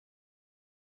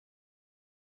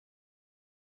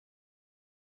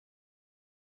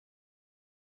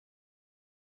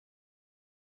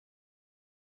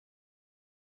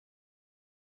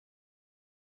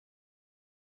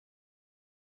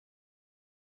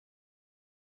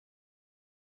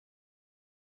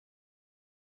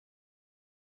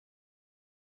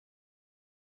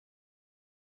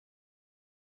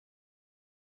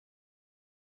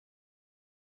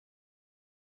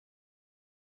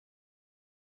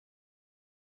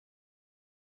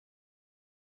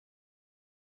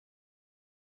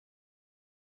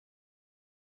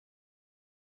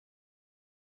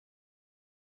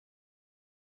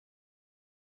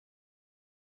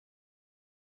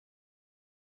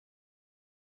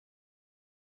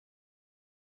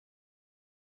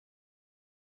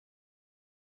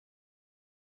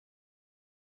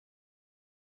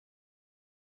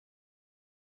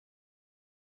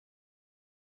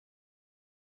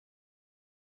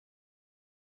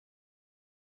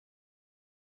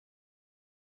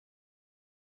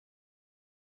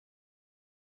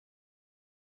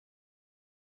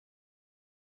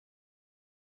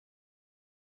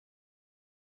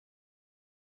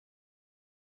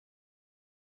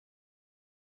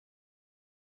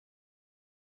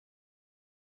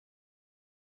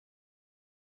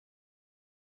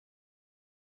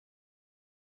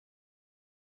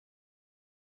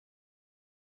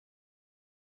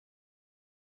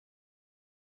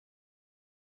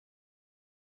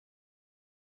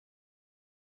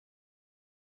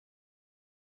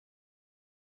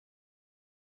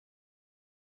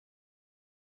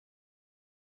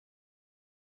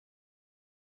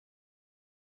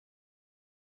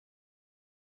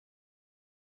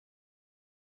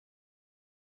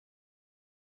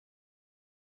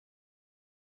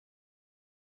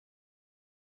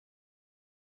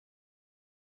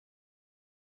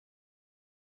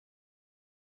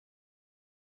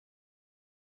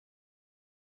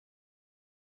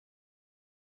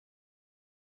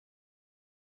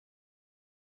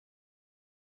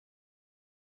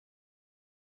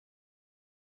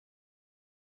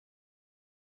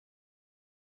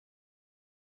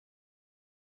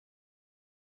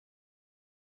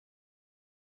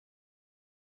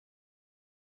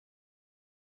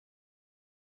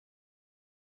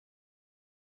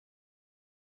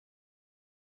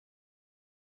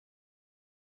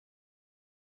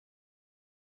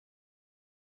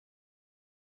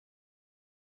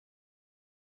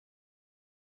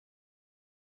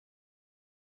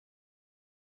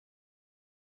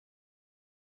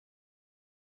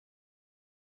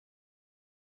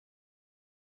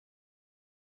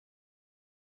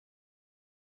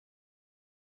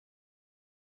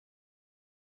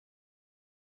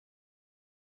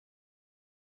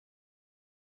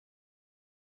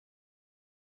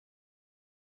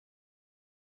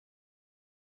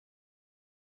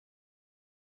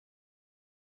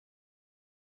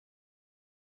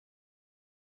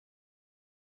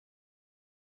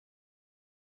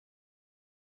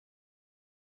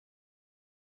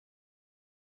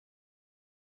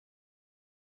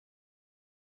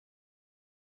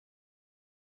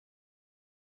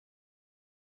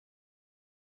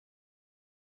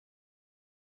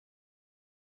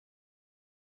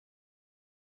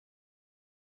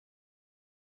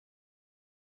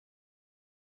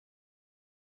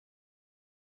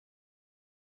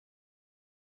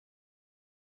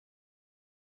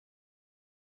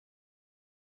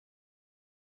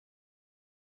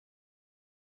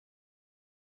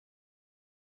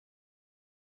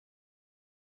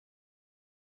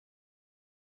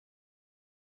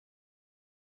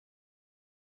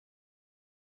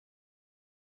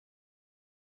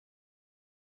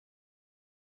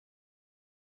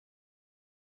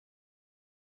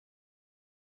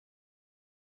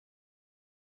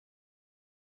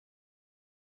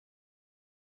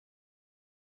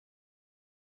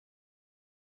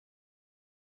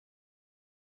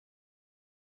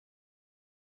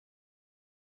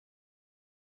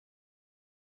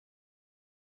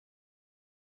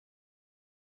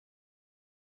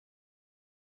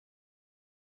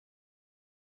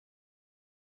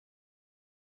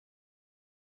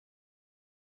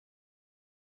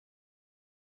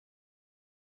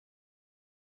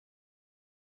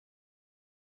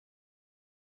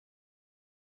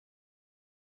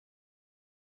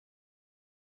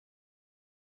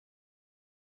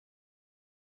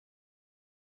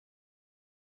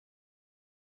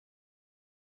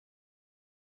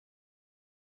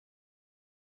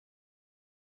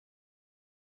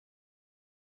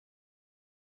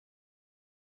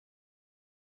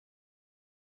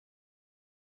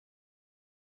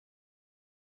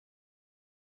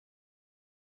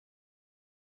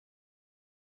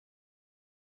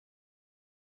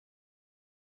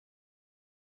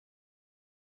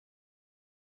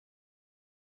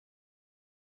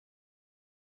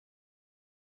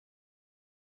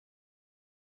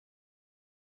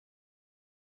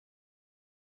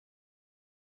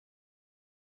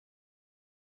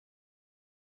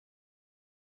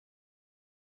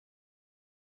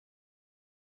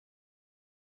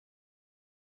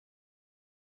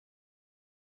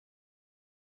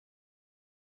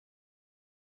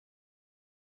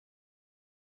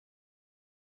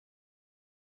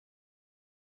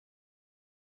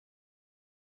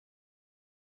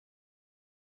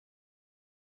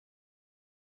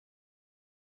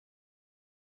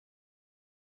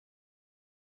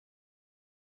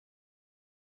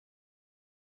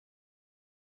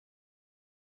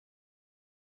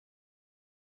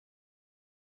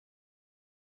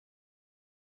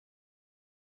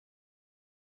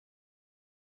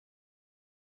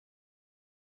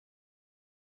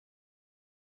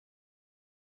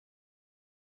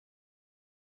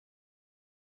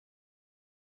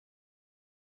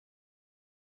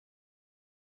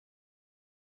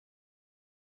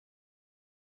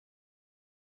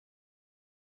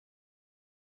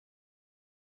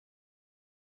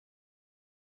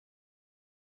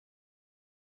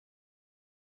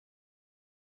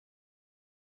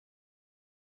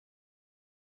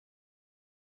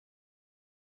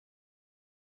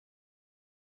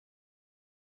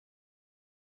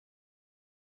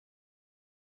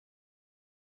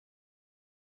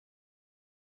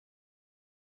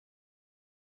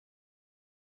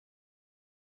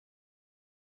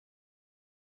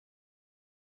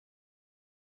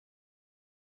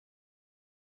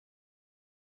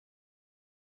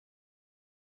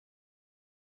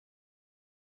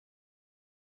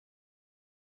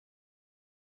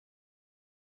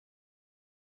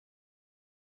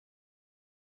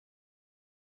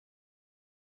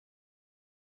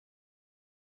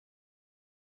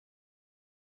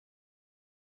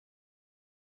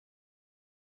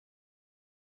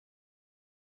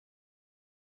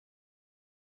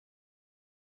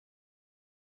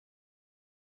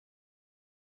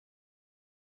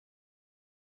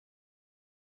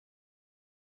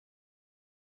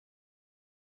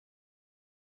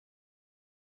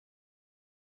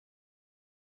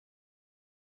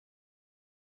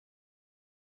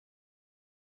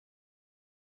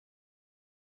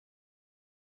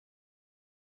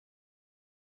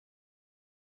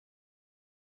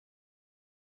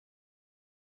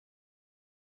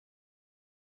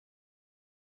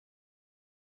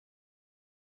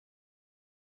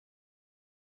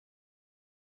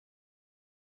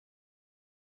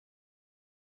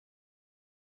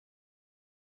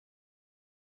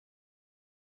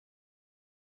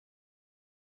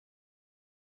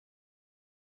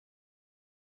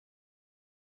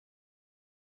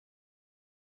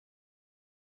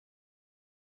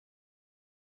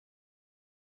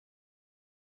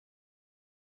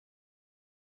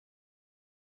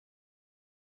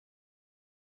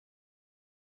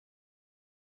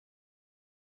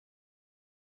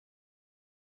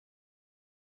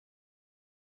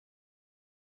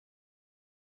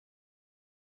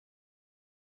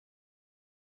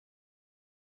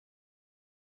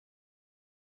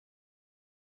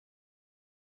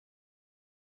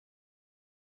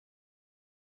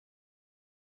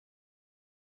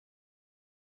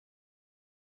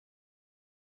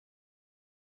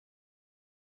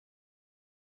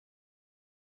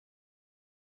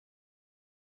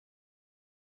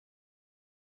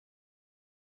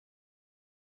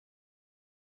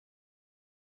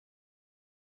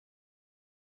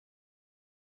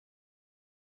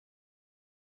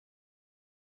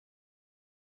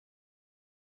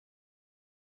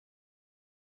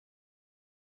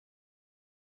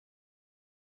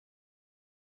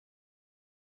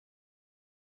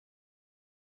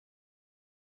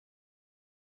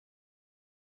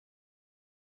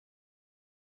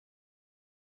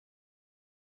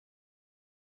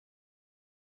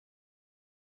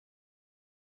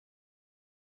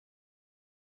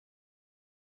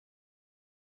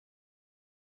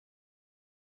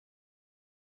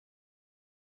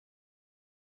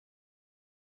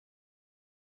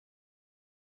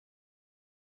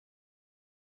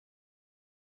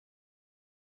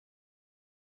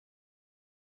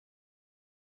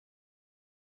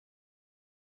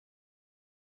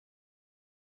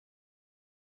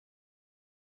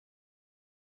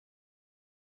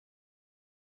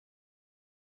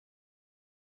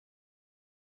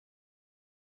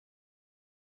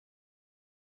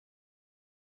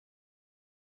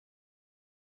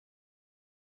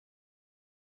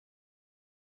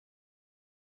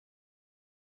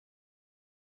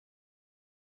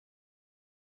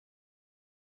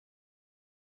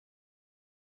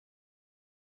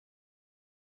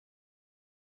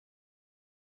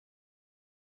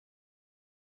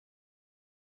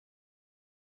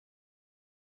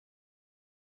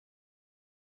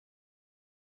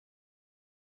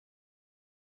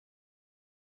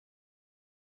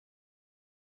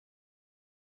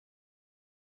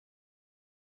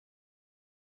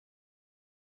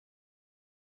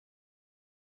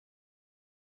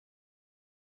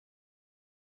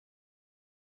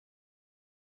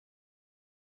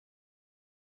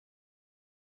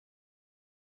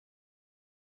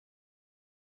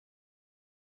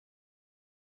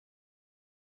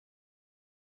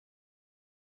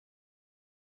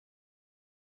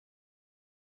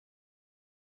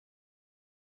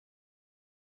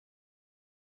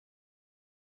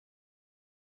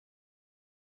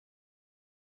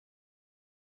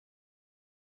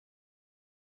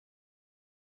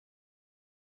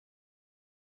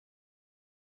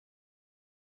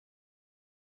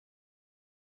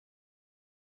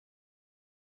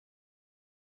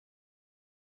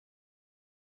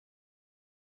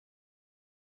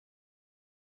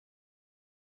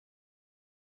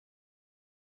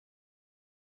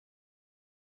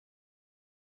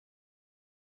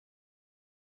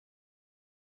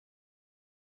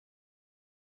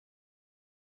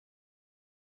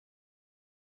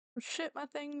Shit, my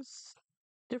thing's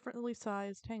differently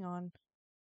sized. Hang on.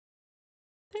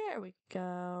 There we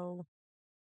go.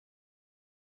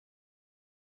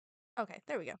 Okay,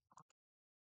 there we go.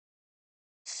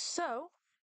 So,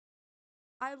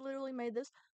 I literally made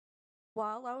this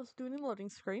while I was doing the loading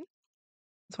screen.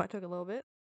 That's why it took a little bit.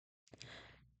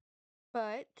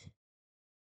 But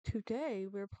today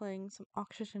we're playing some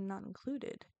Oxygen Not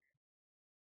Included.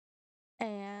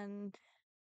 And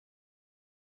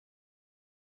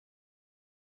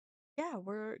yeah,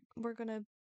 we're gonna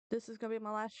this is gonna be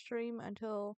my last stream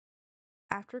until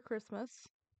after Christmas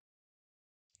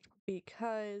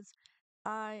because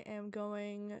I am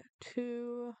going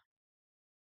to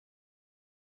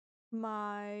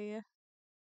my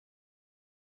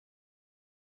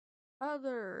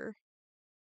other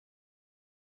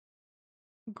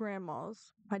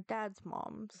grandma's, my dad's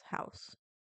mom's house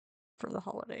for the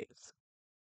holidays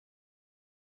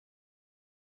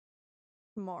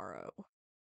tomorrow.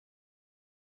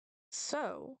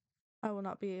 So, I will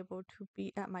not be able to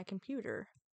be at my computer.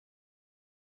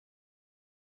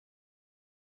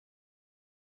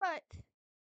 But,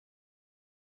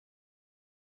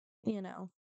 you know,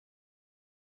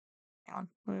 hang on,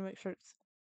 let me make sure it's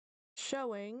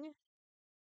showing.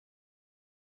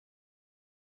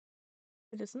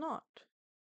 It is not.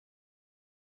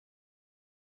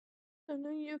 So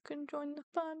then you can join the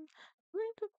fun.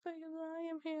 I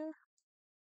am here.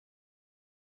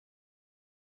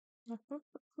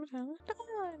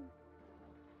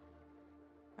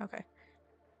 Okay.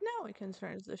 Now we can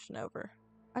transition over.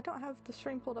 I don't have the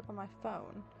stream pulled up on my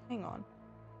phone. Hang on.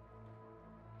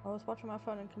 I was watching my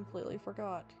phone and completely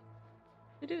forgot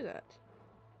to do that.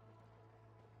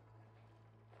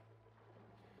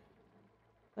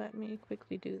 Let me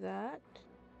quickly do that.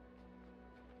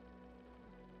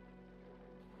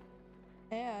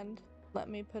 And let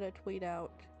me put a tweet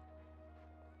out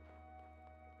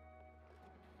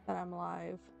that I'm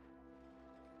live.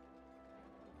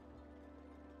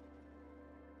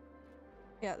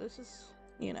 Yeah, this is,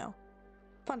 you know,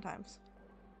 fun times.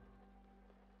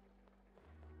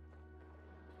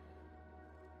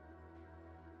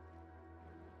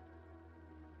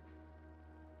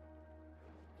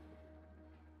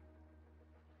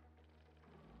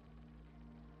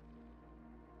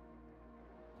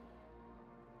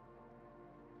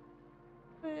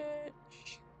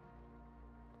 Twitch,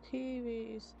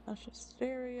 TVs, that's just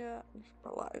stereo,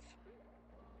 we're live.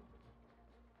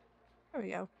 There we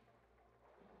go.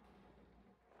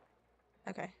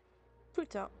 Okay,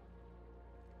 tweets out.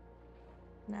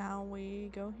 Now we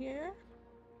go here.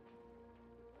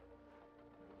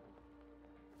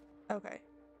 Okay,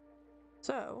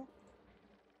 so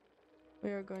we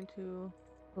are going to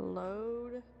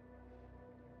load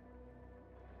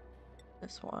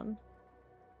this one.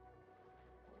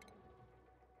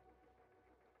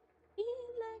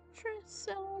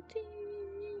 Electricity.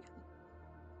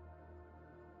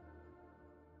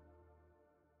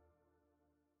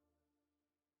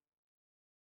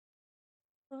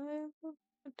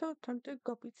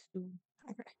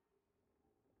 Okay.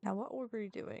 Now what were we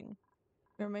doing?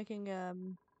 We were making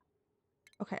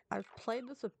okay, I've played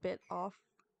this a bit off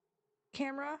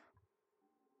camera.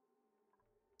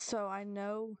 So I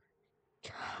know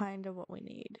kind of what we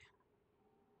need.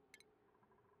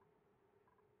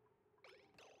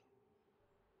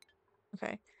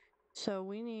 Okay. So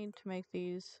we need to make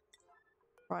these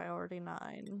priority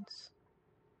 9s.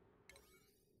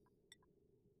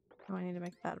 And I need to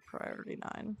make that a priority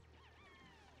 9.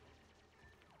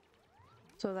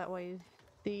 So that way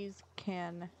these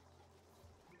can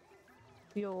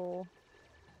fuel,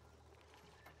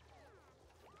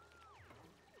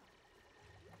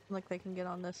 like they can get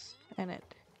on this and it,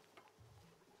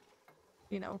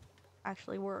 you know,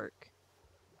 actually work.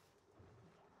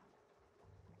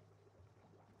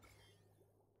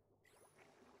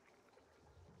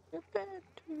 Battery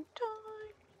time.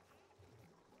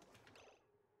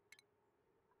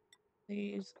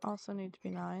 These also need to be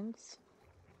 9s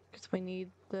because we need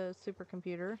the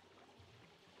supercomputer.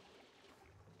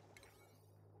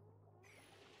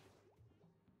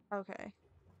 Okay.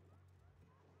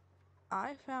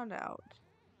 I found out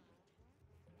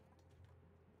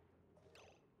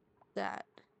that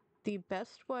the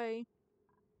best way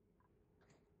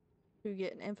to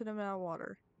get an infinite amount of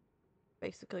water,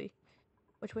 basically,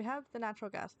 which we have the natural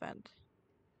gas vent.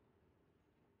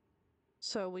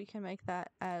 So we can make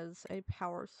that as a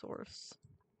power source.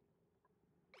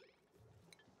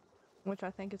 Which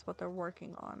I think is what they're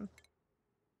working on.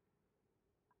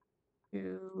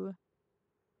 No,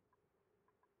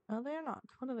 they're not.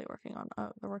 What are they working on?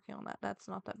 Oh, they're working on that. That's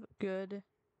not that good.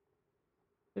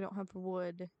 We don't have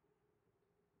wood.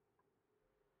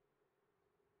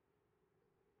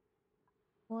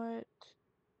 What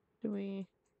do we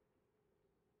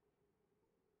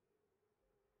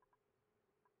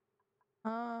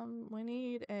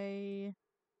need a,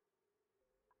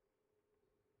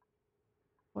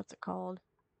 what's it called?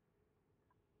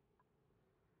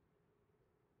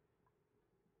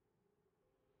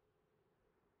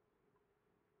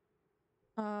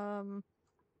 Um,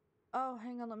 oh,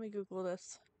 hang on, let me Google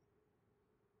this.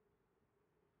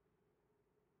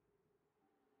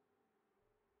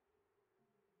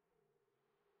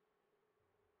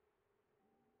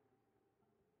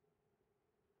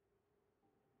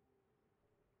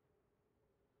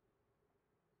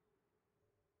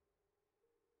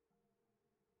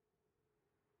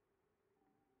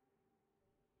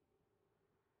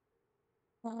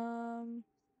 Um,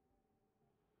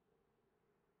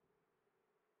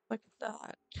 like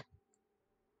that.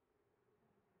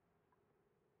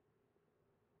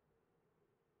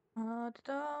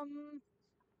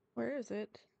 Where is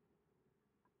it?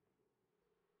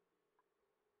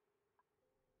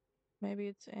 Maybe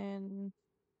it's in,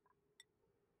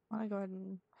 I want to go ahead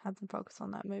and have them focus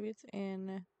on that. Maybe it's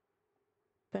in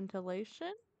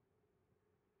ventilation?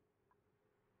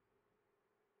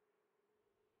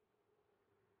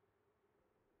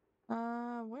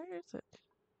 Where is it?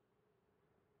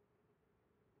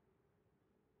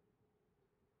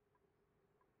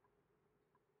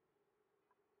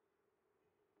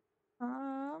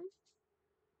 Um,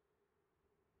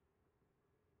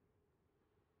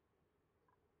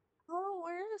 oh,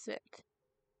 where is it?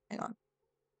 Hang on.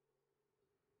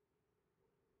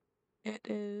 It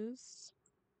is,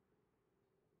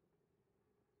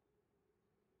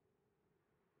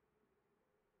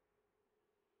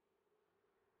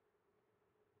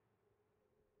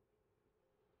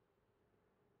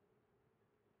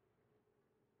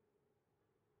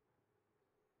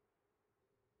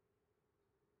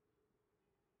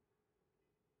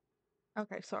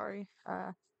 okay, sorry.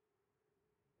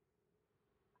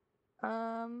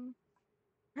 Um,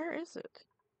 where is it?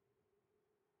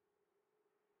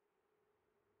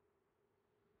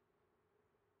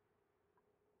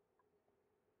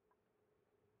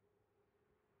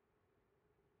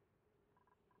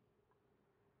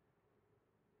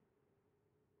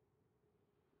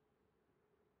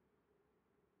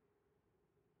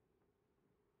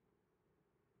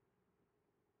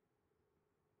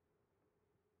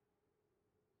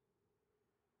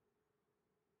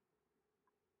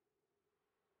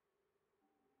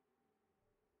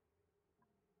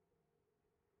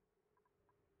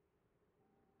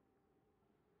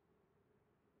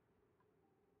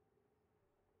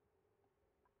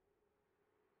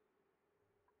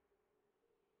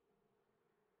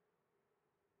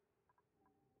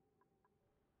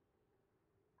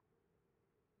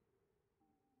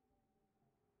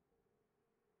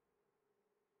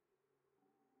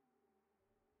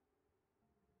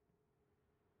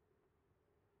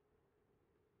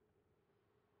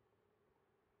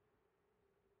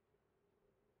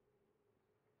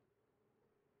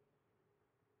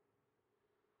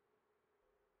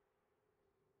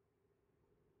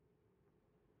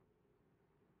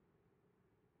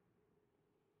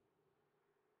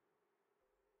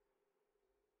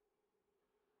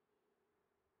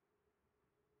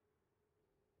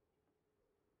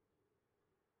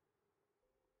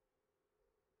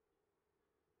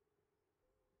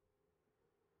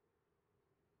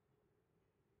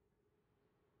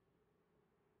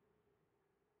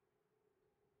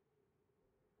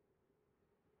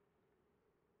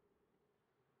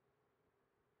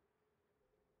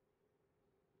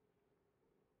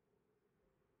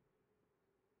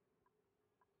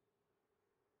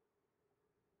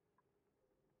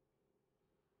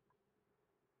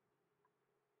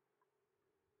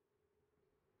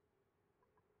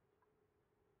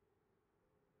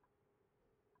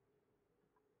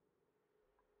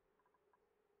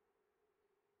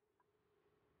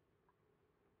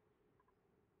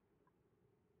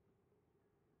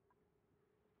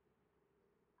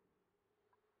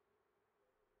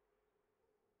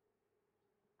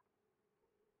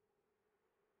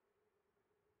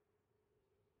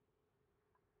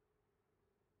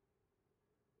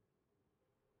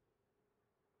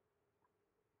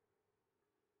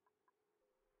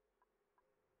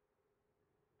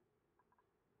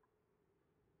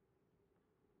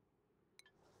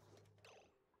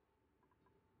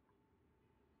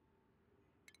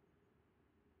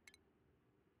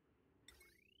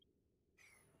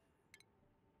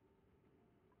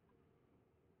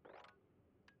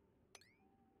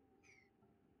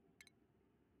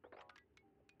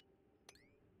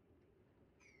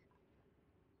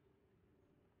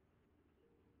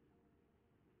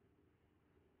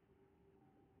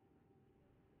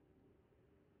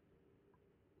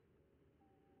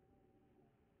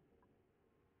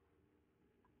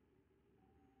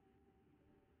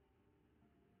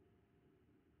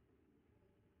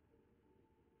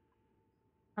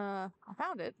 I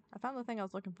found it. I found the thing I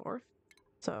was looking for.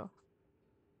 So,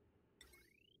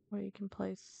 we can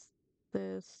place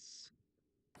this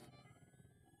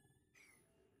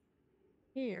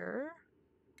here.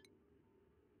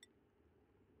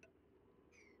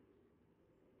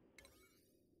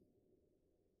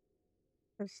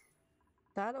 Because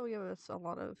that'll give us a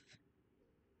lot of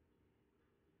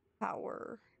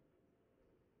power.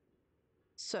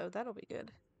 So that'll be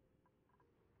good.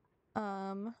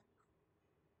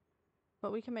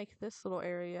 But we can make this little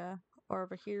area, or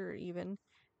over here even,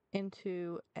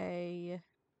 into a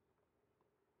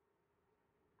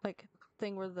like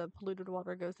thing where the polluted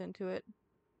water goes into it.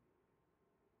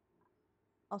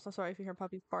 Also, sorry if you hear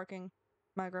puppies barking.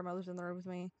 My grandmother's in the room with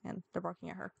me, and they're barking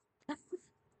at her.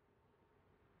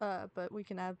 But we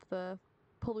can have the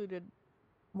polluted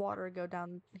water go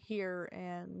down here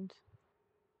and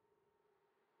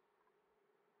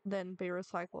then be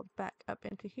recycled back up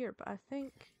into here. But I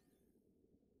think,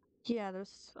 yeah,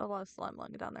 there's a lot of slime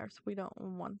lung down there, so we don't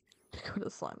want to go to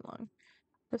slime lung.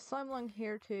 There's slime lung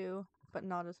here too, but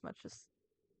not as much as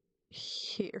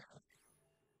here.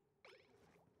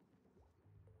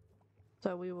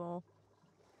 So we will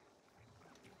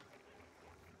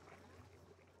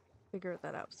figure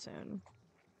that out soon.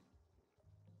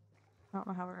 I don't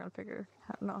know how we're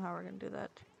gonna do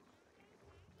that.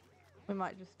 We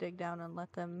might just dig down and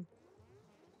let them.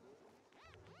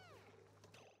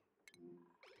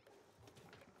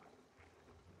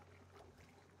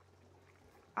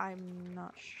 I'm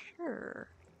not sure.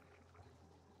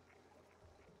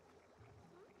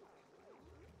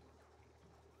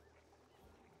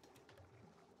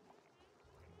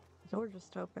 The door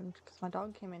just opened because my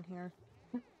dog came in here.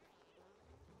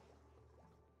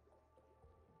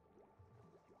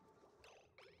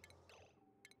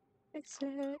 Fix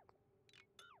it.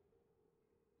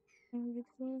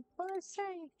 What I say?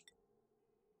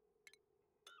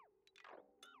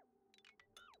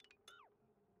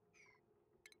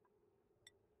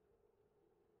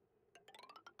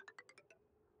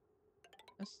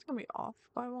 This is gonna be off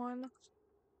by one,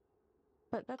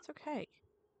 but that's okay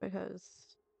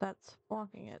because that's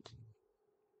blocking it.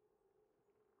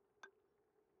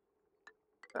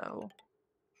 So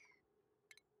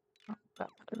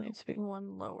that needs to be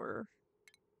one lower.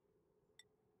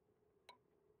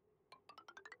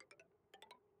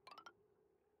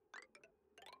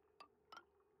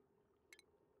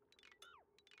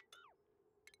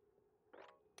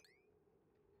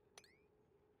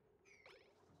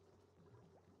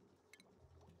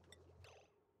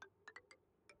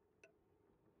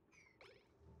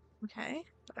 Okay,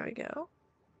 there we go.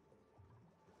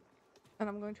 And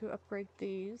I'm going to upgrade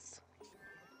these.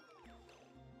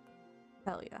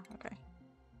 Hell yeah, okay.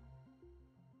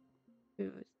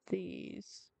 Do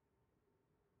these.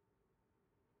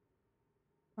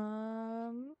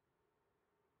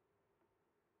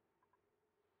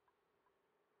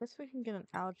 Guess we can get an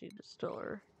algae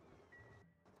distiller.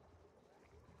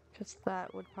 Because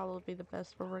that would probably be the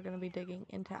best where we're going to be digging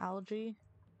into algae.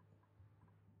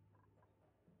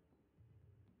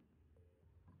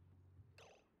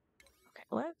 Okay,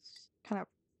 let's kind of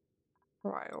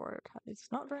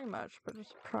prioritize. Not very much, but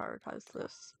just prioritize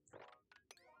this.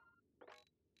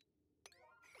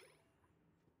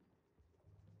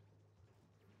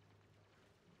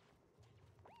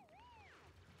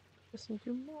 Just need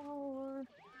to do more.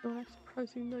 Don't act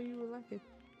surprised, you know you will like it.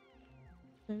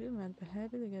 I do, man.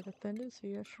 Beheaded, they get offended, so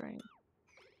you're shrink.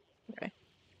 Okay.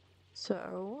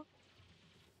 So.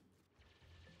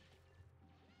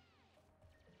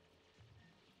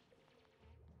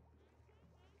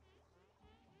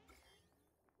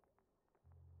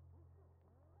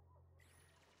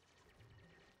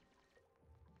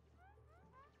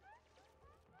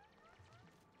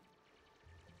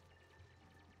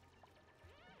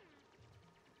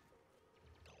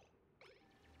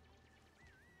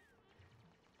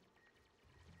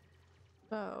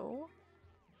 So.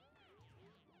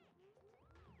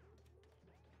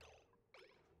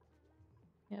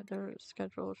 Yeah, their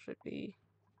schedule should be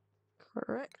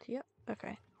correct. Yep.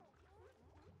 Okay.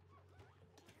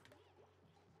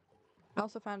 I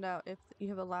also found out if you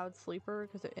have a loud sleeper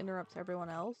because it interrupts everyone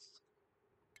else.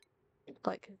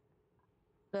 Like,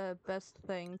 the best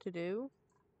thing to do.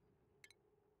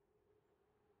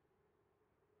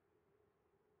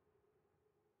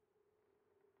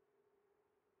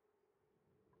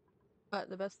 But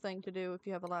the best thing to do if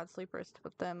you have a loud sleeper is to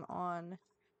put them on.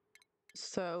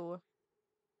 So,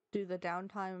 do the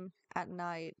downtime at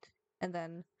night and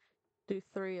then do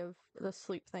 3 of the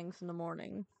sleep things in the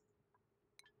morning.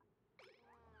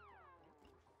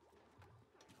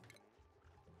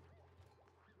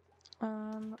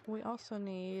 We also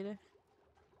need...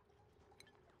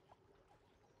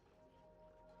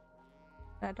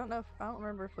 I don't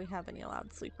remember if we have any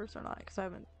loud sleepers or not, because I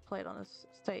haven't played on this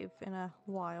save in a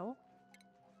while.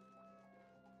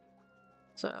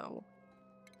 So...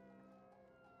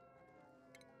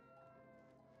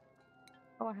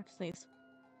 Oh, I have to sneeze.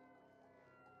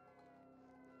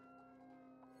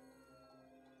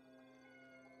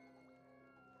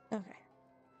 Okay.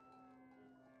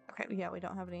 Okay, yeah, we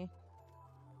don't have any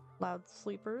loud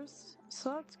sleepers,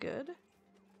 so that's good.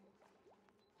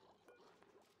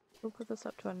 We'll put this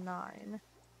up to a 9.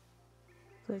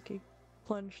 So they can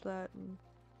plunge that and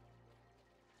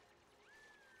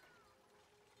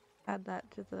add that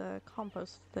to the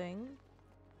compost thing.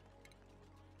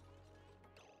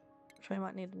 Which we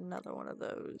might need another one of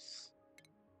those.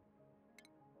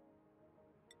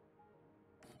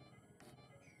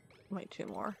 Wait, 2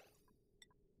 more.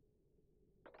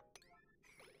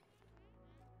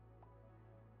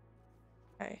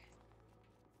 Okay.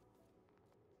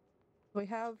 We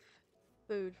have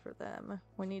food for them.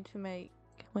 We need to make...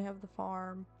 We have the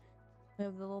farm. We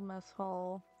have the little mess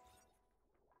hall.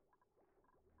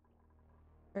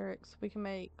 Barracks. We can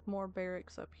make more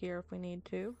barracks up here if we need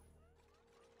to.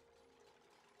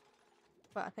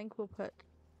 But I think we'll put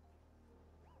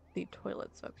the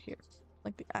toilets up here.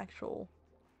 Like the actual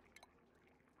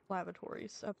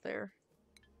lavatories up there.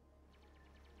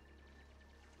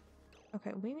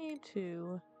 Okay, we need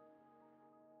to...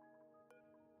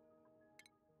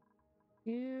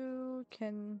 You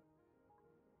can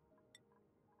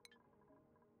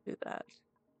do that.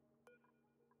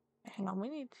 Hang on, we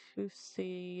need to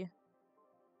see...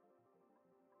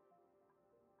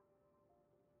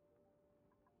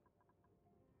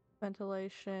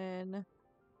 Ventilation.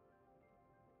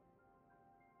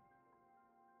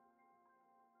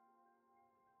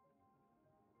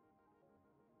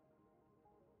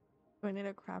 We need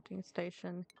a crafting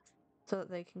station so that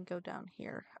they can go down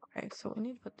here. Okay, so we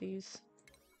need to put these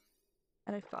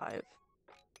at a 5.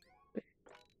 We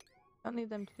don't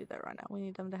need them to do that right now. We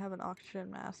need them to have an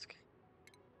oxygen mask.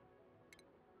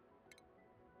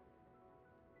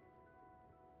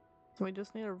 So we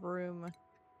just need a room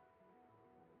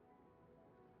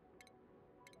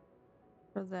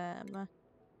for them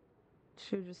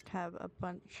to just have a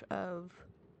bunch of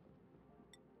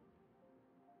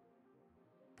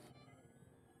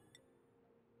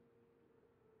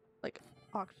like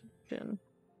oxygen,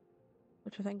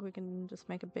 which I think we can just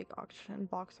make a big oxygen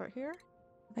box right here.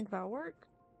 I think that'll work.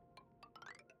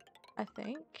 I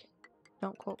think.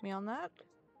 Don't quote me on that.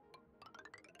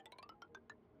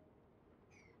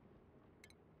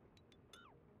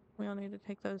 We'll need to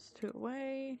take those 2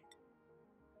 away.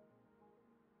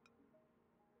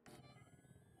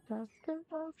 Does the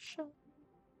ocean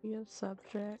be a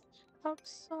subject of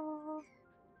song?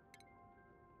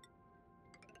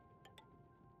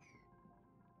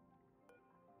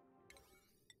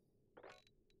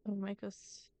 It'll make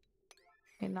us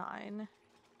a 9.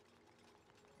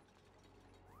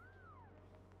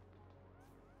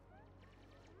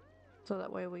 So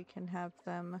that way we can have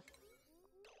them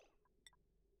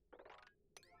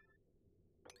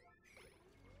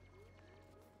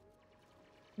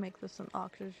make this an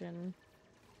oxygen,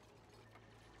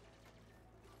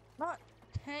 not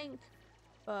tank,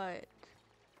 but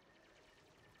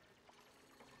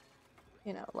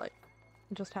you know, like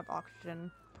just have oxygen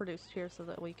produced here so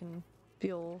that we can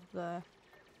fuel the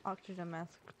oxygen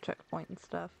mask checkpoint and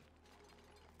stuff.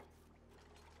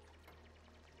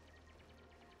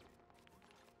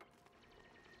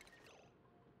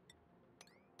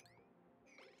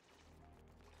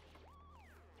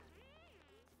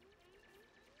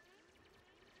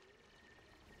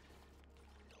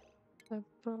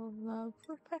 Liberal love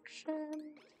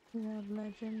perfection, love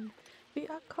legend, be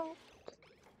a cult.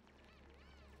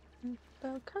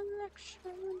 The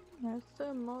connection as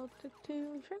the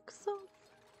multitude drinks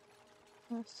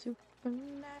of a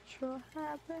supernatural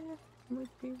habit. We'd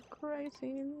be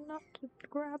crazy not to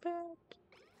grab it.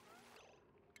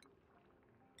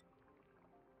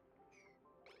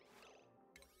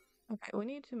 Okay, we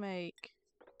need to make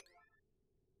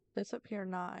this up here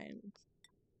 9.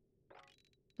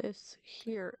 This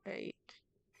here 8.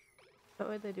 That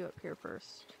way they do up here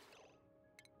first.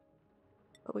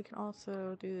 But we can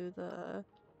also do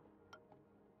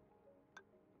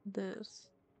this.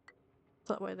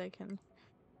 So that way they can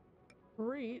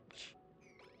reach.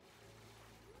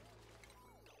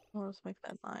 We'll just make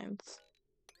that 9s.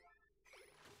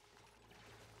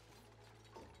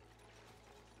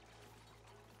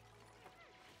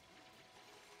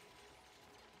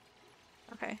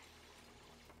 Okay.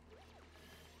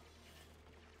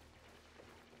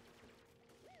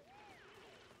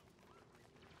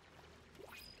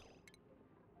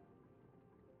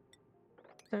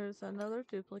 There's another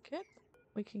duplicate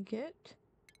we can get.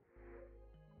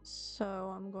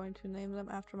 So I'm going to name them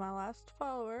after my last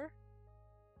follower.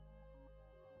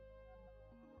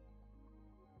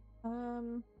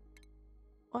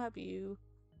 We'll have you.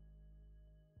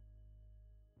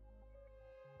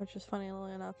 Which is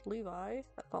funnily enough Levi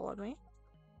that followed me.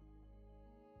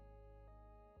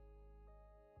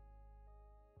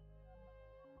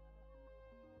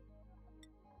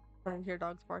 I hear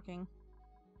dogs barking.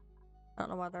 I don't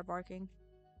know why they're barking.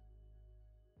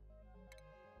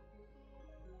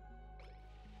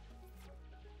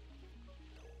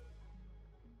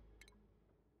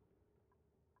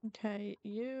 Okay,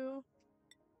 you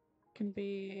can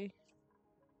be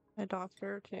a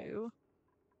doctor too.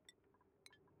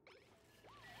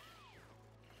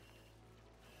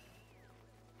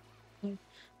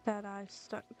 That I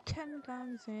stuck 10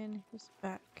 times in his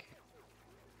back.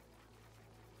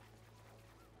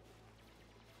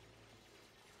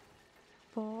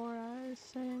 For I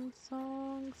sing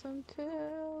songs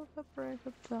until the break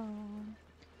of dawn.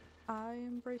 I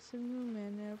embrace the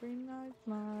movement every night.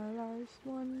 My life's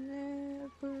one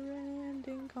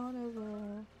never-ending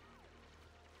carnival.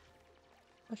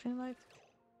 Flashing lights.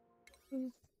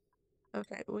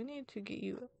 Okay, we need to get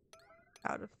you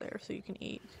out of there so you can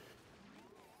eat.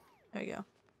 There you go.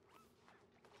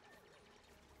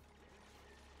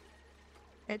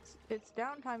 It's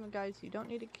downtime, guys. You don't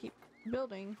need to keep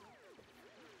building.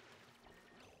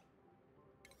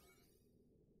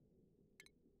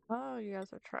 Oh, you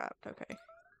guys are trapped. Okay.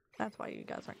 That's why you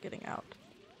guys aren't getting out.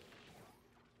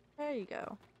 There you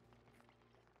go.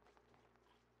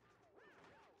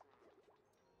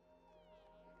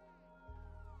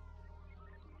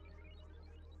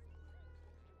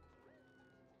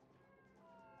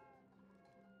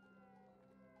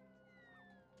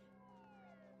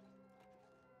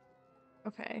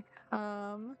 Okay.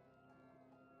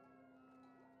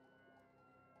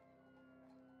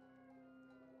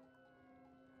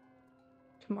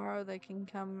 Tomorrow they can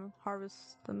come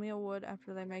harvest the mealwood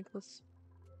after they make this,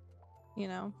 you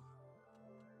know.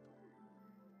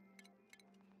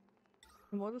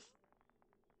 And we'll just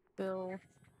fill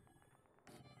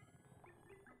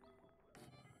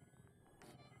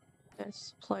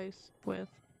this place with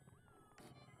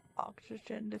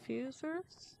oxygen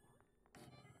diffusers.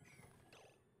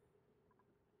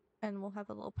 And we'll have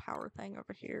a little power thing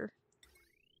over here.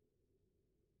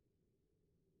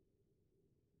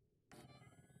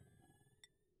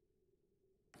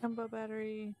 Jumbo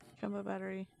battery, jumbo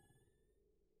battery.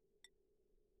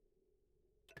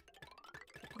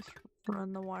 Just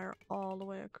run the wire all the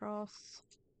way across.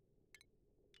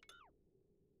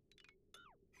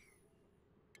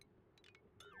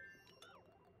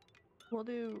 We'll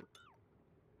do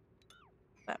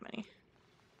that many.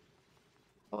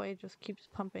 Oh, it just keeps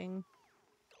pumping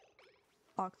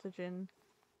oxygen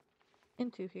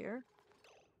into here.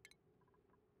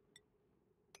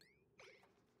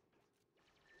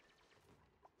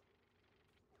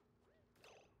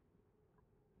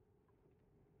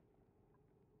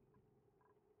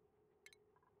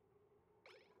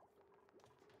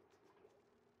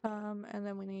 And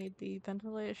then we need the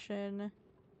ventilation.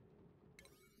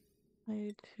 I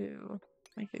need to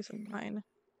make these in 9.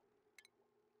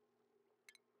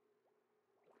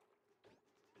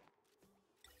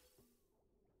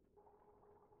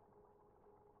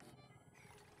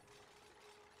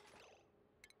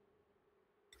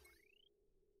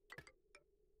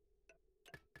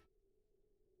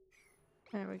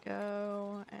 There we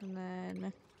go, and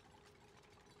then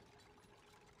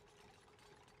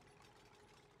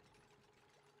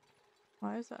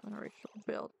why is that an original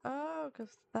build? Oh,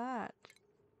 because that.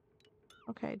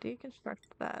 Okay, deconstruct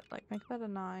that. Like, make that a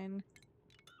 9.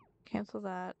 Cancel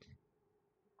that.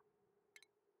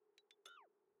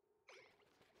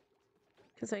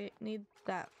 Because I need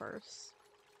that first.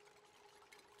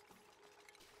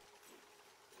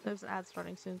 There's an ad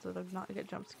starting soon, so do not get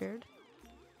jump scared.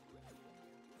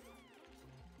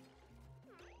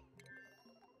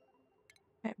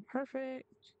 Okay, perfect.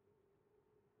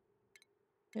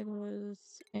 It was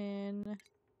in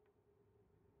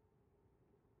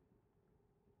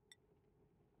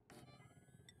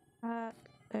that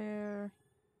there.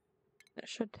 It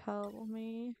should tell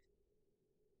me.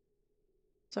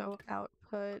 So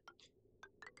output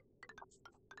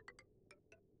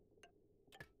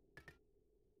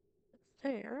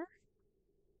there.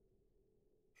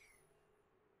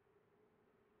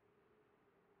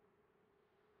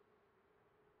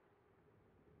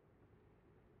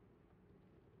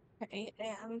 Okay,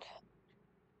 and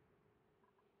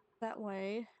that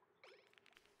way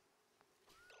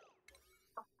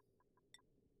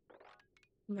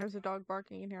There's a dog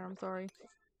barking in here, I'm sorry.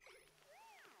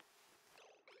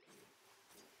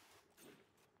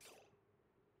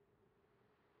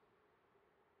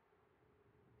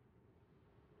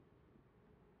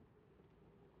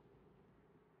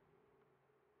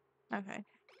 Okay.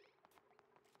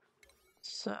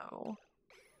 So...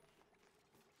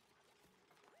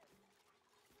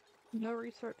 no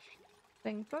research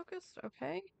thing focused,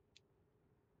 okay.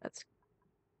 That's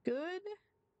good.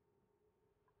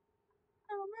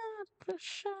 Oh, man,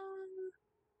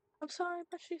 I'm sorry,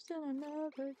 but she's in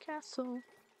another castle.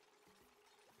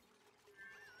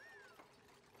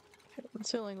 Okay, the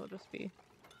ceiling will just be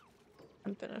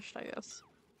unfinished, I guess.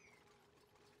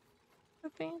 The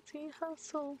fancy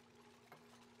hustle.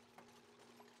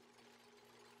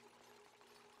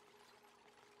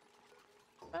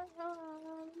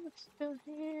 I'm still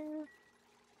here.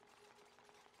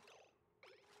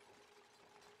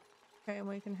 Okay, and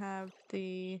we can have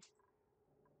the...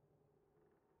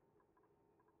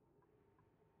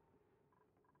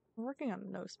 we're working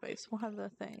on no space. We'll have the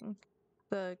thing.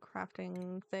 The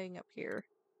crafting thing up here.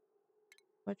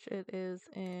 Which it is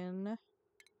in...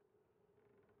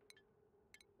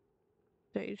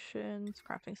 stations.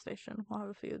 Crafting station. We'll have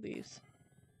a few of these.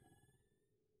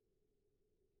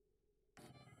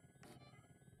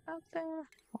 Out there.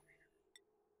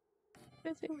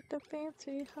 Busy with the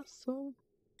fancy hustle.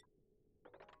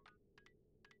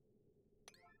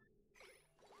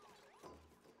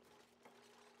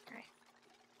 Okay.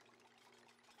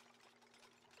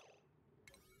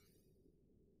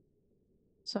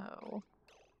 So...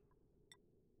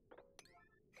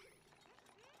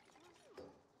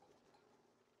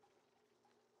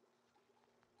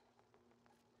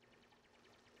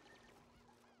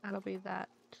 that'll be that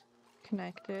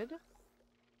connected.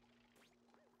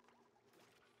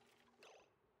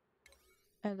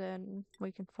 And then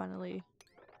we can finally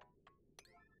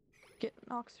get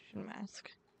an oxygen mask.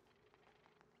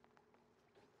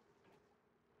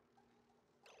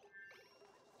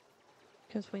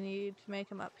 Because we need to make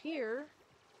them up here.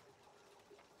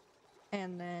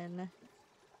 And then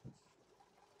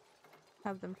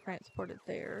have them transported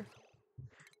there.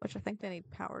 Which I think they need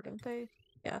power, don't they?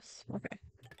 Yes. Okay.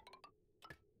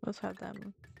 Let's have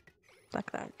them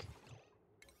like that.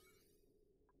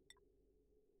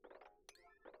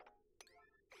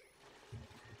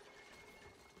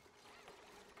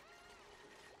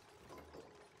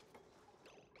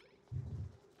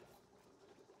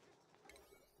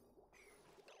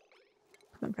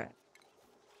 Okay.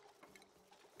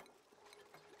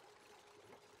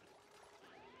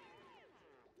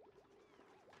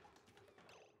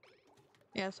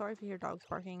 Yeah, sorry if you hear dogs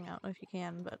barking. I don't know if you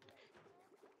can, but...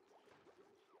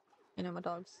 you know, my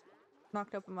dog's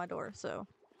knocked open my door, so...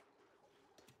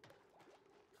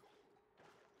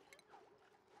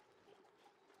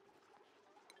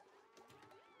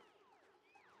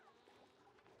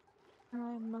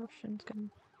 my emotions can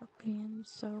being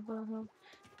sober.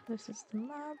 This is the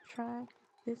mob track.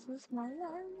 This is my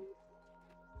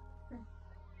life.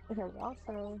 Okay,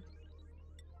 also...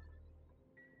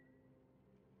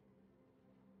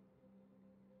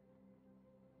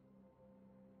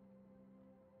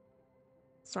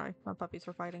 sorry, my puppies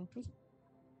were fighting.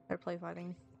 They're play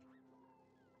fighting.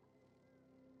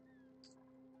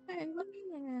 And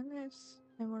looking at this,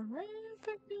 and we're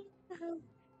have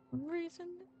reason,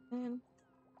 and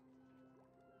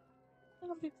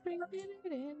I'll be bringing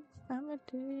it in. I'm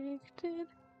addicted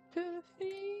to the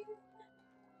feeling,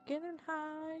 getting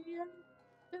higher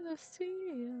to the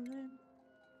ceiling.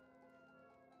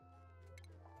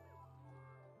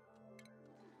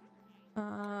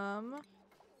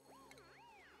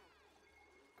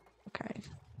 Okay.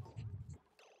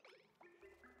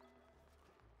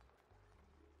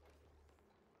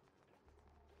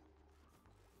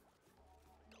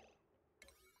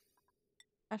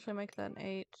 Actually, make that an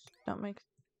 8. Don't make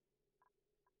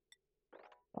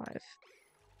 5.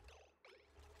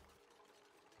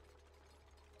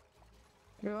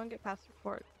 Everyone get past the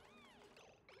fort.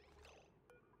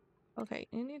 Okay,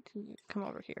 you need to come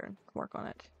over here and work on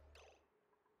it.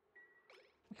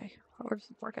 Okay, or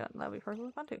just work it out. That'll be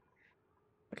perfectly fun too.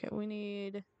 Okay, we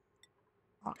need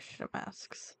oxygen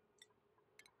masks.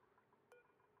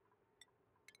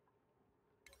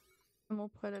 And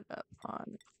we'll put it up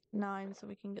on 9 so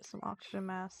we can get some oxygen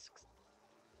masks.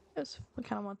 Because we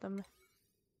kind of want them.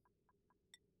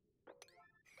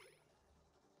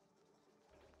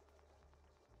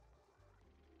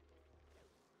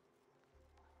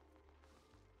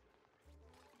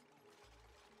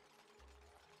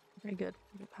 Very good.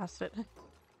 We passed it.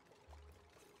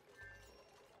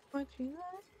 What you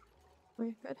like?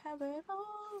 We could have it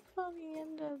all for the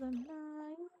end of the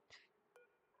night.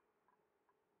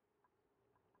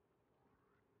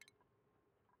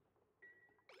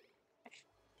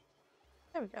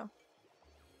 There we go.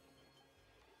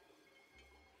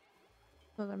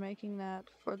 So they're making that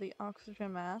for the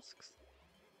oxygen masks.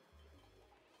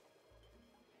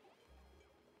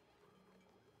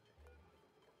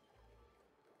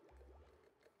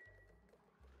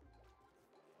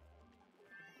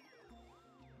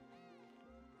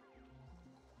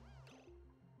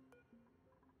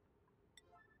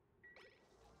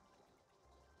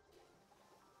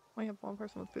 We have one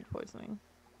person with food poisoning,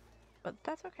 but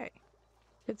that's okay.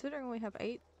 Considering we have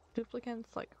 8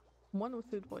 duplicants, like, one with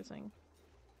food poisoning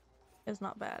is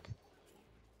not bad.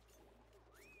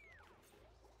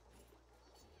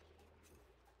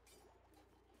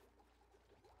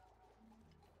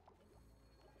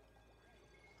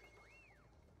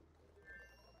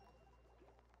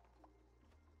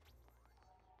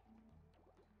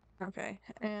 Okay,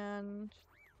 and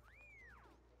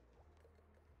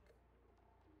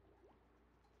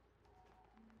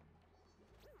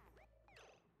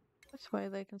this way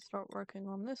they can start working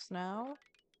on this now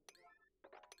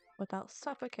without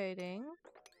suffocating.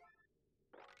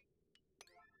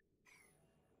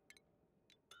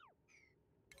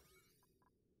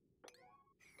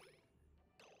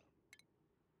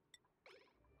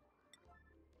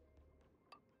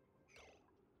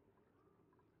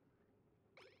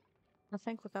 I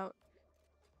think without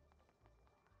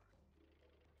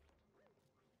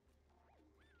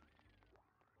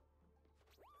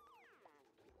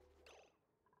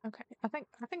okay, I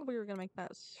think we were gonna make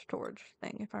that storage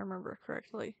thing if I remember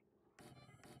correctly.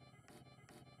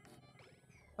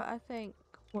 But I think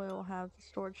we'll have the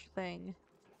storage thing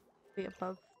be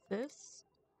above this.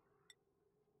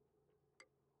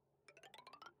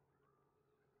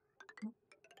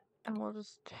 And we'll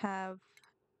just have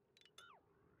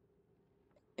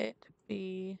it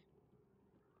be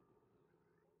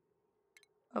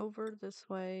over this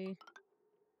way.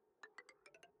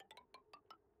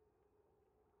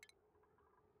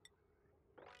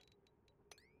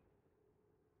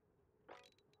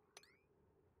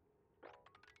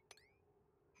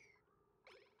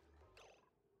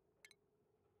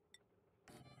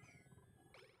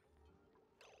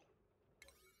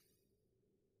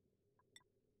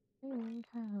 We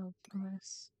have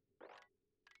this.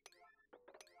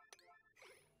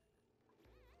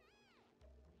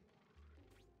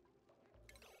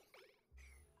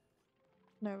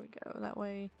 There we go. That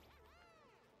way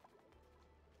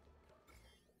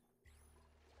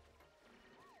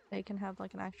they can have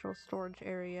like an actual storage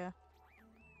area.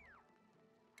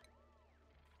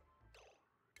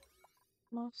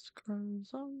 Moss grows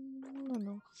on the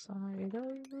north side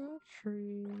of the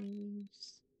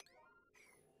trees.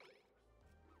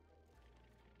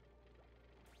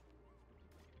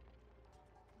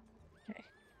 Okay.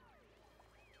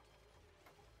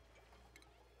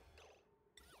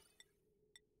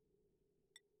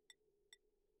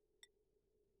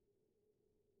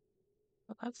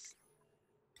 But that's...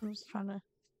 I'm just trying to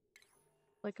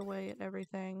click away at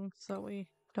everything so we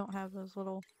don't have those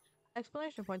little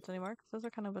explanation points anymore, because those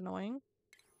are kind of annoying.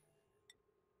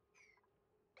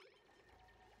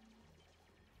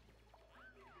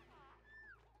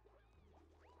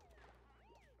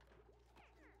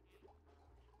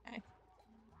 Okay.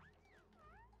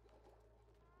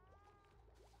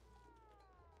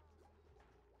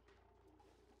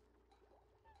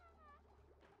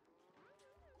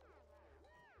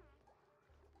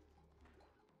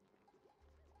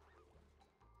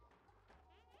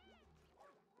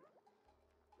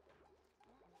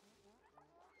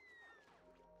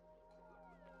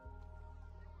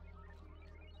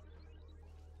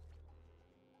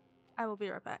 I will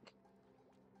be right back.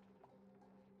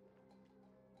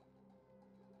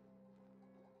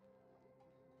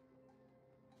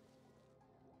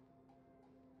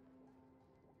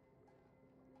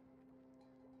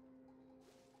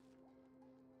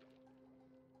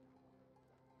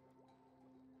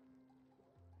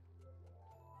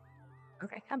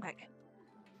 Okay, I'm back.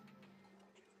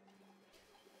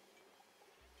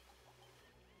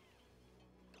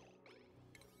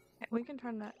 Okay, we can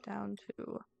turn that down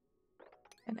to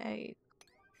an 8.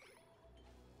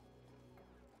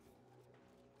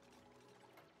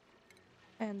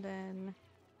 And then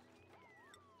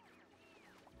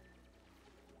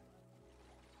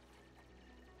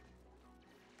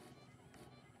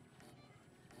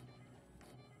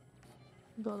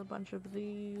build a bunch of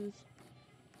these.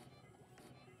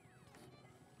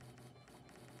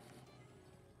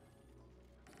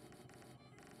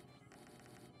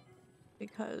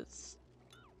 Because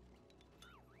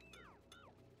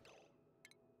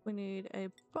we need a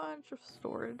bunch of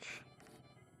storage.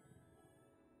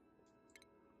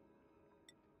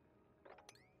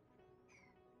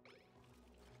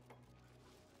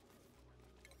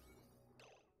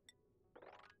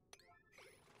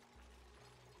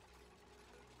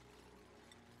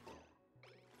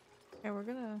 Okay, we're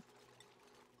gonna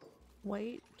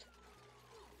wait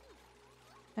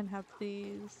and have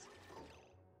these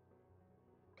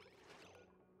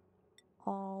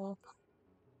all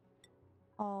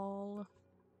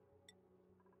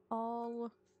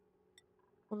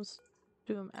we'll just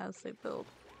do them as they build.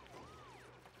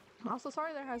 Also,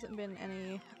 sorry there hasn't been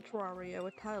any Terraria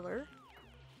with Tyler.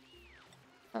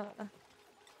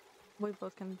 We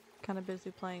both been kind of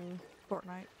busy playing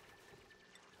Fortnite.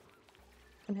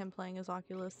 And him playing his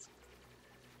Oculus.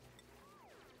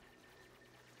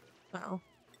 Uh-oh.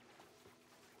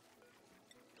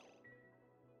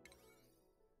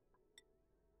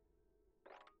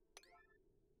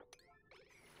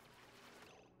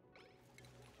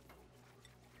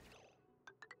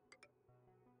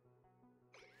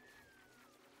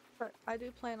 But I do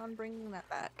plan on bringing that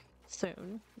back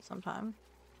soon, sometime.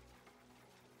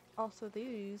 Also,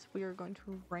 these, we are going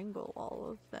to wrangle all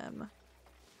of them.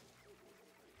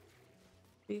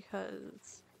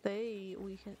 Because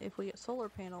we can, if we get solar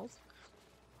panels,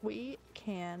 we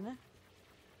can,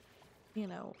 you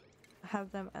know,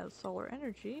 have them as solar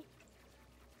energy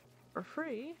for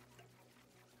free.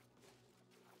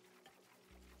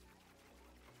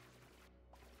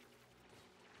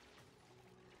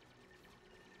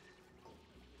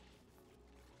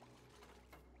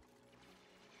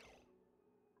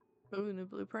 Ooh, new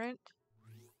blueprint.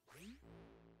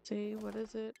 See, what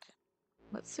is it?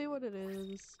 Let's see what it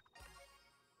is.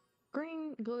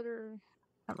 Green glitter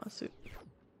ammo suit.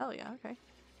 Hell yeah, okay.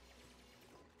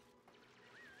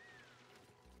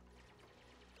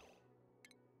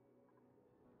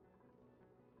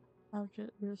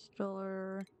 Object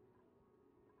restiller.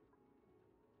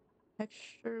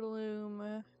 Texture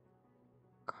loom.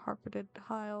 Carpeted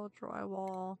tile,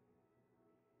 drywall.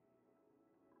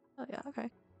 Oh yeah, okay.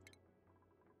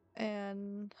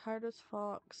 And hard as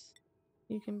fox,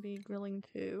 you can be grilling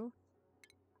too.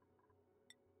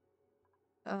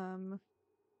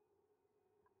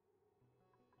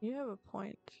 You have a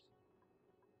point.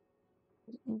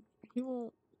 He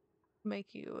won't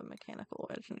make you a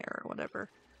mechanical engineer or whatever.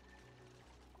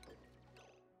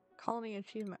 Colony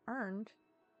achievement earned.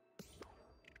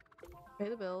 Pay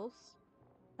the bills.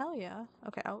 Hell yeah.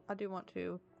 Okay, I do want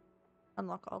to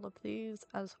unlock all of these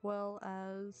as well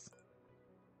as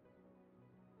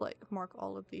like mark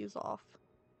all of these off.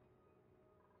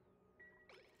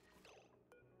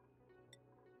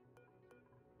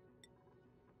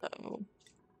 So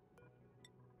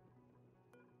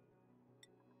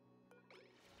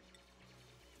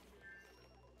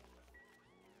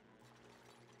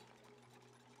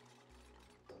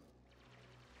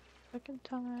second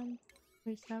time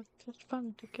we have just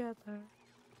fun together.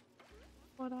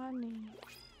 What I need.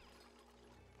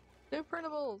 New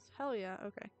printables! Hell yeah,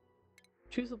 okay.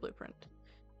 Choose a blueprint.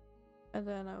 And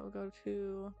then I will go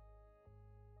to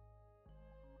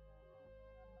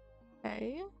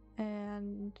A,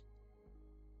 and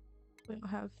we'll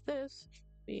have this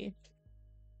be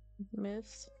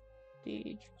Miss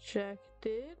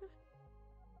Dejected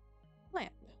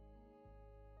Lamp.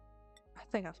 I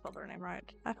think I spelled her name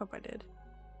right. I hope I did.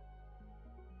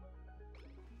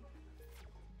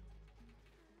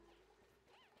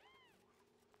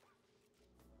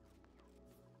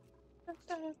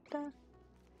 I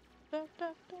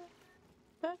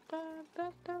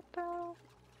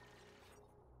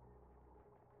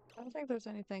don't think there's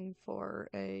anything for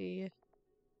a...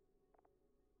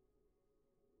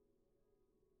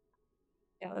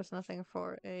 Yeah, there's nothing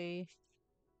for a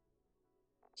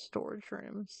storage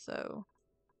room, so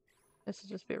this will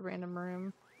just be a random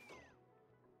room.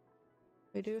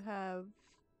 We do have...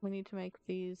 We need to make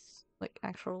these, like,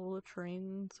 actual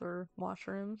latrines or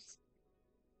washrooms.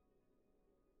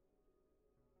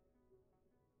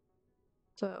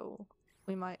 So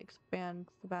we might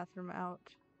expand the bathroom out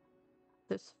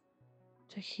this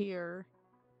to here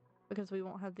because we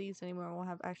won't have these anymore. We'll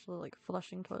have actually like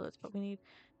flushing toilets, but I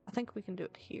think we can do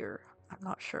it here. I'm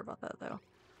not sure about that though.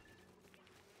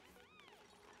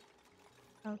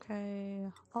 Okay,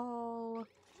 all,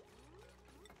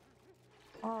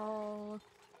 all,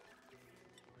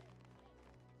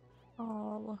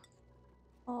 all,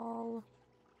 all,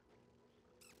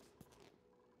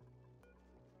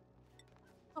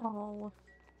 all.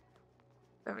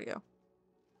 There we go.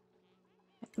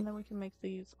 And then we can make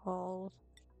these all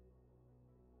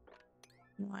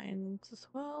lines as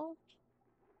well.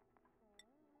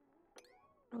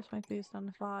 Let's make these down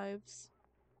to 5s.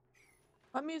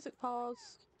 My music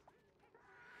paused.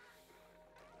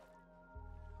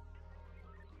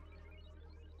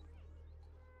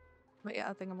 But yeah,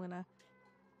 I think I'm gonna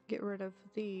get rid of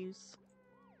these.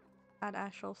 Add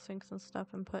actual sinks and stuff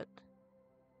and put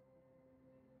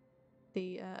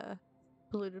the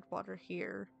polluted water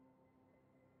here.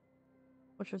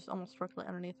 Which is almost directly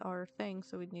underneath our thing,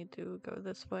 so we'd need to go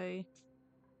this way.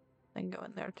 Then go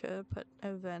in there to put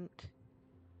a vent.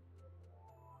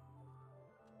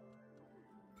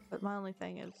 But my only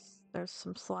thing is there's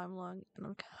some slime lung, and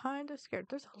I'm kind of scared.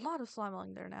 There's a lot of slime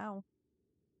lung there now.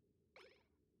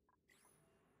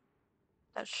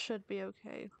 That should be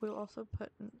okay. We'll also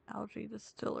put an algae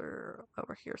distiller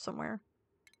over here somewhere.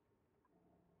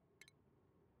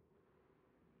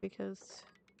 Because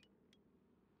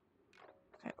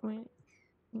okay,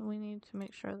 we need to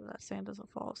make sure that that sand doesn't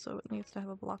fall, so it needs to have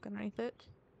a block underneath it.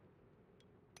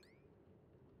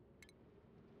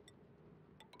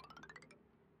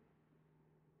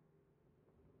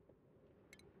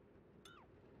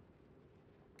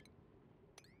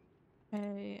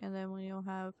 Okay, and then we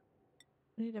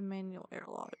need a manual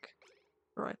airlock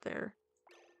right there.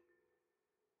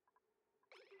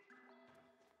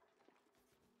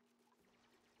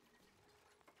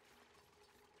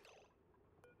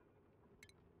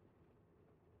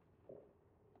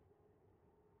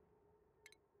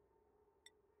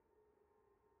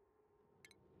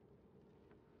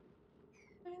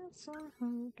 It's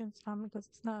something can stop because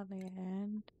it's not the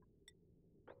end.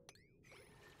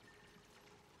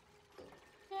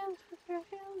 Hands with your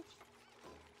hands.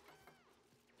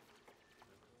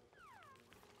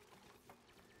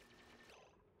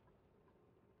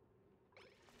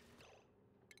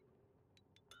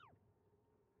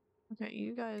 Okay,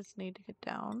 you guys need to get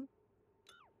down.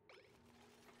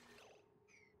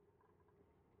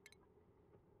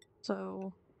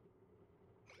 So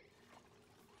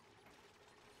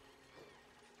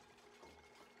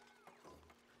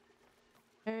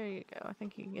there you go. I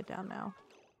think you can get down now.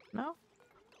 No?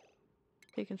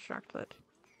 Deconstruct it.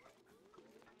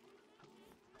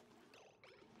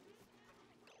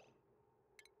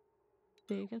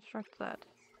 Deconstruct that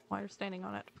while you're standing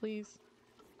on it, please.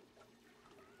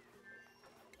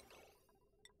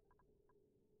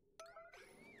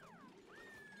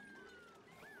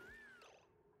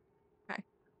 Okay.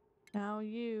 Now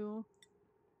you.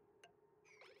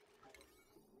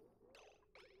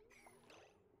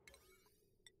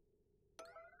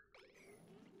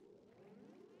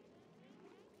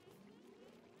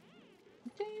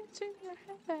 Dance in your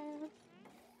head.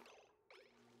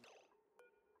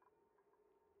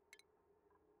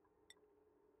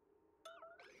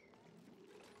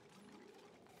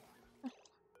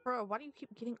 Bro, why do you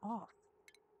keep getting off?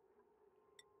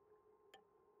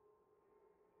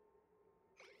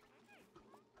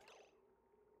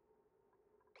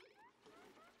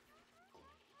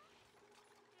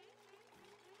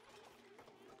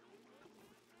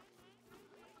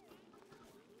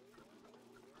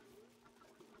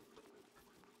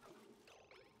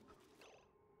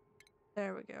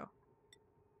 There we go.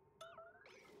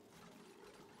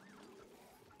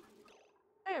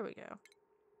 There we go.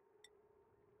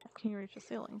 Can you reach the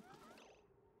ceiling?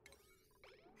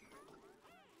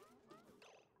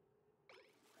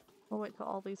 We'll wait till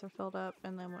all these are filled up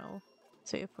and then we'll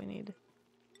see if we need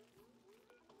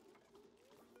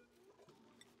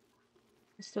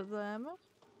most of them.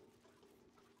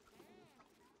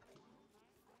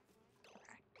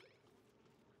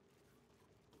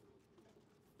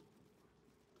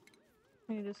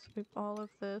 I need to sweep all of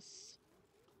this.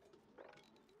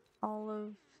 All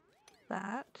of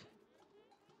that.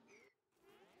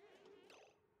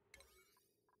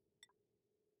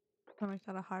 I'll make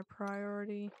that a high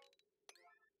priority.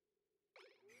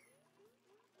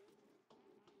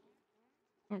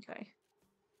 Okay.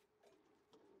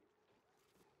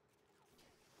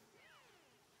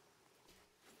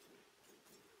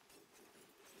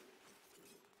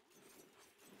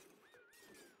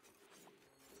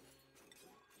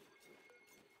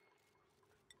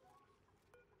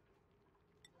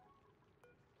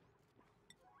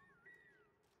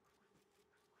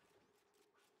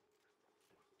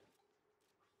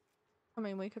 I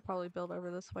mean, we could probably build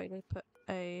over this way to put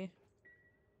a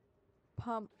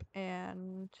pump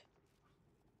and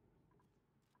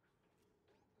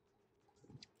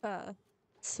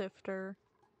sifter.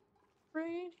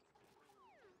 Right?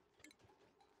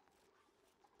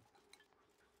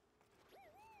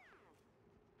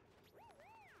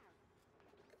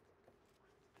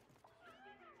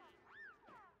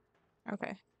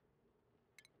 Okay.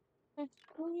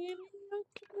 We look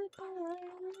at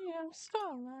the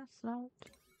star last night.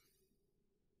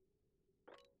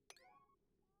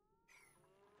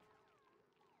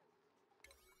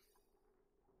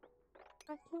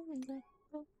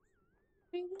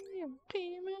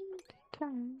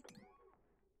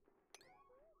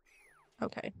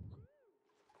 Okay.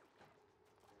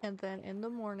 And then in the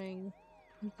morning,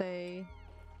 they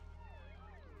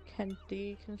can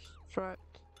deconstruct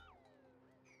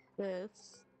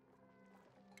this.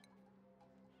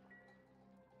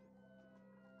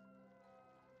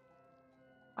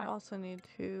 I also need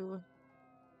to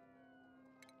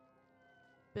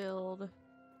build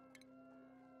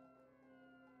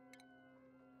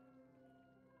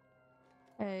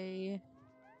a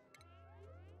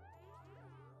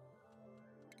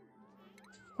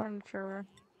furniture.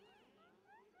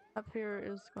 Up here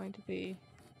is going to be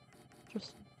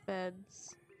just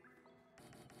beds.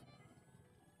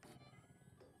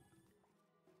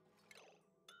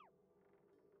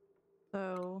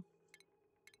 So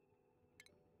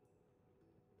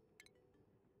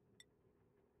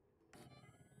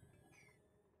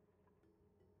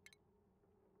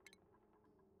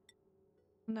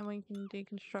and then we can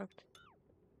deconstruct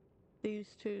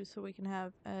these two so we can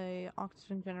have a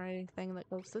oxygen generating thing that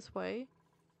goes this way.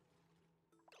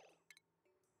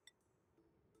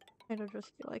 It'll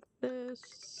just be like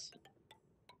this.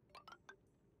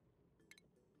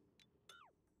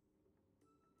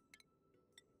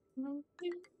 No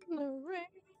rain,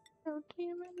 no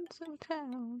demons in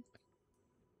town.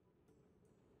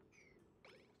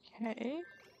 Okay.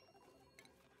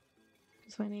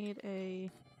 So I need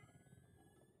a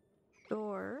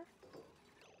door.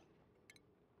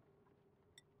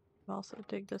 I'll also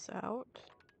dig this out.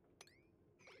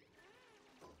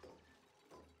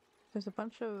 There's a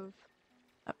bunch of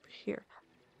up here.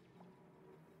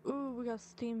 Ooh, we got a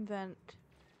steam vent.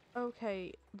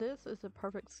 Okay, this is the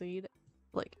perfect seed,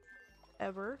 like,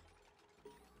 ever.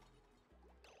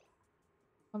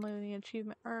 Unlimited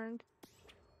achievement earned.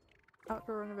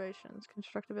 Outdoor renovations.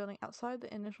 Construct a building outside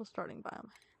the initial starting biome.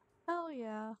 Hell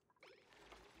yeah.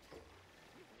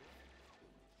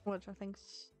 Which I think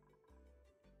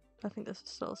this is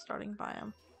still a starting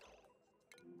biome.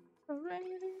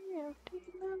 Variety of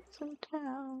demons in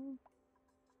town.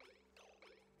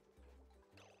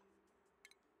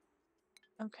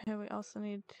 Okay, we also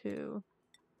need to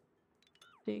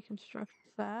deconstruct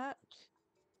that.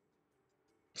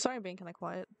 Sorry I'm being kind of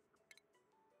quiet.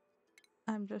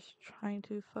 I'm just trying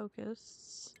to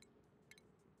focus.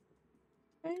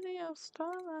 Radio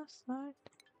star last night.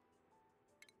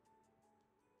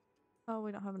 Oh,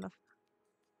 we don't have enough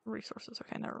resources.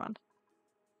 Okay, never mind.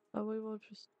 So we will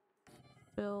just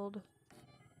build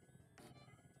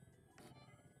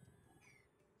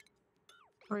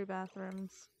 3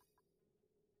 bathrooms.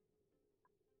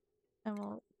 And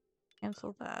we'll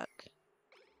cancel that.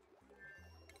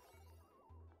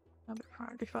 That'll be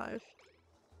priority 5.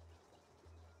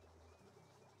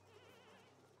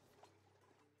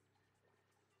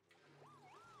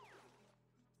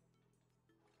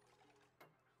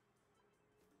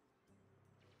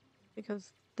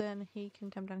 Because then he can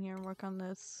come down here and work on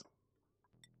this.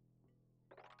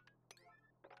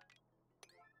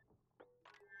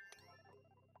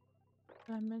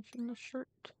 Did I mention the shirt?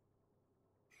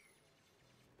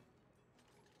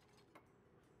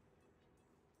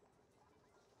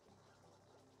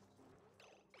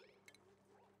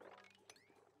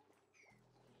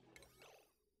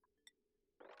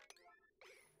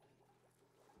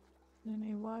 Then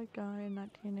a white guy in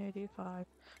 1985.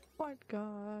 White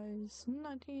guys,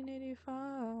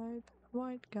 1985.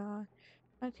 White guy,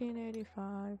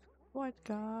 1985. White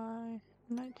guy,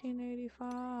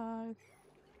 1985.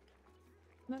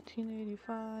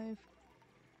 1985.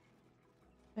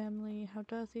 Family, how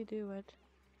does he do it?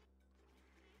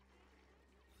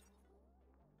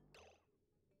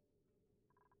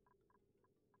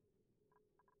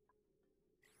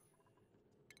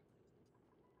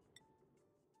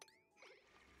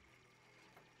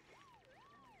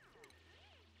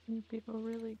 Some people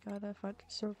really gotta fight to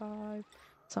survive.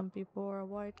 Some people are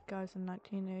white guys in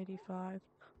 1985.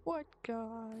 White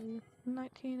guy,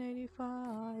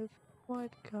 1985.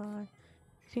 White guy,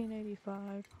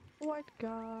 1985. White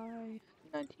guy,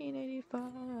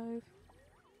 1985.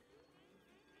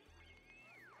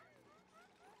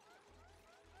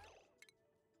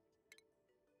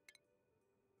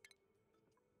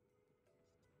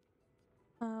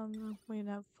 We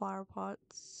have flower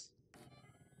pots.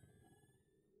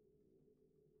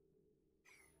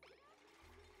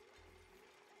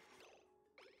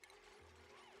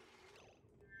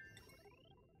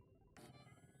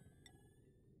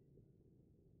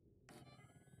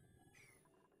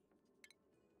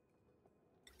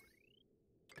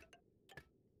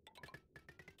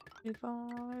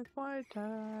 '85, white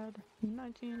dad,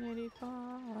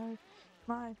 1985,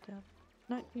 my dad,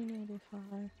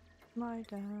 1985. My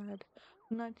dad.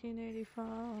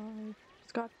 1985.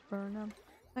 Scott Burnham.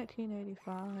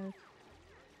 1985.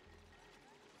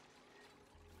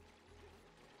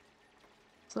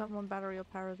 So that one battery will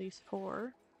power these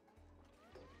 4.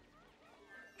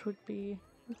 Which would be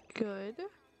good.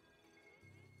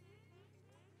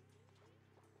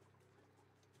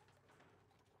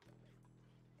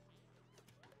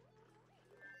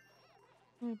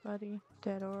 Hey buddy,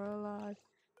 dead or alive,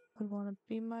 would want to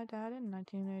be my dad in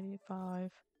 1985.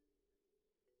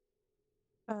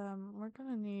 We're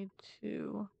gonna need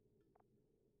to...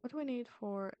 What do we need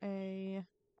for a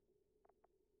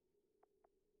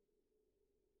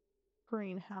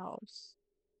greenhouse?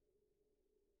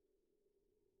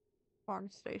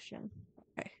 Farm station.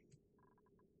 Okay.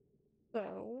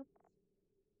 So,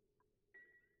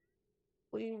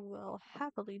 we will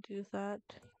happily do that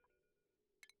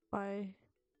by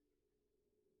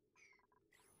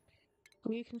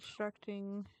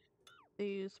reconstructing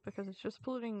these because it's just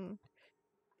polluting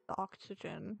the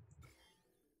oxygen.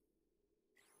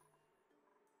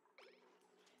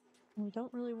 We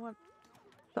don't really want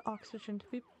the oxygen to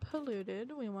be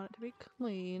polluted. We want it to be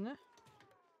clean.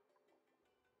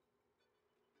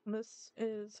 This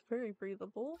is very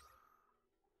breathable.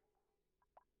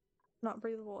 Not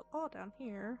breathable at all down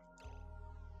here.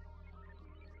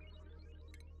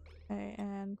 Okay,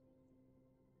 and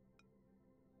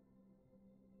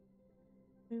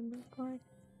it look like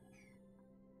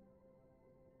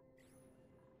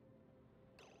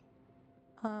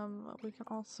we can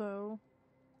also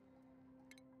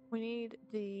we need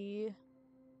the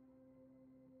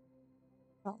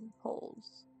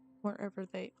poles wherever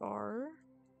they are.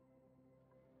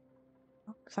 I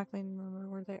don't exactly remember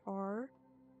where they are.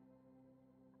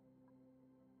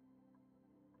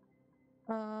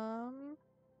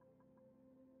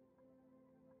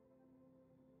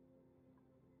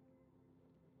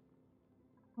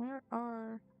 Where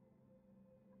are...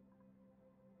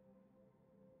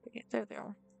 Yeah, there they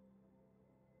are.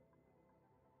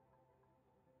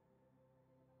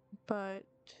 But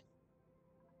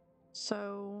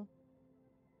so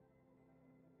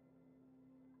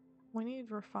we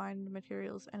need refined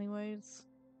materials anyways.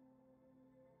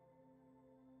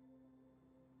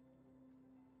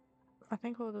 I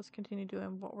think we'll just continue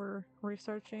doing what we're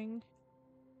researching,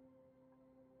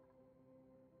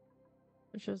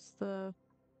 which is the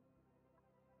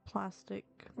plastic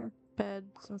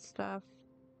beds and stuff.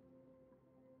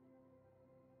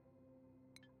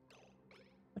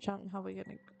 Which I don't know how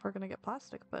we're gonna get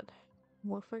plastic, but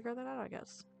we'll figure that out, I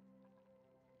guess.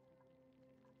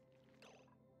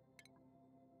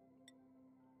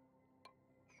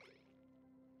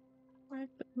 Right,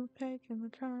 the page and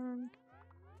return.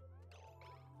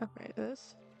 Okay,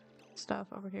 this stuff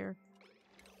over here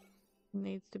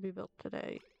needs to be built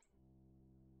today.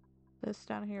 This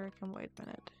down here can wait a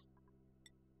minute.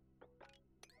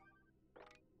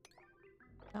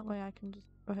 That way I can just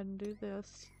go ahead and do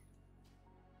this.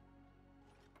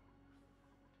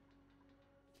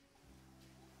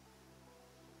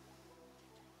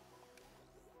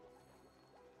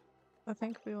 I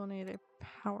think we will need a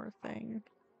power thing.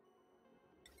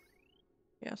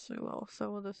 Yes, we will.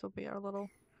 So this will be our little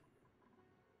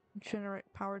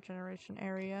power generation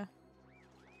area.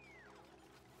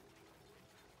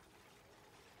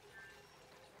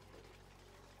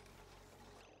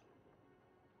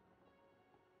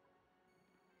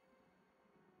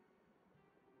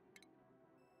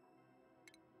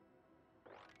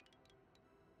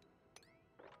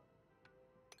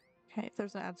 Okay,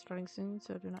 there's an ad starting soon,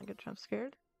 so do not get jump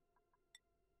scared.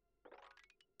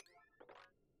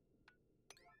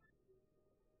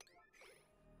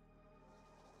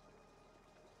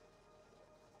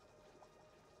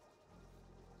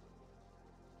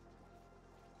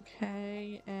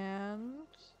 Okay, and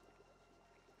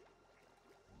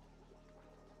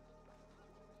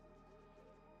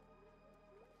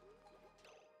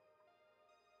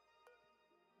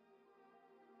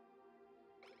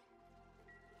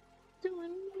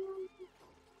doing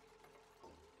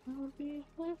I'll be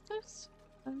with this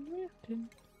and lifting.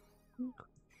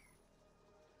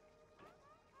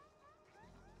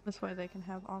 This way they can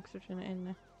have oxygen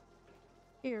in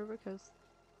here because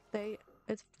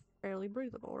it's fairly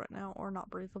breathable right now, or not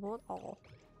breathable at all.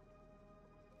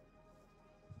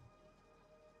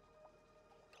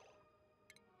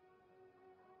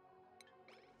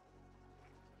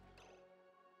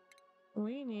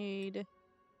 We need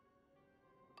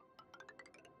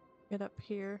get up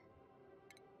here.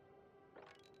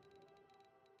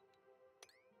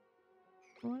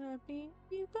 Wanna be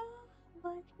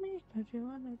like me? Don't you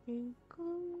wanna be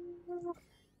cool?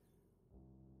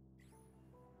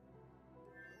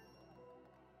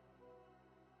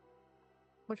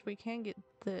 which we can get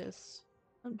this.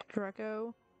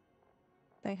 Draco,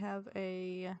 they have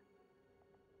a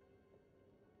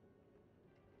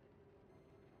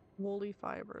woolly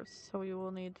fibers, so we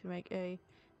will need to make a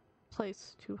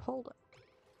place to hold it,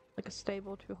 like a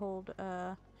stable to hold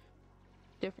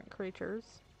different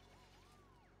creatures,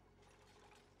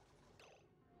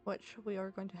 which we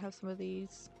are going to have some of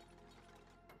these,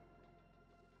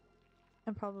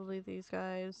 and probably these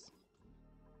guys,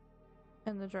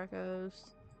 and the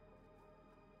Dracos.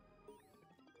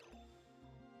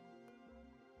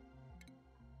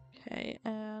 Okay,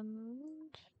 and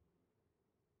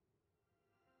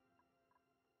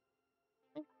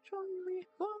actually,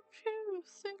 won't you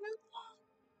sing along?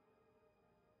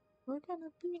 We're gonna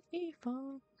be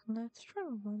evil, and that's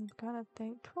true, but we've gotta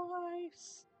think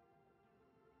twice.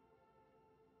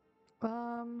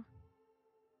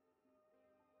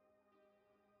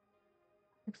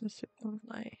 Existing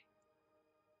overlay.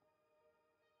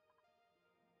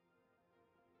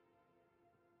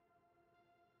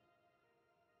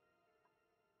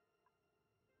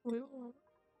 We will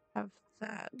have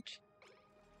that.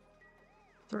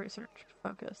 The research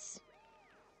focus.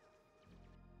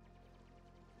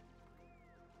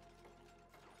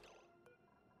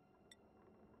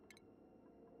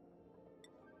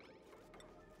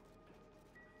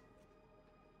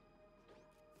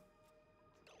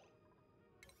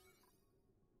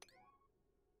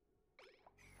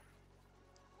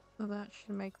 So that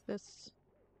should make this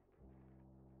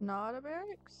not a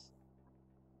barracks.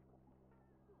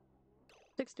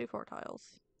 64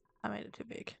 tiles. I made it too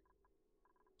big.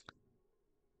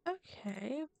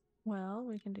 Okay, well,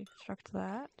 we can deconstruct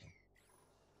that.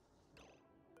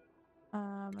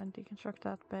 And deconstruct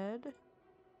that bed.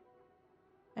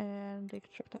 And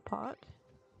deconstruct that pot.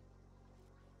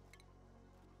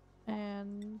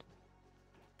 And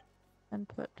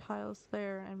put tiles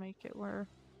there and make it where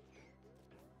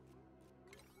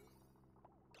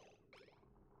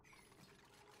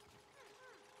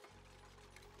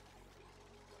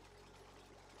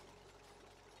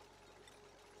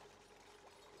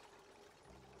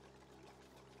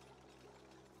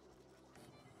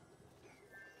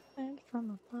and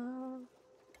from above.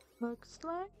 Looks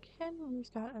like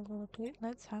Henry's got a little date.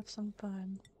 Let's have some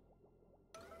fun.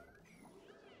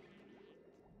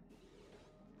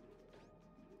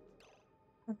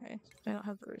 Okay, I don't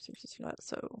have the resources for that,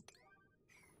 so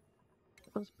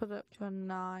let's put it up to a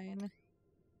 9.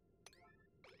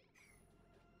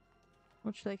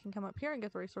 Which they can come up here and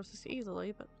get the resources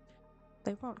easily, but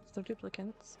they won't because they're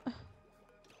duplicants.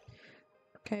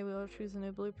 Okay, we'll choose a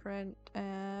new blueprint,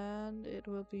 and it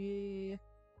will be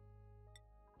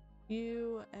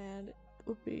you, and it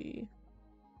will be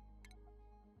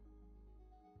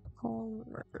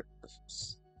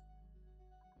Palmer's.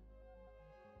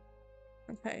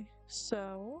 Okay,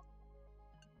 so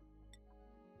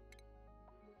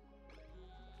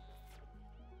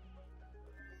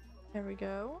there we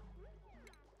go.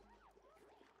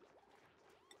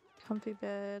 Comfy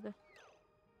bed.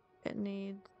 It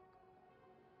needs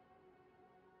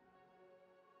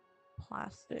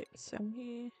plastic, so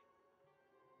we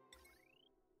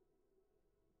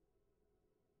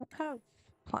don't have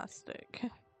plastic.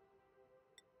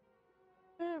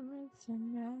 Errors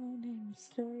and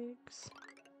mistakes.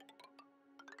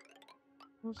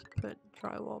 We'll just put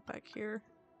drywall back here.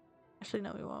 Actually,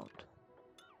 no, we won't.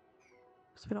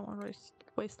 Because we don't want to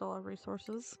waste all our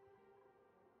resources.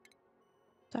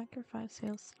 Sacrifice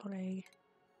hail slay.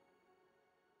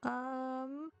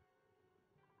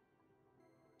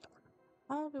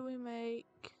 How do we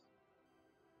make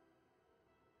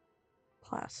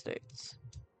plastics?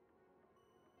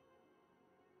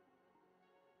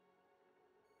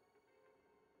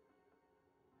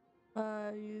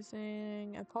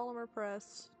 Using a polymer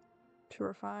press to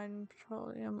refine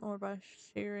petroleum or by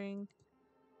shearing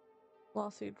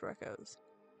glossy Dracos.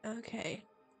 Okay.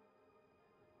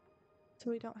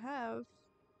 So we don't have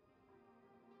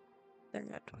there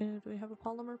yet. Do we have a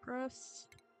polymer press?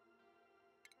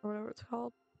 Or whatever it's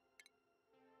called?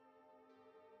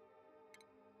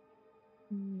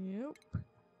 Nope.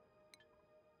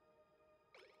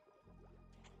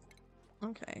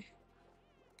 Okay.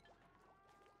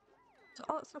 So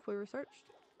all that stuff we researched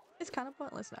is kind of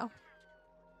pointless now.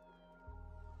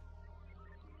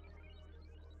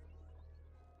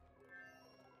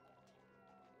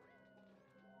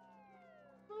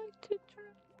 Like to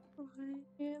drown away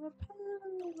in a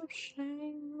pile of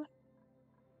shame.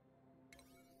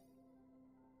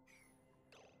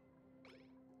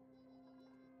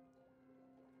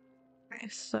 Okay,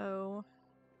 so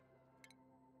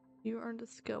you earned a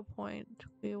skill point.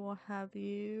 We will have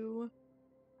you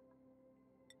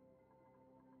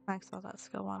max out that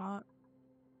skill, why not?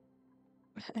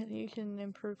 And you can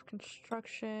improve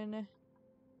construction,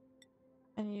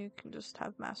 and you can just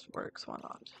have masterworks, why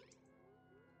not?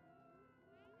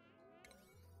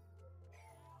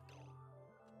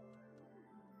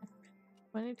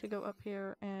 I need to go up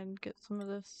here and get some of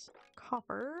this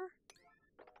copper.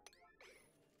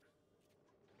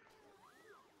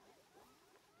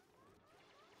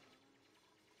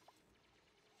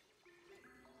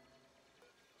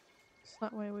 So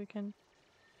that way we can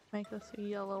make this a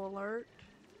yellow alert.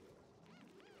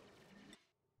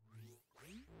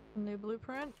 New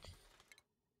blueprint.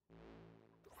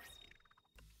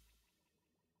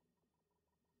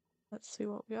 Let's see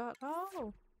what we got.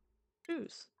 Oh,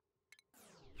 juice.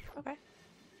 Okay.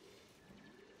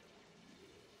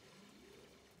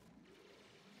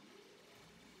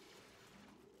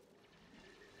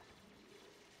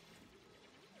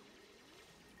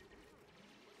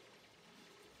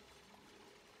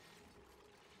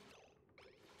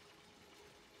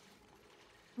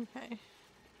 Okay.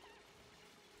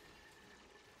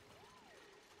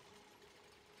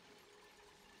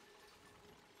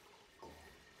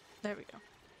 There we go.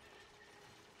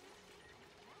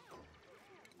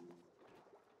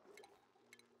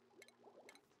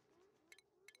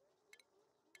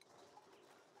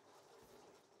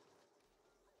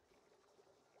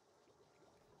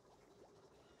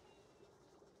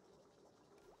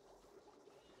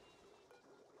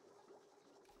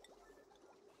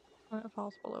 When it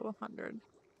falls below 100.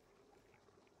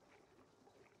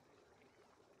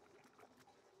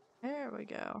 There we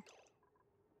go.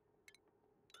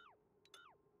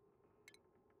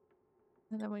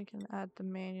 And then we can add the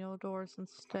manual doors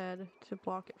instead to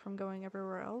block it from going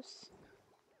everywhere else.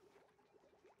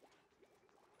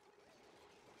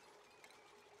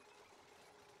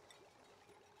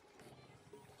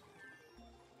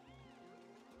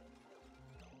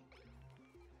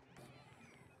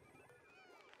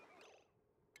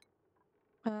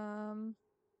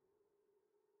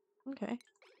 Okay.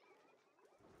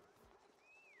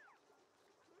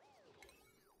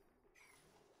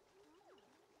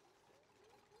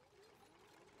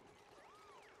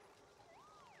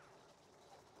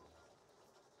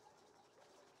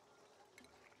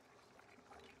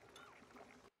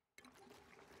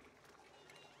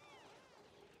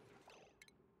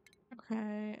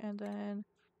 Okay, and then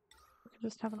we can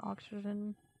just have an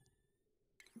oxygen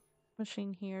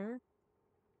machine here.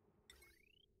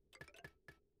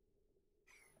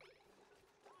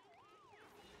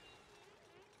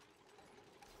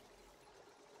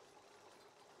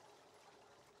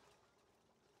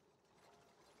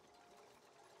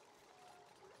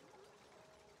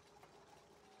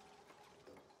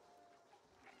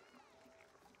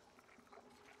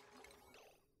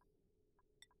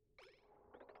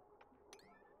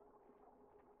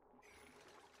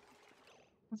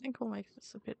 I think we'll make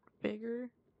this a bit bigger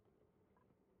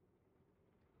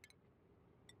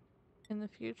in the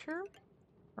future.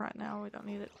 Right now, we don't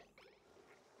need it.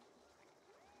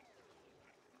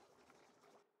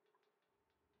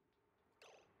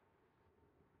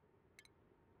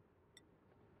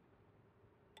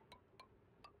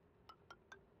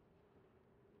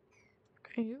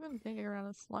 Okay, you've been thinking around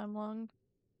a slime lung.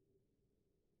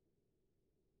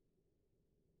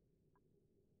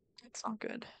 It's not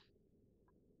good.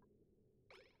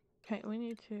 Okay, we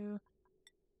need to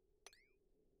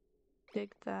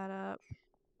dig that up.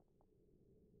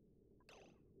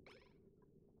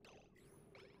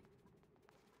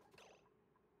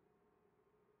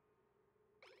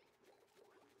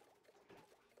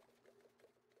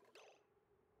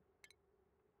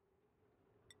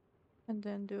 And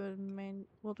then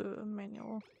we'll do a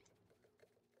manual.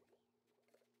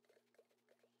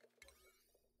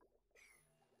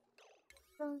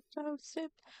 So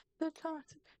sip the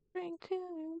toxic drink till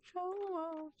you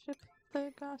choke. Sip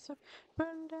the gossip,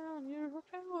 burn down your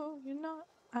hotel. You're not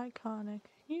iconic.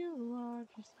 You are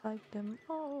just like them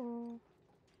all.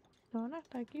 Don't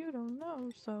act like you don't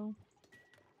know. So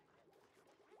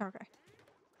okay.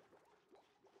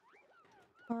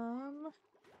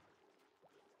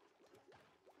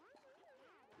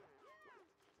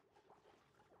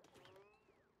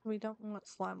 We don't want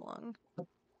slime lung.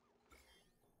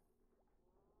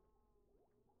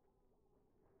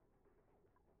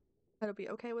 That'll be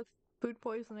okay with food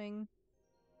poisoning.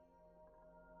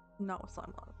 Not with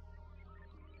slime lung.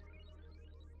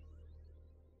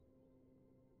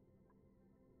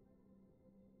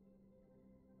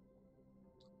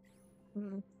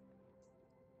 Mm.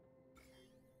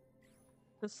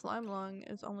 The slime lung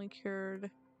is only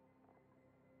cured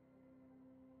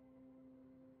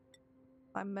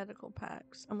by medical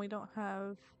packs, and we don't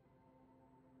have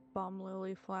bomb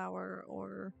lily flower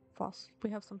or we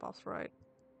have some phosphorite.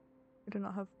 We do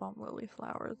not have bomb lily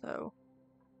flower though.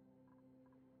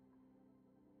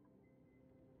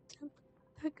 Sip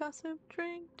the gossip,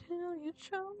 drink till you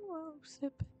choke.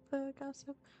 Sip the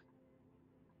gossip.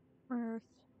 Earth.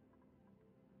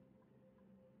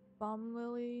 Bomb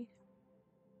lily.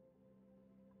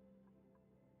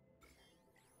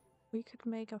 We could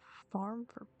make a farm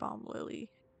for bomb lily.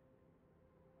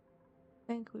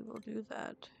 I think we will do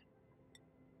that.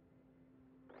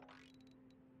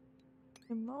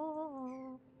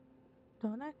 More.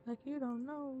 Don't act like you don't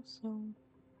know, so.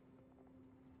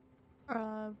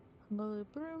 Lily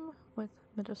bloom with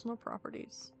medicinal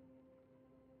properties.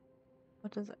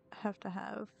 What does it have to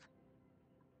have?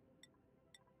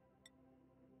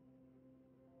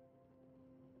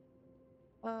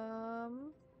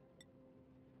 Um.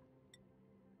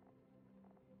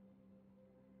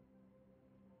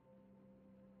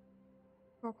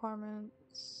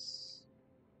 Requirements.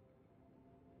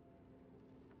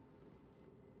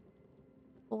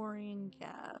 Fluorine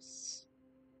gas.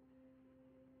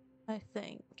 I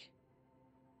think.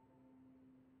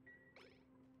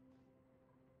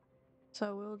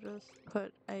 So we'll just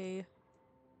put a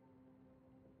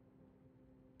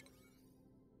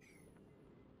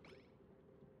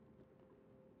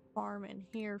farm in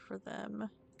here for them.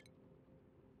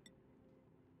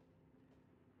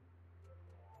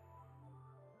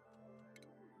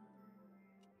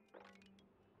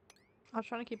 I was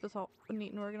trying to keep this all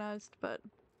neat and organized, but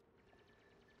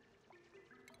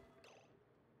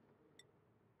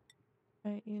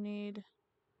right, you need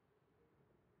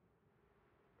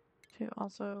to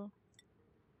also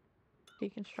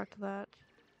deconstruct that.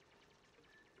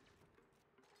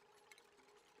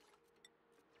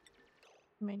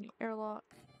 Main airlock.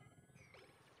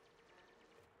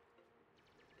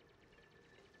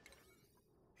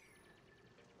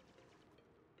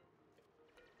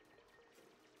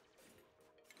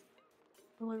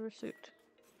 Deliver suit.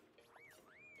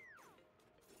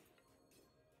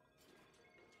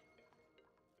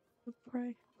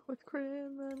 Pray with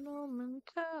criminal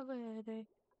mentality.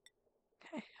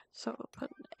 Okay, so we'll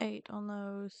put an 8 on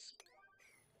those.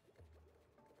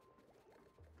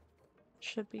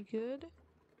 Should be good.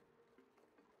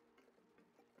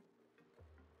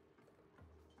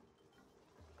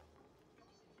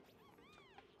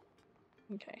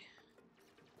 Okay.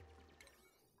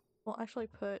 We'll actually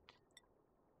put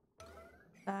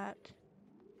that.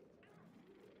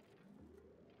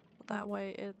 That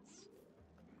way it's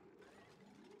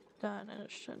done and it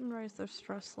shouldn't raise their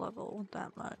stress level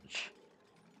that much.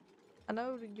 I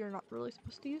know you're not really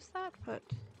supposed to use that, but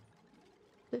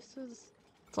this is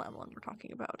slime lung we're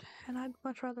talking about. And I'd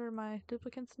much rather my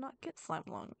duplicates not get slime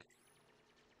lung.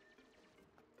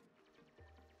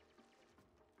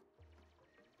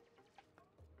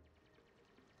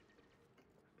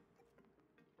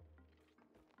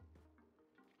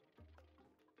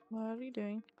 What are you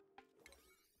doing?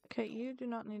 Okay, you do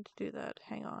not need to do that.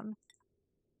 Hang on.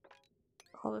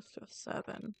 Call this to a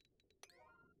 7.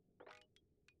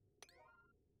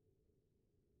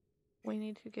 We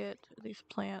need to get these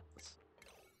plants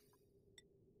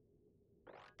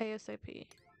ASAP.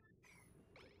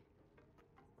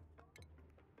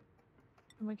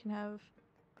 And we can have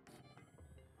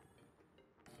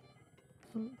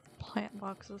plant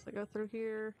boxes that go through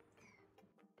here.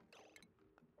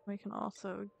 We can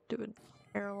also do an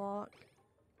airlock.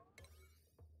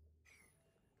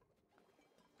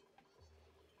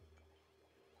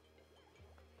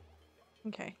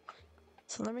 Okay,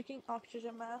 so they're making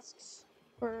oxygen masks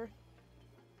for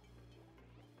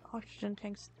oxygen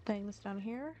tanks things down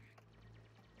here.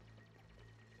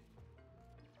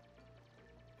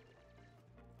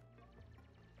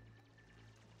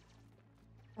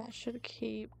 That should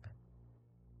keep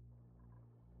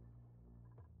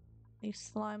the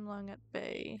slime lung at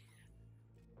bay,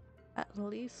 at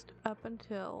least up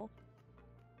until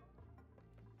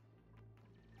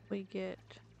we get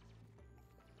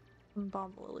some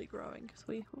bomb lily growing, because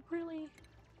we really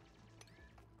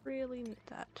need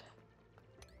that.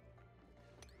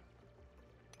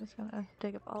 Just gonna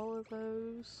dig up all of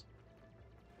those.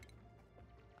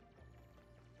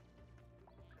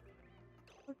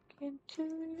 Look into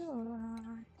your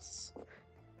eyes.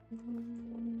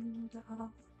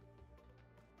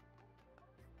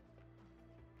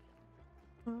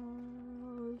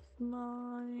 Of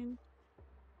mine.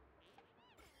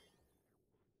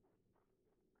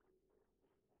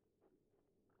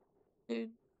 Dude,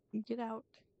 get out.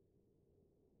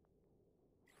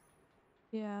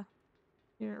 Yeah,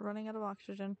 you're running out of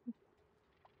oxygen.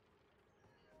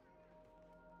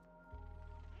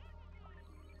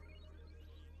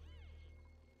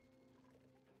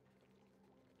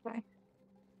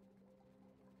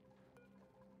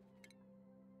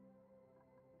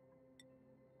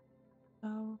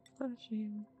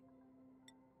 13.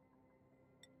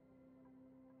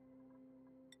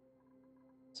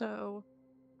 So,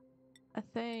 I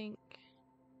think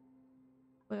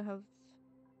we'll have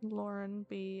Lauren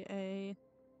be a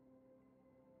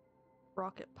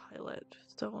rocket pilot.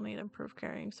 Still will need improved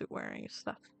carrying, suit wearing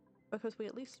stuff. Because we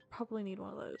at least probably need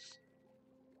one of those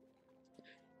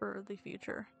for the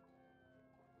future.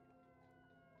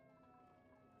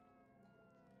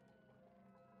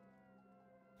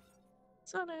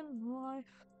 Sudden life,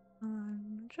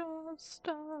 I'm just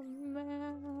a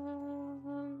man.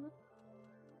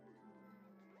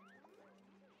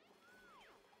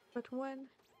 But when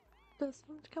does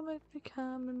it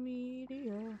become a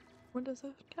meteor? When does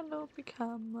a candle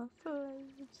become a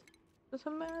blaze? Does a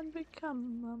man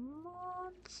become a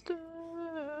monster?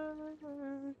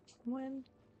 When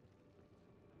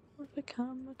we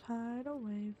become a tidal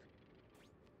wave,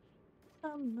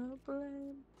 I'm to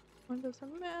blame. When does a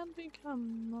man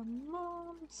become a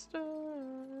monster?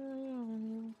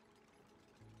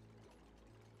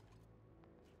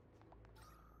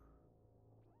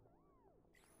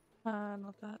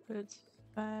 Not that. It's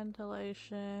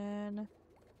ventilation.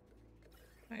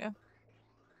 There we go.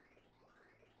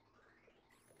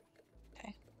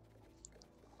 Okay.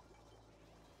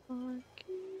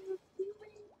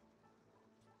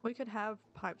 We could have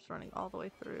pipes running all the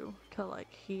way through to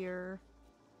like here.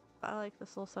 I like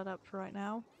this little setup for right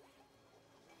now.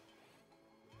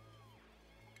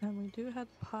 And we do have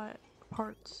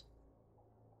parts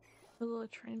for the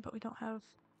latrine, but we don't have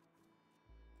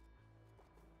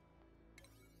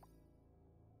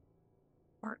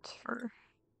parts for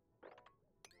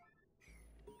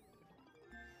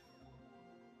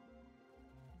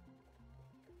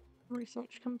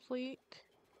research complete.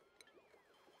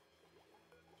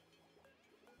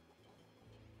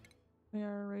 We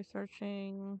are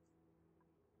researching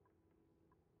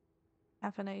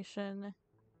caffeination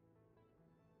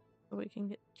so we can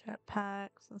get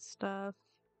jetpacks and stuff.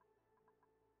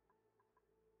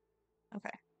 Okay.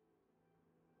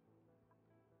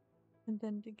 And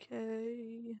then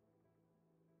decay.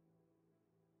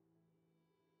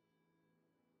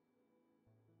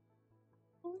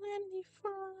 Lenny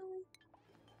fly.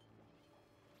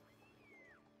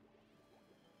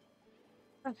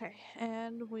 Okay,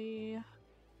 and we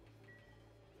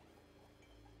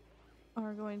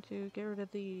are going to get rid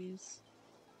of these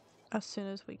as soon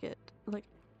as we get, like,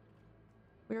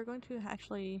 we are going to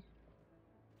actually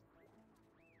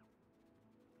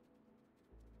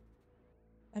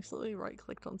absolutely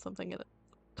right-clicked on something and it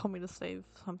told me to save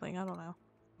something, I don't know.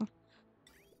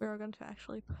 We are going to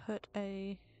actually put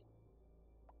a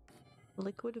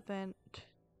liquid vent.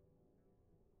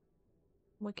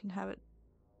 We can have it,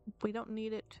 we don't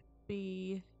need it to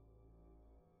be,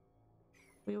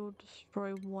 we will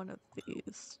destroy one of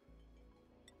these.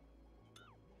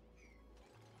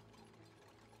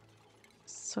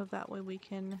 So that way we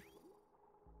can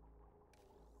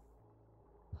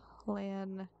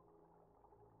plan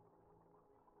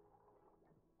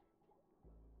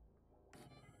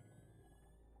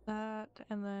that,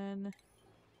 and then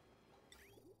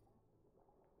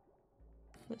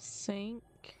the sink.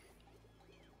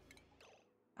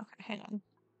 Okay, hang on.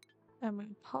 And we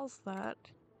pause that.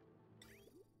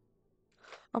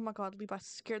 Oh my god, Levi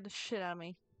scared the shit out of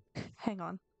me. Hang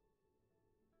on.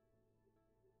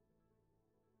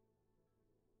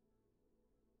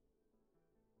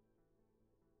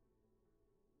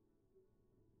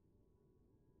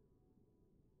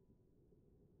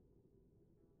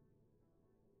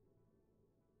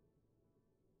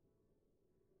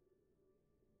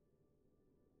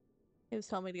 He was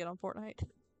telling me to get on Fortnite.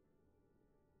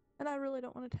 And I really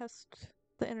don't want to test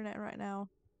the internet right now.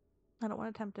 I don't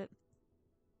want to tempt it.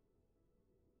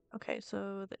 Okay,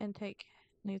 so the intake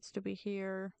needs to be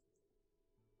here.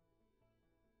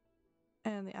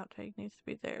 And the outtake needs to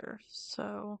be there.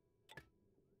 So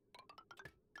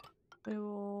we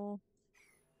will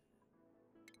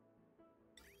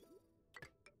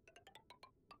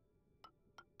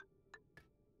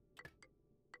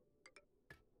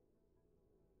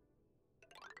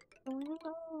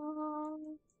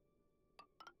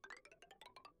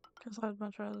because I'd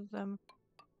much rather them.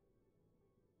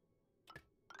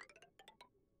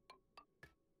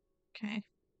 Okay.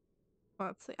 Well,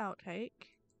 that's the outtake.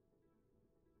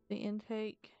 The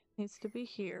intake needs to be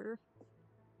here.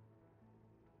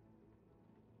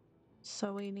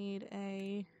 So we need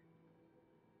a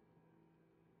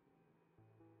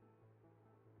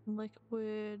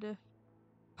liquid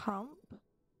pump.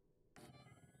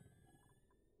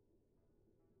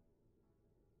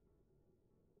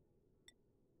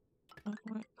 I'm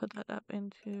going to put that up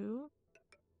into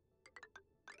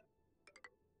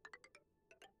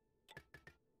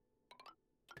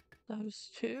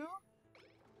those two.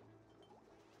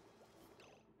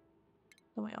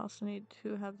 Then we also need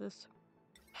to have this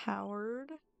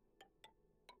powered.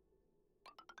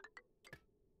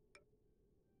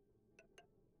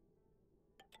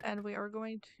 And we are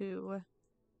going to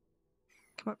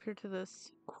come up here to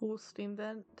this cool steam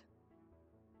vent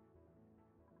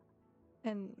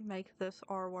and make this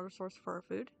our water source for our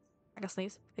food. I can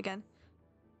sneeze again.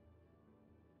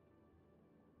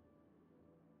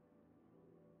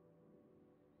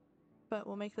 But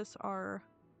we'll make this our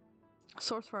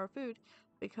source for our food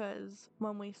because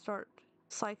when we start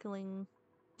cycling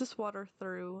this water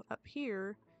through up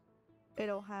here,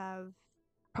 it'll have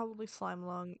probably slime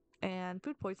lung and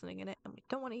food poisoning in it, and we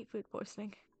don't want to eat food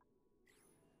poisoning.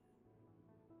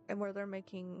 And where they're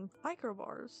making micro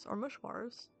bars or mush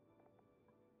bars,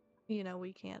 you know,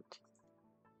 we can't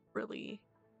really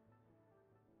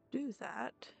do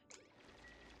that.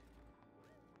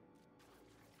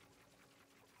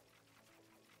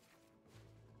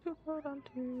 To hold on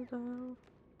to though.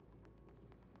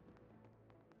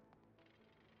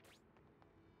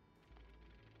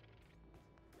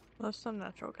 There's some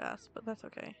natural gas, but that's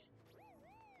okay.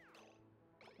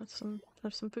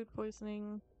 There's some food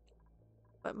poisoning,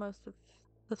 but most of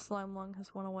the slime lung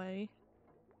has went away,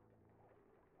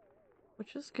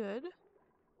 which is good.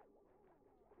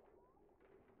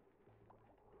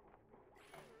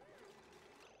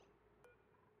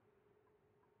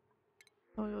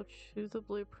 We'll choose a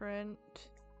blueprint.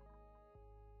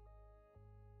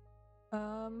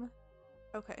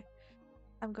 Okay.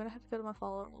 I'm gonna have to go to my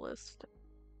follower list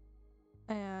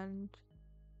and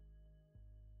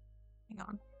hang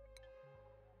on.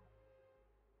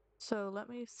 So let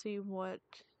me see what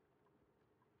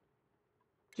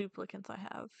duplicates I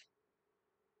have.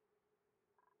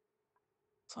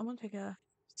 So I'm gonna take a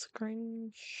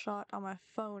screenshot on my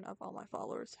phone of all my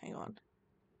followers. Hang on.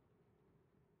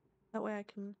 That way I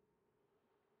can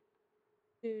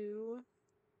do.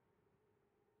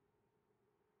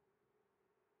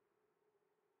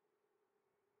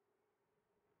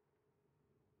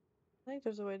 I think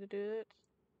there's a way to do it.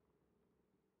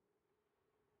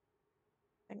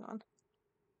 Hang on.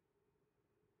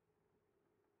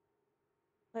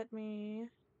 Let me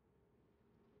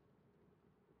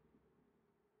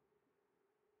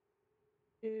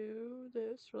do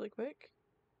this really quick.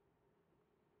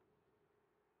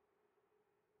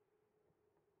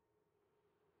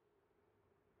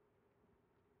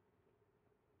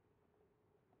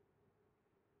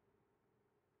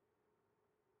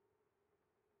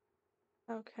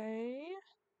 Okay.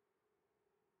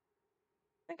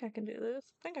 I think I can do this.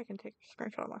 I think I can take a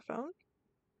screenshot on my phone.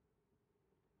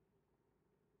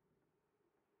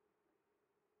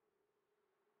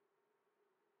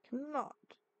 Cannot.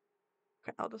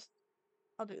 Okay, I'll do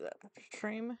that after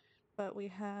stream. But we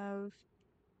have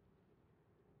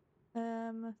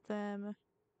them, them,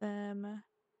 them,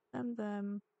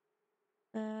 them,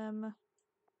 them.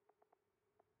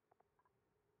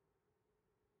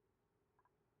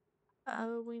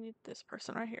 Oh, we need this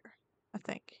person right here, I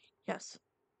think. Yes.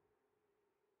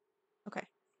 Okay.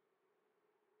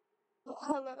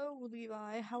 Hello,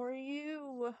 Levi. How are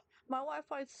you? My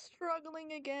Wi-Fi's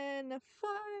struggling again.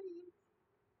 Fun.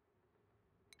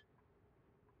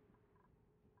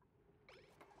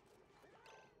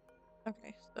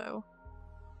 Okay, so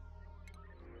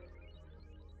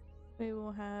we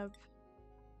will have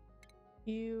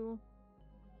you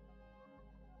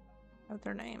have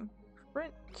their name.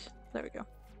 Brent. There we go.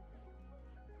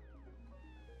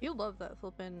 You love that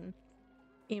flippin'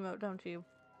 emote, don't you?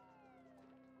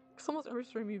 Because almost every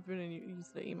stream you've been in, you use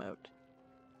the emote.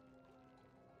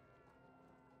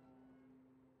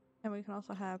 And we can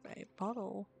also have a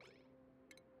bottle,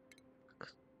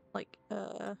 like,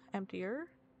 emptier.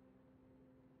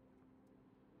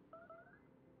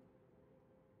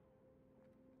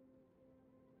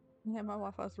 Yeah, my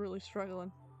Wi-Fi's really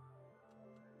struggling.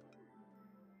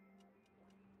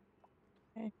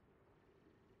 Okay.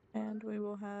 And we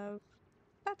will have...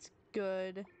 That's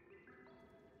good.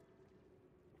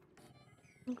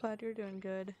 I'm glad you're doing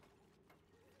good.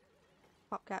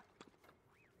 Pop cat.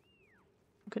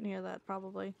 Couldn't hear that,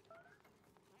 probably.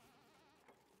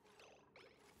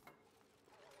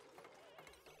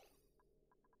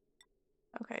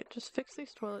 Okay, just fix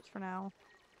these toilets for now.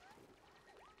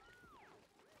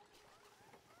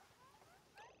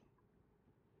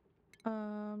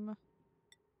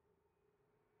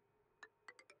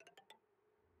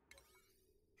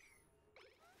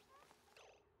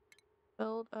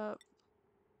 Build up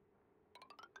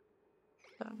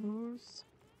those.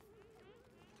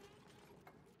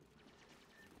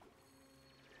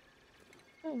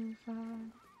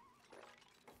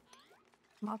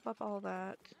 Mop up all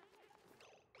that.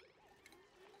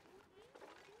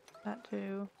 That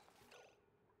too.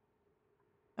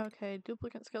 Okay,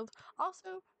 duplicate skills.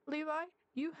 Also, Levi,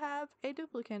 you have a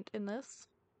duplicate in this.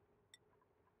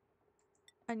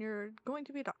 And you're going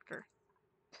to be a doctor.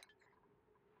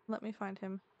 Let me find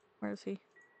him. Where is he?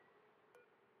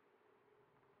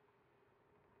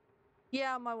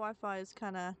 Yeah, my Wi-Fi is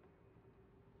kind of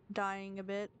dying a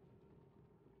bit.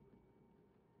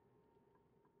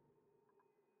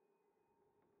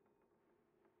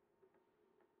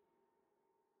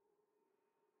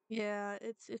 Yeah,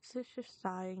 it's just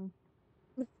dying.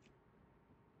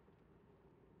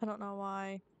 I don't know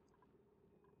why.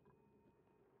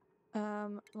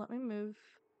 Let me move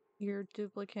your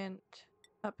duplicate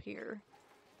up here.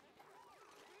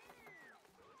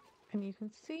 And you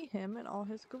can see him in all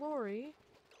his glory.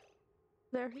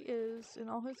 There he is in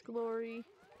all his glory.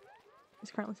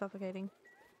 He's currently suffocating.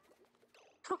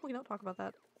 We don't talk about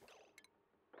that.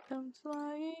 Comes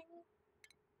flying.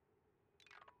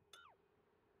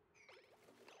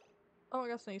 Oh, I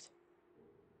got sneeze.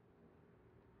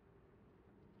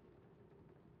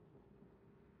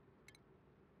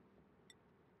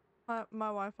 My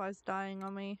Wi-Fi's dying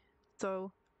on me,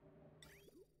 so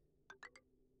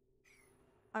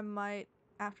I might,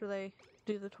 after they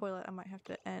do the toilet, I might have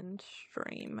to end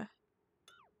stream.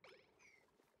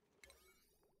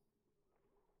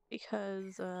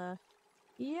 Because,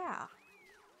 yeah.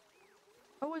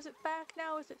 Oh, is it back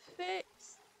now? Is it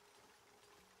fixed?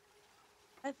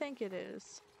 I think it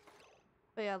is.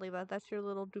 But yeah, Levi, that's your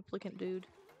little duplicate dude.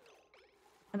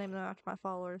 I named them after my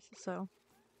followers, so.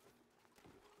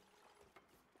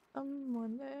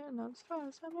 Someone there, not as far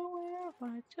as I'm aware.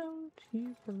 Why don't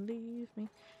you believe me?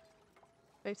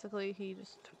 Basically, he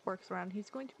just works around. He's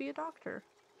going to be a doctor.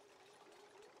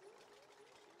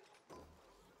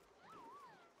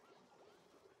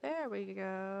 There we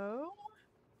go.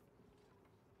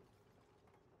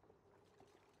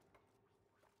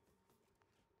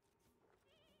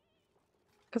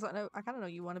 Because I kind of know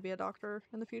you want to be a doctor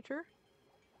in the future.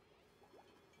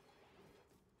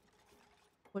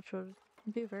 Which would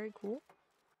be very cool.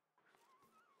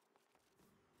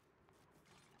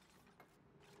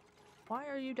 Why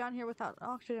are you down here without an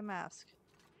oxygen mask?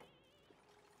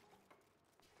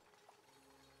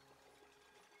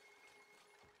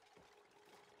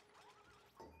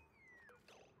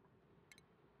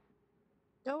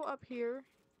 Go up here.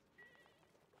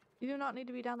 You do not need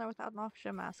to be down there without an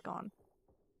oxygen mask on.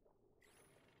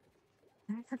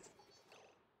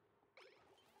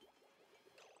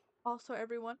 Also,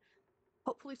 everyone,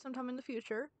 hopefully sometime in the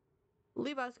future,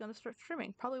 Levi's going to start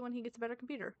streaming. Probably when he gets a better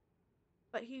computer.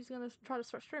 But he's going to try to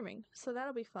start streaming. So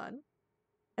that'll be fun.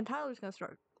 And Tyler's going to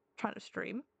start trying to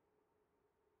stream.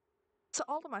 So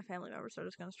all of my family members are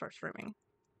just going to start streaming.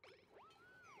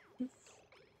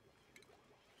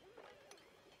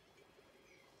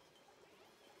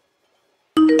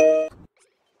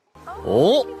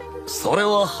 お、それ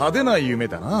は派手な夢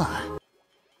だな。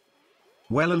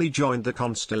Wellerly joined the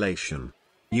constellation.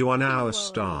 You are now a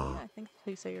star. I think that's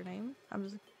how you say your name. I'm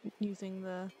just using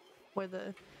the way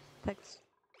the text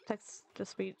to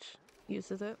speech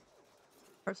uses it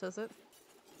or says it.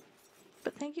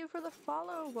 But thank you for the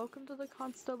follow. Welcome to the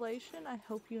constellation. I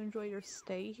hope you enjoy your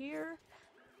stay here.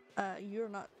 You're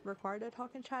not required to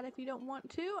talk in chat if you don't want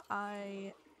to.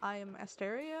 I am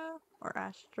Asteria or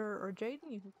Aster or Jaden.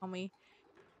 You can call me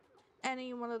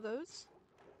any one of those.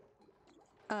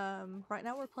 Right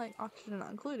now we're playing Oxygen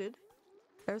Not Included.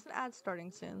 There's an ad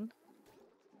starting soon.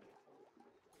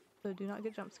 So do not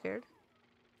get jump scared.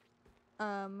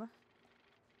 But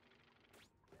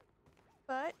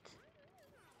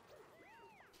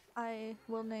I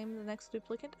will name the next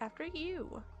duplicate after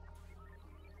you.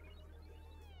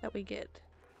 That we get.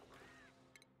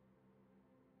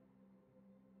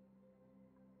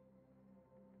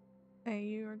 Okay,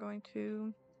 you are going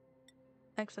to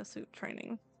exosuit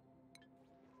training.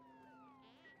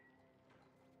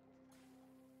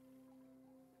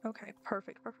 Okay,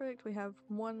 perfect. We have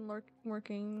one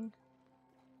working.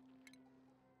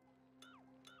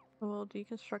 We'll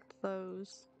deconstruct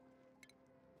those.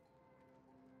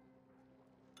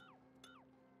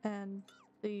 And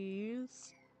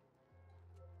these.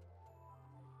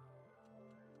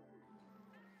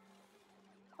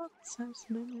 Such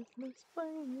limitless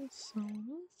place,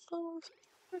 souls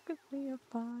perfectly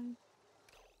applied.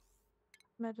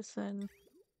 Medicine.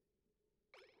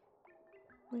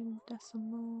 Wing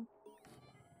decimal.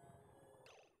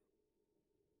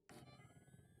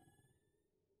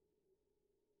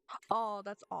 Oh,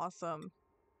 that's awesome.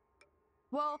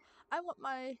 Well, I want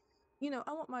my,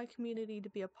 I want my community to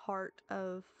be a part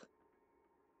of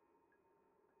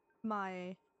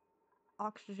my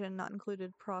oxygen not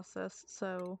included process,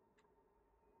 so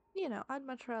I'd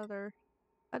much rather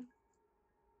I'd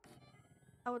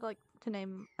I would like to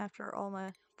name after all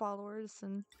my followers,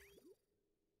 and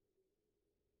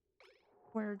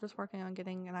we're just working on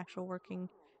getting an actual working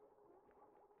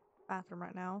bathroom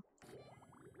right now.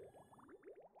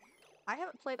 I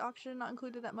haven't played Oxygen Not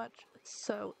Included that much,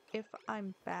 so if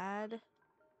I'm bad,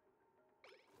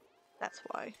 that's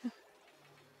why.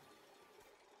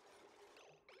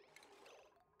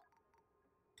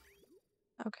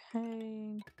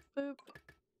 Okay, boop.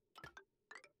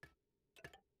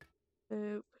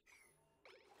 Boop.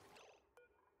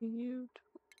 You.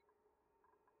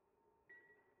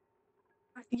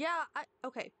 Yeah,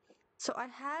 okay. So I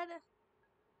had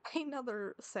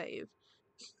another save,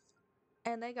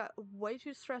 and they got way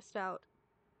too stressed out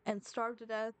and starved to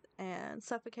death and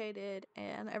suffocated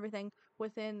and everything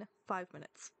within 5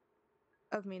 minutes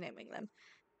of me naming them.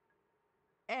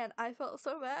 And I felt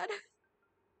so bad.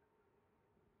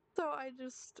 So I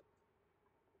just.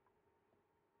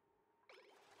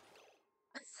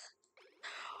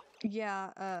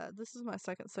 Yeah, this is my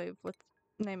second save with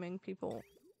naming people,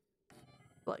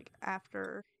 like,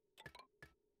 after.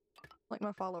 Like,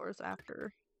 my followers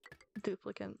after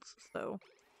duplicates, so.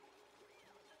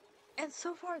 And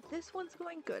so far, this one's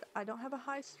going good. I don't have a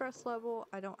high stress level.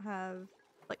 I don't have.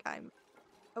 Like, I'm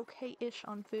okay-ish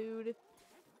on food.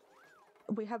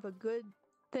 We have a good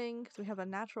thing because we have a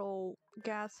natural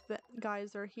gas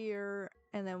geyser here,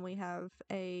 and then we have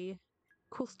a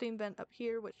cool steam vent up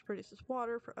here which produces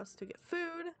water for us to get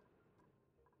food.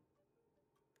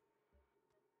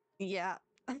 Yeah.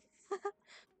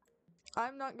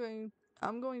 I'm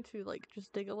going to like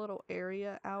just dig a little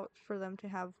area out for them to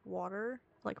have water,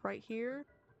 like right here.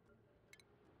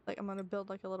 Like I'm gonna build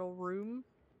like a little room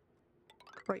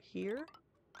right here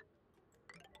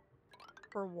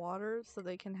for water so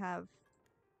they can have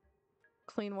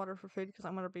clean water for food, because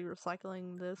I'm gonna be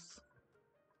recycling this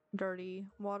dirty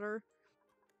water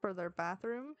for their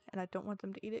bathroom, and I don't want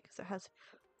them to eat it because it has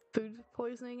food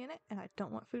poisoning in it, and I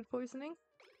don't want food poisoning.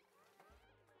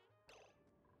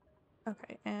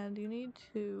 Okay, and you need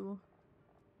to.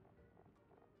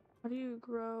 How do you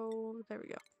grow? There we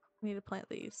go. We need to plant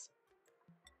these.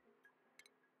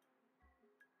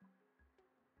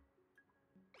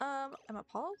 Am I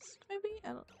paused? Maybe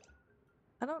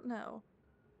I don't know.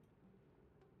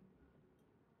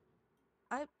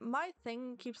 My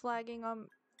thing keeps lagging on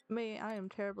me. I am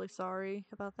terribly sorry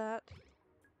about that.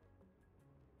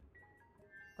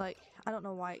 Like, I don't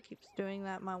know why it keeps doing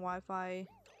that. My Wi-Fi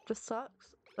just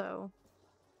sucks, so.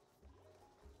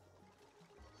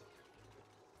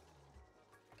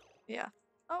 Yeah.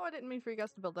 Oh, I didn't mean for you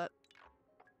guys to build that.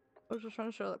 I was just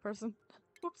trying to show that person.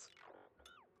 Whoops.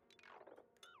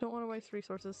 Don't want to waste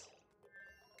resources.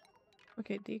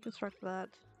 Okay, deconstruct that.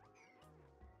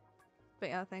 But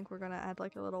yeah, I think we're gonna add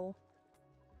like a little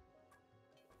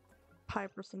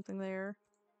pipe or something there.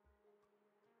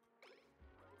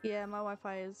 Yeah, my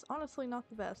Wi-Fi is honestly not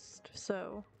the best,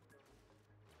 so.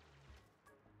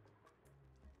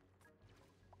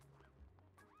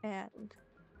 And.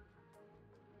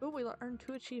 Ooh, we earned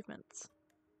 2 achievements.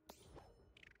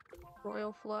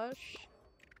 Royal Flush.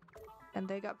 And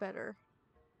they got better.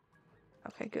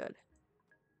 Okay, good.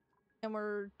 And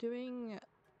we're doing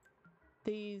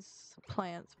these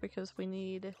plants because we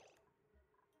need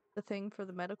the thing for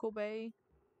the medical bay.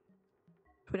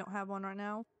 We don't have one right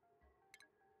now.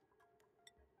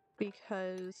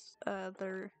 Because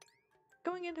they're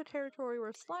going into territory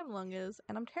where slime lung is,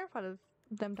 and I'm terrified of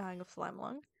them dying of slime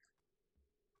lung.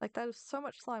 Like, that is so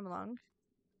much slime lung.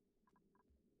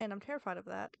 And I'm terrified of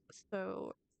that,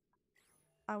 so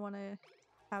I want to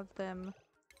have them.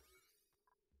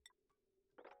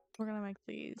 We're gonna make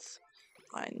these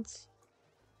lines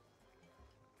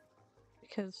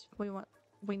because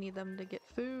we need them to get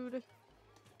food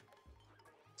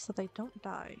so they don't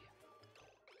die.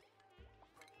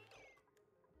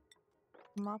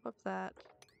 Mop up that.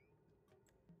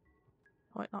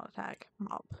 Wait, not attack.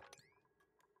 Mop.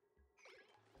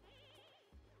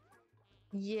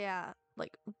 Yeah,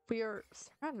 like, we are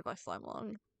surrounded by slime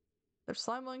lung. There's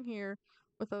slime lung here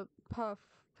with a puff.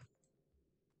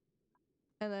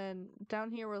 And then down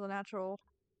here where the natural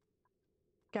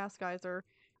gas geyser,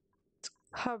 it's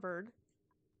covered.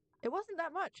 It wasn't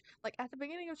that much. Like, at the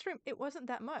beginning of stream, it wasn't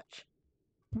that much.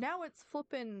 Now it's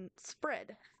flippin'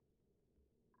 spread.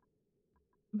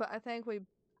 But I think we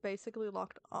basically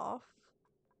locked off,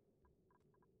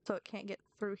 so it can't get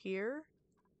through here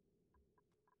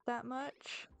that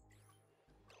much.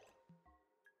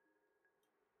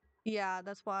 Yeah,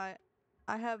 that's why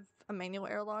I have a manual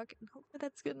airlock, and hopefully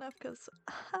that's good enough because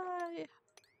I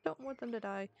don't want them to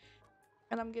die.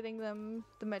 And I'm getting them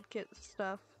the medkit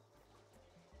stuff.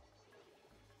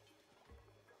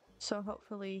 So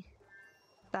hopefully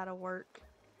that'll work.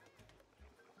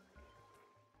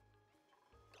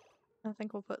 I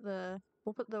think we'll put the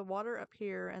water up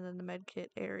here and then the medkit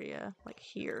area like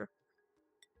here.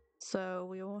 So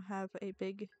we will have a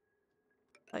big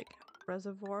like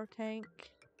reservoir tank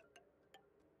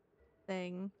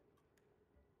thing.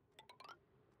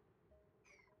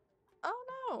 Oh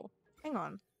no! Hang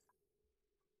on.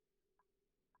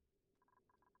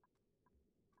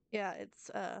 Yeah, it's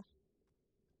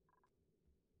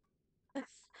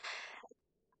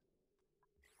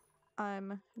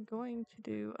I'm going to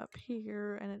do up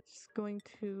here and it's going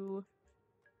to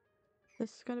this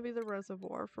is going to be the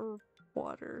reservoir for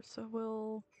water. So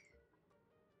we'll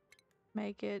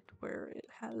make it where it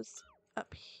has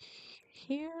up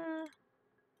here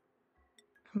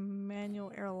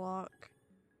manual airlock.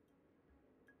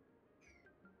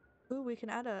 Ooh, we can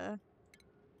add a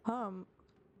pump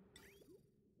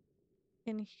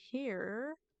in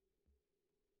here.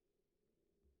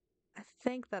 I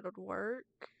think that would work.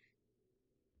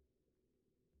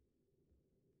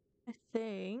 I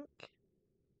think.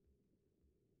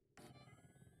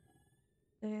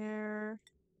 There.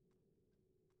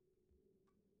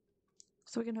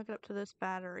 So we can hook it up to this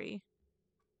battery.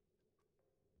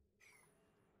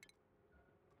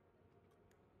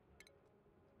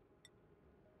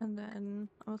 And then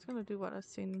I was gonna do what I've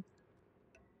seen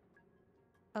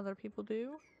other people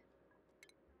do.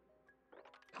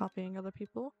 Copying other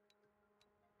people.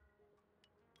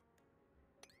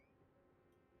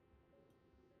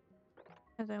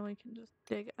 And then we can just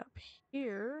dig up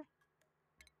here.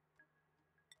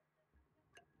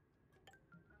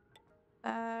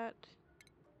 That.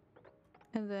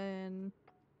 And then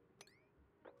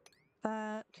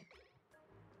that.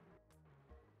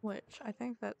 Which I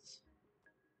think it's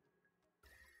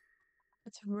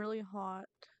really hot.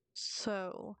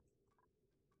 So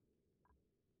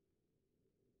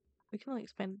we can like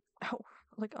expand out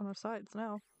like on our sides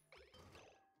now.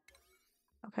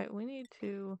 Okay, we need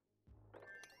to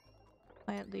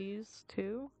plant these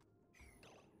too.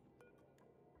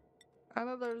 I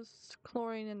know there's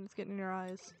chlorine and it's getting in your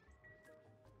eyes.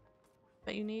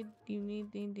 But you need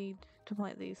to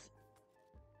plant these.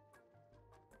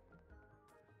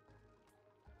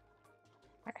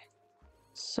 Okay.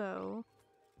 So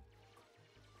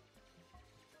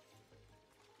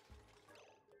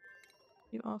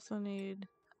you also need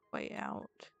a way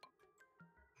out.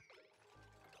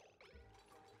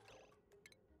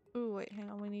 Ooh, wait, hang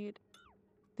on, we need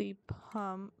the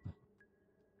pump.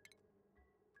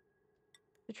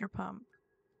 It's your pump.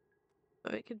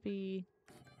 So it could be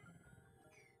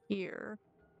here.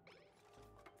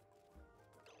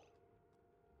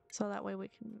 So that way we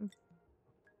can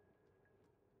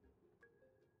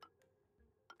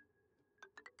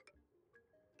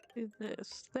do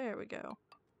this. There we go.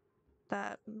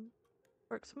 That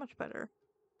works much better.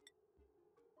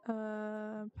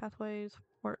 Pathways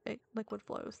or liquid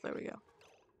flows. There we go.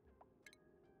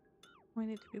 We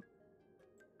need to be.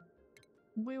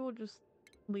 We will just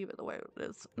leave it the way it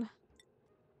is.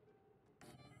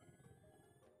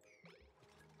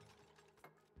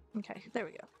 Okay, there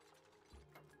we go.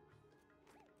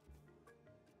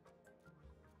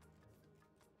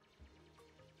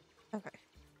 Okay,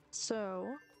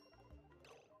 so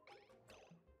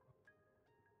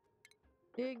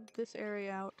dig this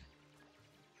area out.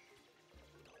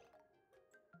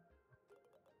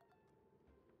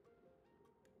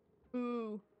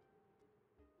 Ooh.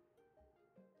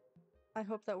 I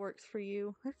hope that works for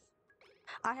you.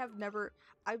 I've never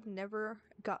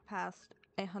got past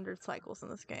 100 cycles in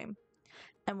this game.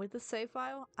 And with the save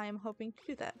file, I am hoping to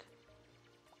do that.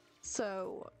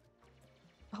 So,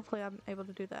 hopefully I'm able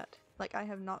to do that. Like, I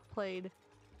have not played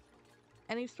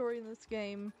any story in this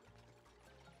game.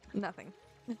 Nothing.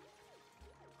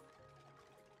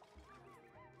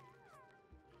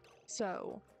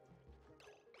 So,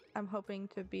 I'm hoping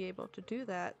to be able to do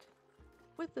that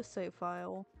with the save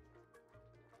file.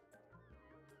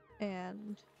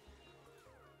 And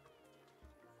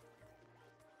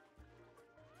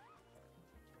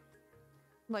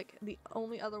like the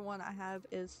only other one I have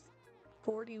is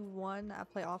 41 I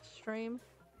play off stream.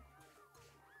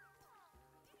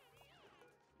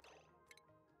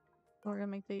 We're gonna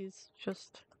make these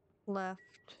just left.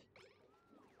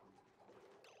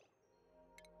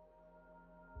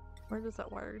 Where does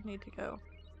that wire need to go?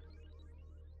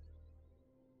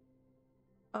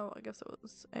 Oh, I guess it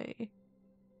was a...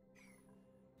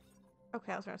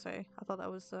 Okay, I was gonna say, I thought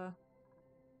that was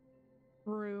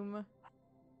room,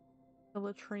 the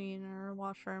latrine or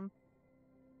washroom.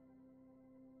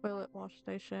 Toilet, wash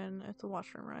station. It's a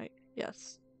washroom, right?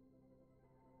 Yes.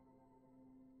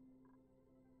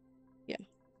 Yeah.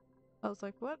 I was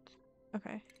like, what?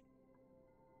 Okay.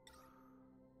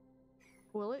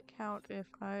 Will it count if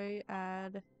I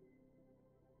add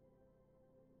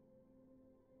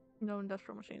no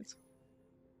industrial machines?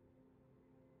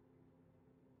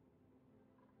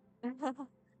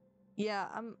 Yeah,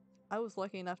 I was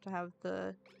lucky enough to have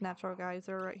the natural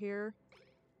geyser right here.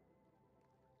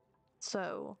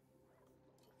 So,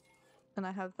 and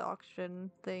I have the oxygen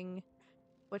thing,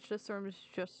 which this room is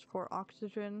just for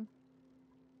oxygen.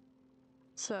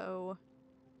 So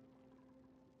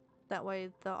that way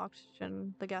the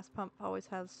gas pump always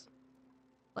has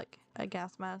like a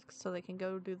gas mask so they can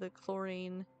go do the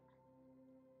chlorine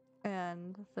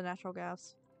and the natural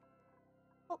gas.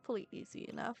 Hopefully easy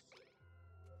enough.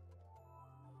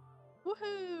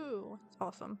 Woohoo! It's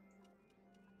awesome.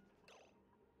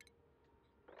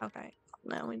 Okay,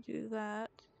 now we do that.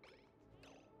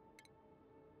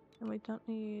 And we don't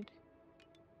need...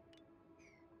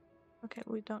 Okay,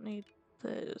 we don't need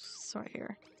this right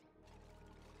here.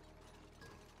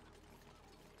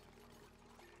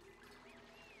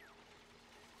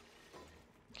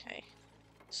 Okay,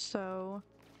 so...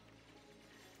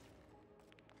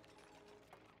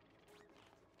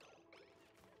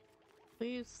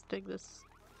 Please dig this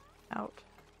out.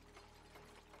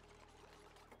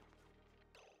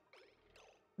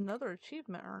 Another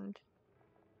achievement earned.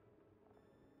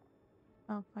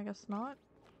 Oh, I guess not.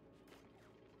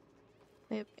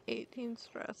 They have 18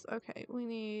 stress. Okay, we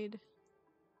need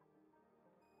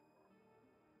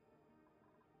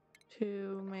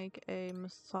to make a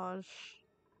massage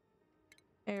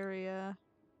area.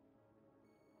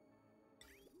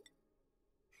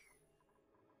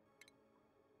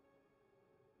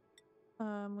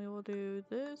 We will do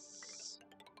this.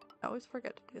 I always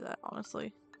forget to do that,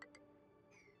 honestly.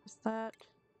 Is that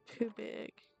too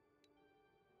big?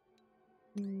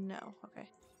 No. Okay.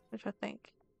 Which I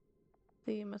think.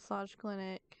 The massage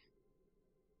clinic.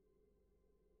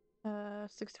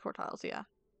 64 tiles, yeah.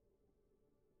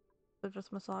 So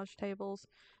just massage tables.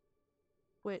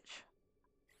 Which,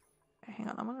 hang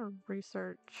on, I'm gonna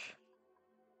research.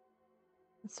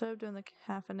 Instead of doing the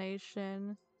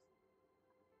caffeination,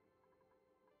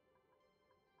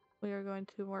 we are going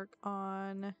to work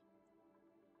on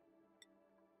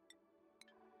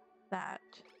that.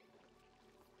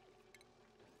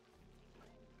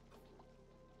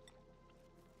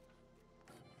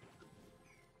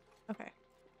 Okay.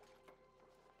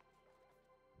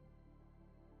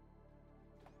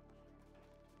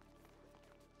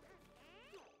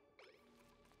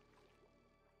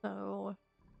 So,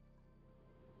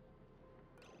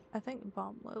 I think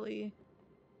Bomb Lily,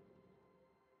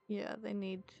 yeah, they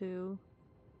need to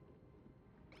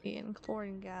be in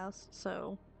chlorine gas,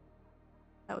 so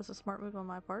that was a smart move on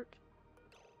my part.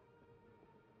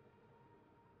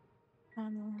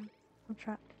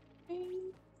 Attract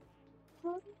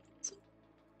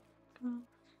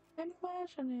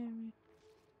imaginary.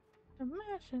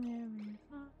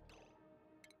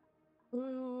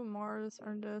 Ooh, Mars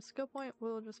earned a skill point.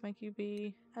 We'll just make you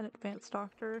be an advanced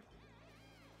doctor.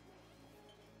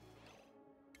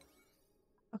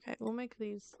 Okay, we'll make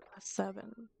these a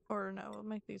 7. Or no, we'll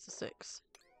make these a 6.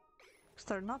 Because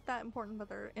they're not that important, but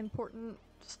they're important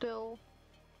still.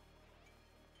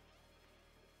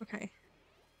 Okay.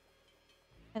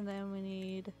 And then we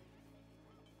need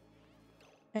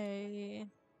a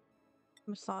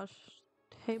massage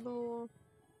table.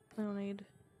 We'll need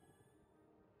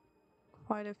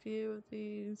quite a few of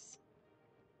these.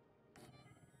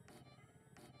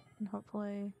 And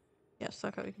hopefully... Yes,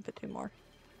 okay, we can fit 2 more.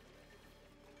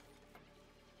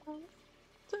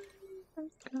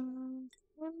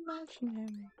 Imaginary.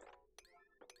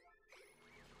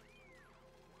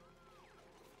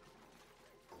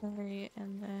 Okay,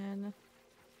 and then...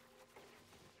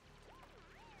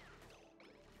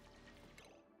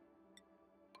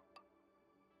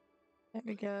 There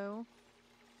we go.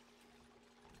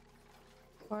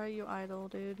 Why are you idle,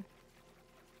 dude?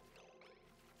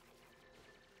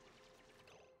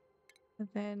 And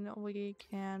then we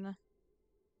can,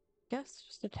 guess,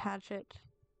 just attach it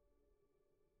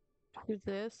to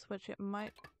this, which it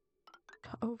might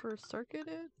over circuit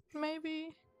it,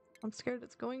 maybe? I'm scared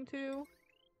it's going to.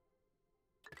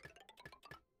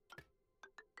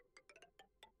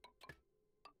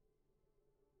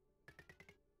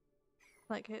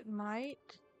 Like, it might.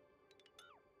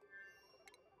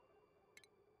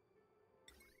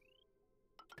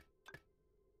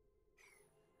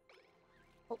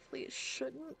 Hopefully it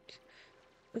shouldn't.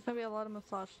 There's gonna be a lot of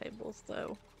massage tables,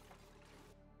 though.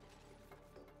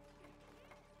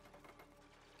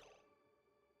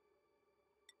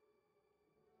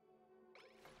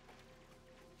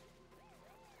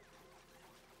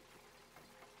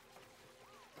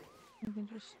 We can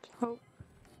just hope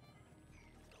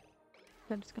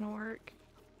that it's gonna work.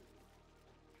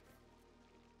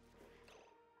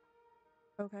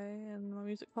 Okay, and my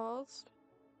music paused.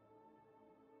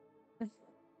 There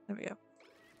we go.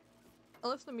 I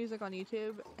listen to music on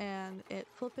YouTube, and it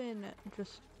flippin'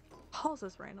 just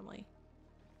pauses randomly.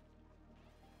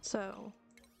 So...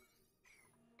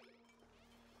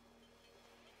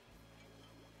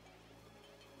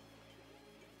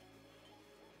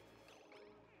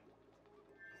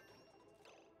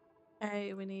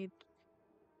 Hey, we need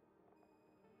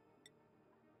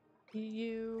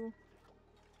you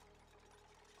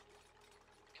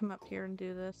come up here and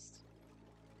do this.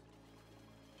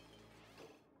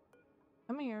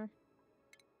 Come here.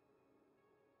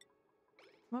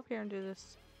 Come up here and do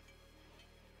this.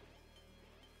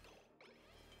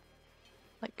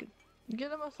 Like,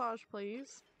 get a massage,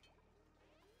 please.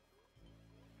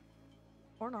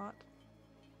 Or not.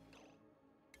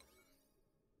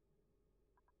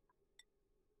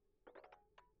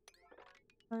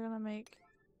 We're gonna make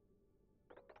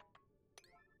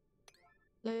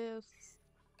this.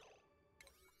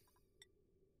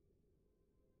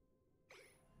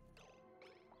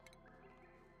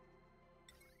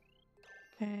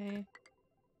 Okay.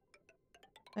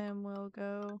 Then we'll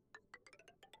go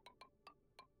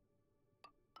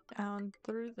down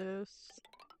through this.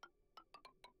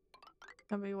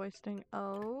 Gonna be wasting a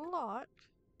lot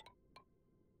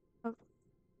of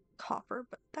copper,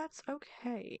 but that's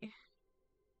okay.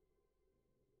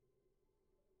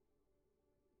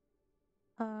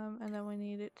 And then we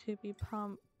need it to be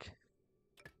pumped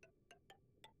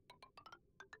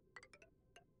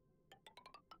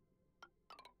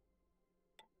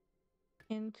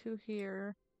into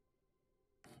here.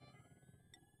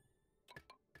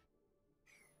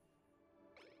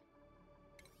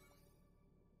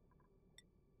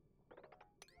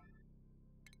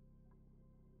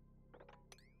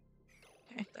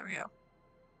 Okay, there we go.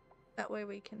 That way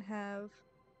we can have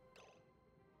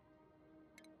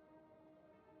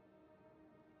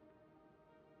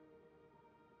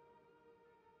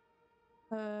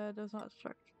does not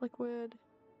extract liquid.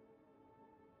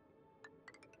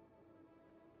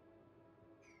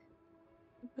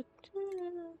 But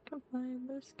can play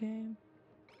this game.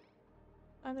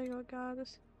 I know your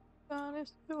goddess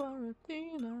you are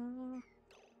Athena.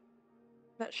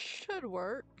 That should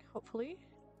work, hopefully.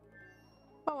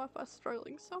 My Wi-Fi's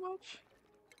struggling so much.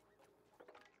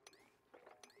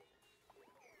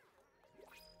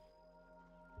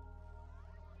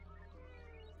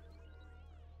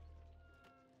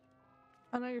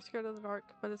 I know you're scared of the dark,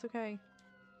 but it's okay.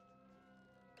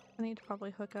 I need to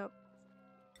probably hook up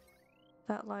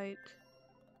that light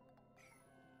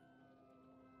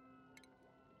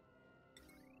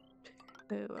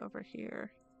to over here.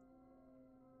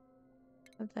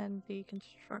 And then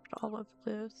deconstruct all of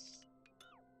this.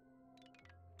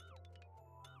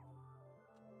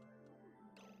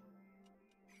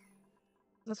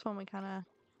 This one we kind of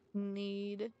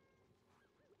need.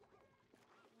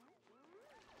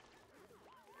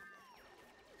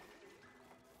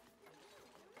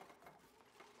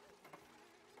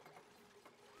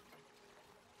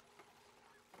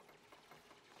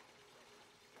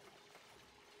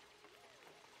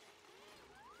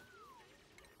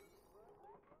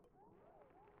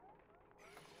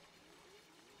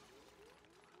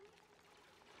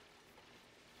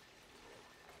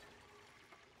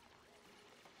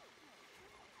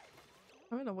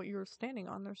 I don't know what you were standing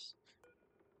on. There's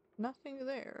nothing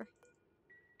there.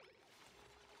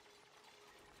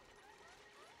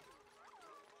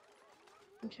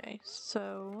 Okay,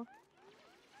 so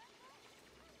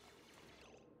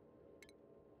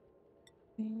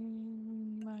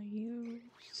in my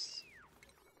use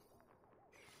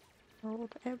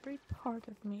rolled every part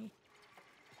of me.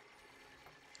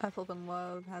 I flippin'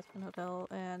 love Hazbin Hotel,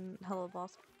 and Hello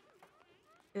Boss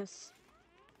is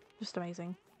just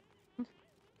amazing.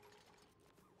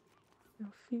 Your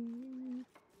feet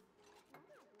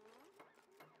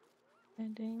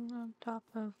standing on top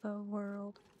of the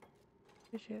world,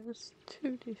 wishes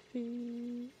to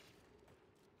defeat.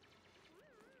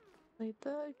 Played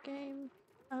the game,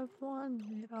 I've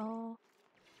won it all.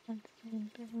 And in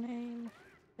their name,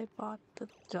 they bought the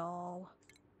doll.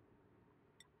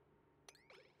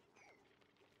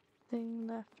 Thing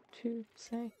left to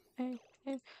say, hey,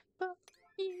 hey, but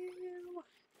you.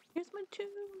 Here's my 2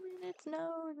 minutes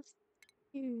notice.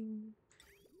 You.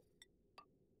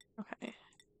 Okay.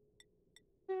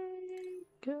 Say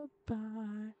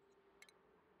goodbye.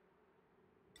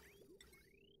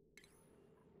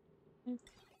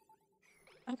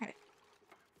 Okay.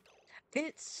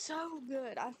 It's so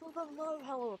good. I still love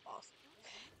Hello Boss.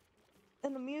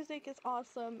 And the music is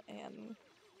awesome and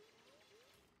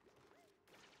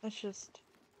it's just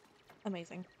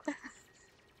amazing.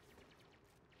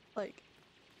 Like,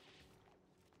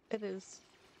 it is.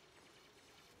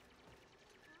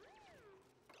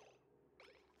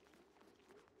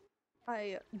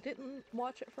 I didn't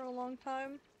watch it for a long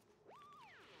time.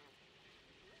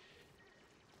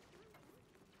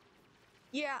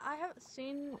 Yeah, I haven't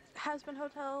seen Has Been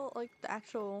Hotel, like the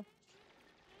actual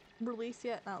release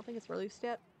yet. I don't think it's released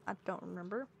yet. I don't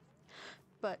remember.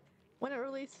 But when it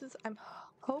releases, I'm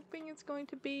hoping it's going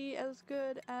to be as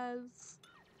good as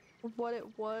what it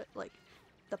was, like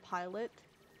the pilot,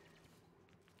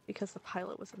 because the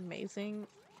pilot was amazing.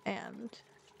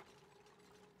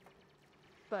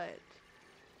 But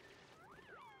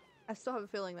I still have a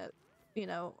feeling that, you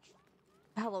know,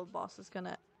 Hello Boss is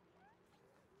gonna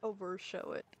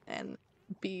overshow it and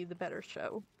be the better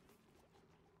show.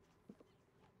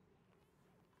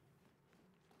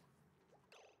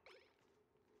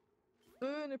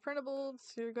 Ooh, new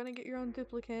printables. You're gonna get your own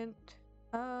duplicate.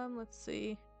 Let's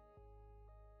see.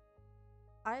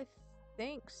 I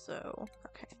think so.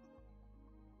 Okay.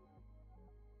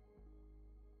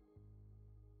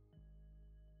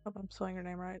 Hope I'm spelling your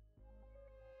name right.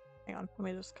 Hang on, let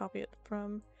me just copy it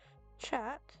from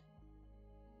chat.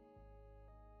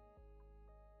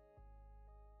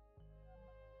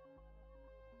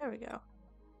 There we go.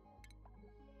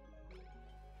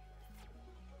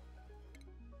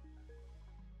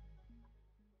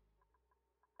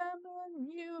 Come on,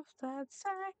 you that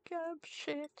sack of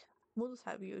shit. We'll just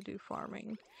have you do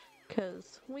farming,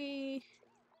 because we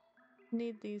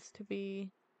need these to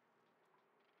be.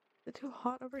 Is it too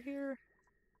hot over here?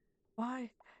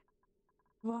 Why?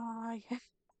 Why?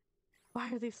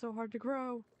 Why are these so hard to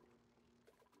grow?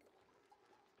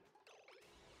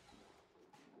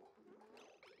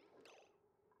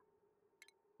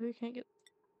 We can't get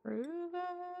through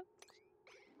that?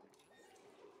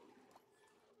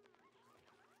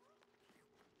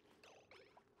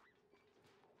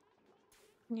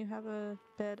 You have a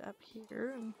bed up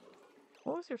here. And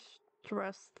what was your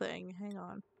stress thing? Hang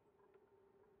on.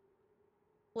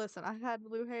 Listen, I had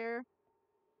blue hair.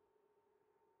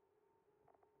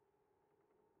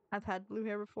 I've had blue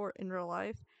hair before in real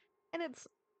life, and it's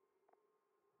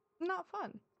not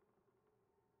fun.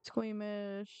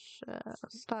 Squeamish,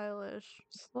 stylish,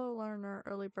 slow learner,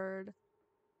 early bird.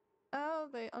 Oh,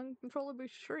 they uncontrollably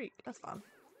shriek. That's fun.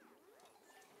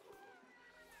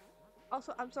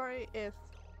 Also, I'm sorry if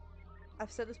I've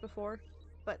said this before,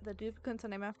 but the duplicates I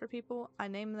name after people, I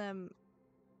name them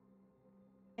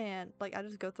and like I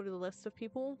just go through the list of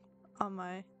people on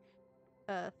my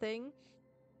thing,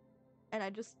 and I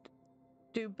just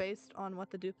do based on what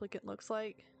the duplicate looks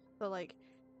like. So like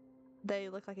they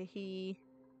look like a he,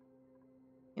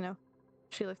 you know,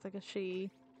 she looks like a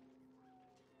she.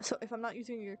 So if I'm not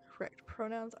using your correct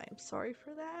pronouns, I am sorry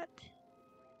for that,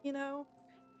 you know?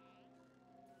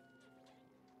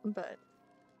 But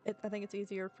I think it's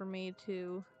easier for me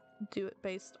to do it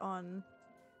based on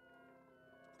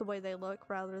the way they look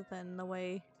rather than the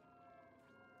way,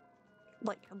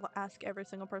 like, ask every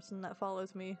single person that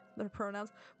follows me their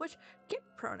pronouns, which, get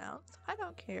pronouns. I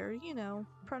don't care, you know,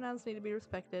 pronouns need to be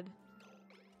respected.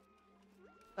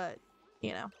 But,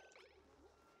 you know,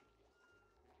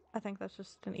 I think that's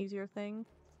just an easier thing.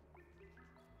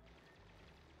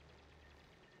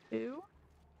 Do.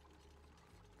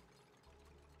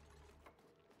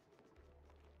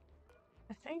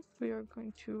 I think we are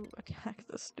going to attack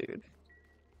this dude.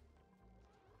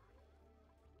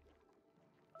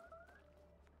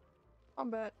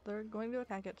 Combat, they're going to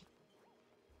attack it.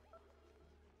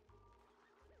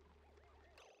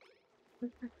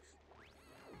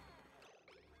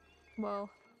 Well,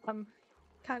 I'm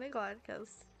kind of glad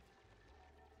because,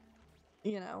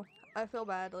 you know, I feel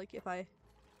bad like if I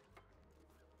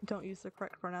don't use the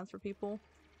correct pronouns for people.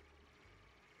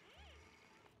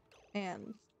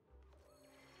 And,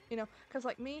 you know, because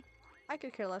like me, I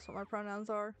could care less what my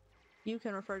pronouns are. You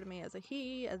can refer to me as a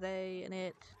he, a they, an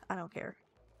it. I don't care.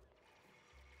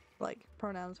 Like,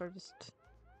 pronouns are just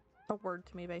a word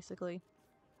to me, basically.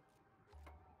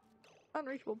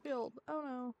 Unreachable build.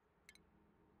 Oh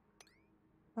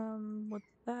no. With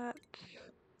that,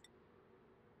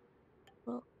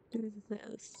 we'll do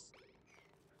this.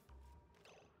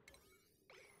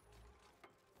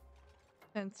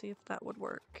 And see if that would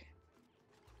work.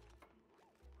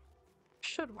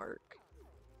 Should work.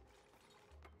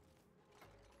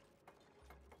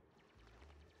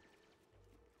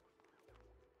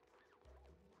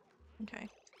 Okay.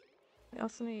 We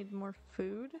also need more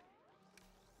food.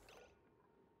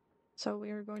 So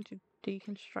we are going to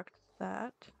deconstruct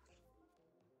that.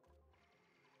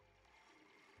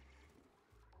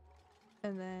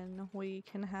 And then we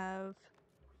can have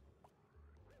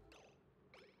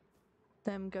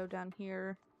them go down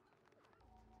here.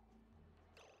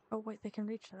 Oh wait, they can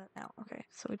reach that now. Okay,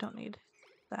 so we don't need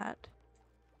that.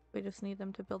 We just need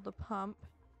them to build the pump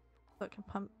so it can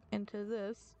pump into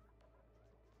this.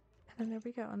 And there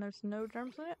we go. And there's no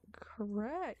germs in it?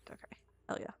 Correct. Okay.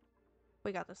 Hell yeah.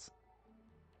 We got this.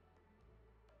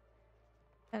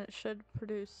 And it should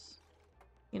produce,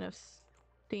 you know,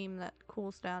 steam that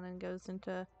cools down and goes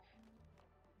into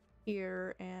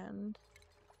here, and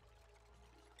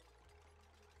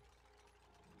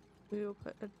we will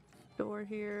put a door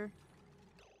here.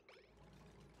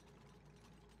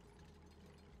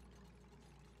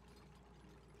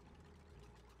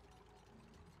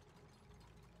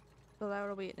 So that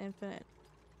will be an infinite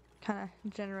kind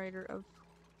of generator of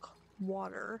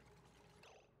water.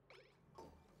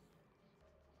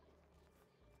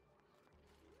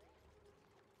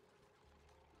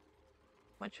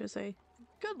 Which is a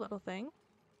good little thing.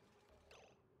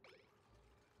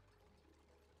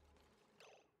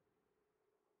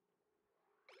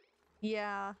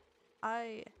 Yeah,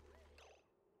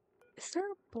 is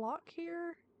there a block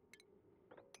here?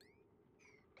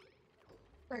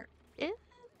 There is?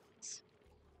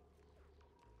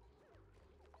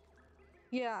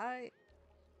 Yeah,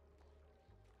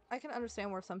 I can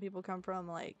understand where some people come from,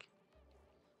 like,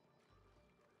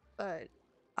 but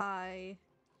I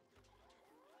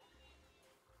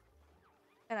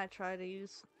try to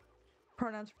use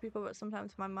pronouns for people, but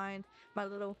sometimes my mind, my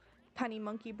little tiny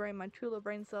monkey brain, my two little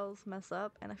brain cells mess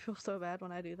up, and I feel so bad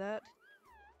when I do that.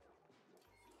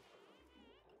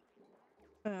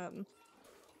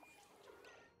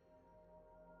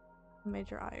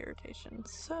 Major eye irritation.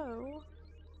 So,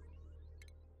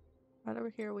 right over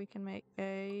here we can make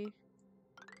a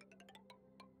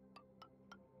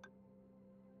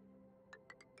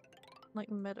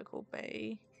like medical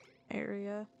bay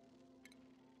area.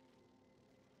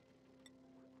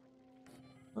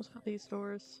 Let's put these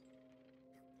doors.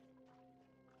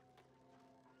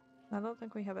 I don't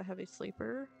think we have a heavy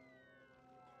sleeper.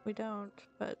 We don't,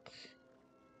 but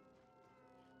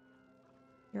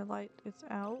your light is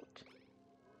out.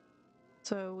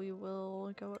 So we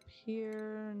will go up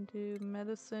here and do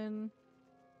medicine.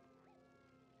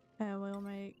 And we'll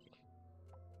make,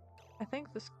 I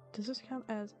think this, does this count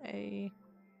as a,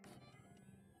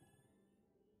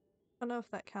 I don't know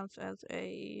if that counts as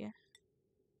a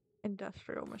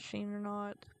industrial machine or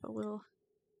not, but we'll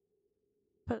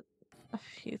put a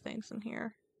few things in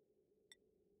here.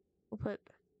 We'll put,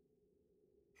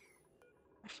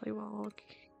 actually we'll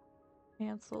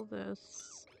cancel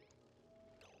this.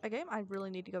 A game I really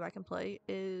need to go back and play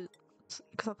is,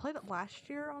 because I played it last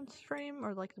year on stream,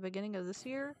 or like the beginning of this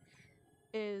year,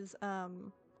 is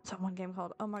it's that one game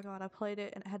called, oh my god, I played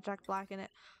it and it had Jack Black in it.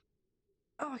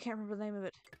 Oh, I can't remember the name of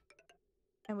it.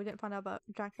 And we didn't find out about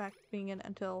Jack Black being in it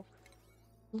until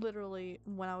literally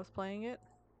when I was playing it.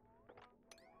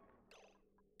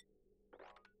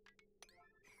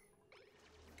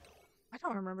 I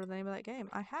don't remember the name of that game.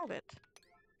 I have it.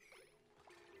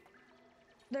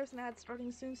 There's an ad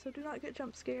starting soon, so do not get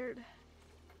jump scared.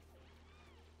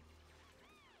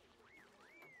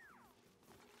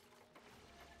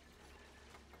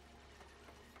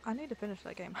 I need to finish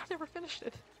that game. I've never finished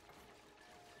it.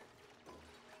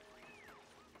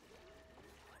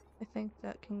 I think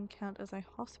that can count as a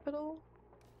hospital.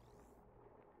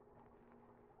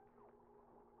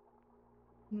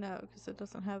 No, because it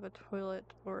doesn't have a toilet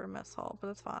or a mess hall, but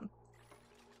that's fine.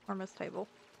 Or mess table.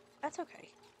 That's okay.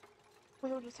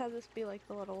 We'll just have this be like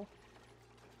the little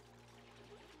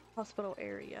hospital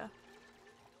area.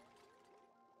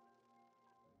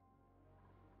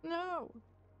 No!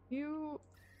 You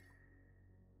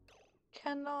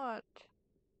cannot.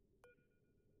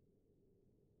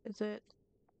 Is it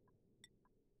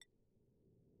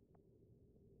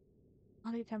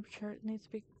body temperature? It needs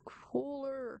to be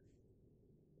cooler.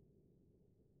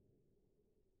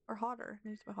 Or hotter. It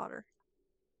needs to be hotter.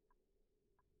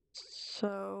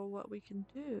 So what we can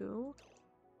do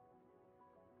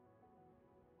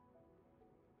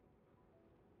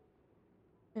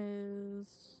is,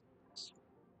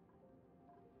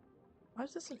 why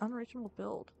is this an unreachable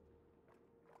build?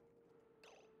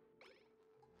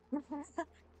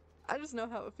 I just know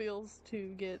how it feels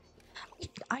to get,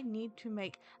 I need to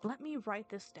make, let me write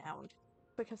this down,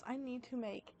 because I need to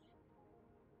make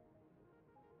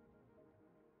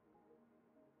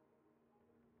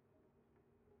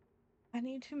I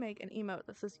need to make an emote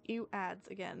that says "you ads"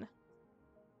 again.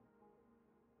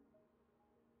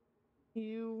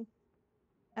 You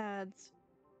ads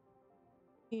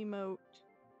emote.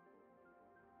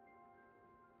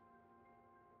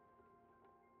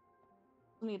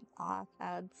 I need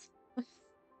ads.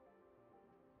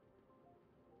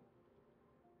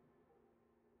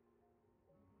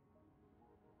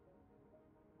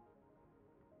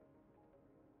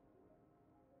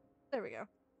 There we go.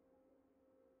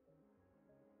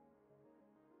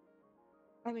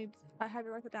 I had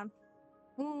to write it down.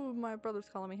 Ooh, my brother's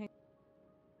calling me.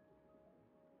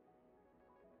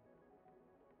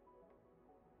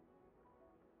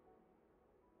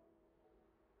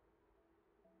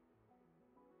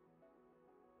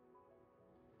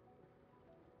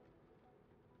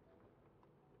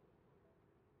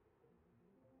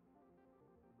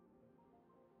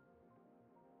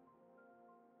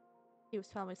 He was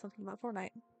telling me something about Fortnite.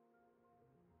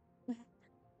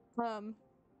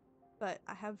 But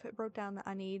I have it wrote down that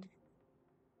I need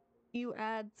you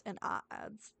ads and I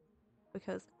ads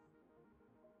because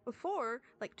before,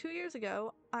 like 2 years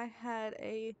ago, I had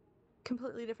a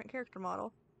completely different character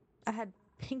model. I had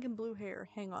pink and blue hair.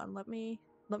 Hang on, let me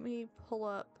pull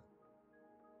up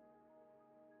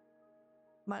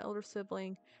my older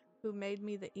sibling who made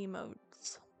me the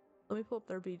emotes. Let me pull up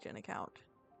their VGen account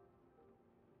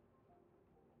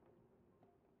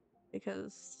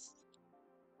because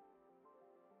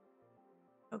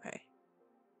okay,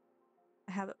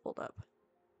 I have it pulled up.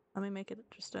 Let me make it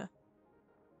just a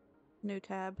new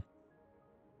tab.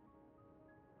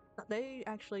 They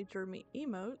actually drew me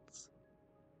emotes,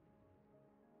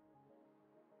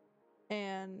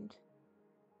 and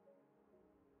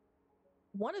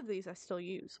one of these I still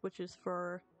use, which is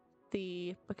for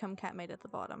the become catmate at the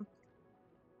bottom.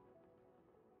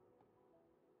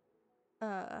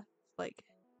 Uh, like,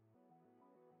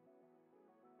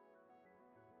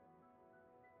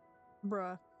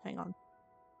 bruh, hang on.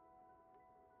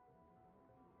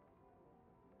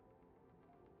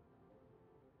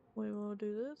 We will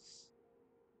do this.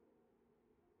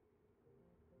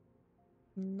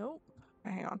 Nope.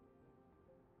 Hang on.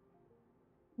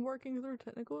 Working through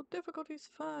technical difficulties,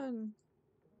 fun.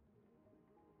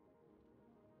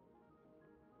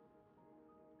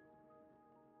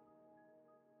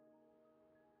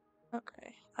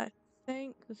 Okay, I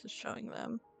think this is showing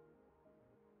them.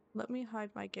 Let me hide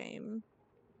my game.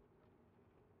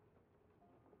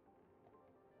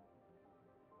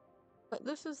 But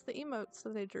this is the emotes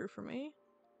that they drew for me.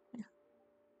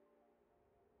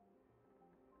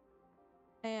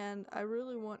 And I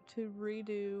really want to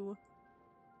redo.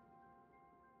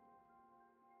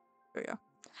 There we go.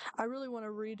 I really want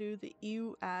to redo the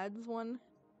EU ads one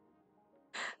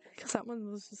because that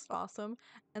one was just awesome,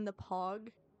 and the Pog.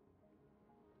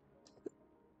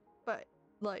 But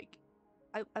like,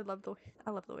 I love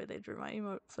the way they drew my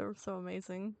emotes. They were so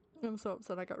amazing. I'm so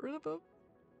upset I got rid of them.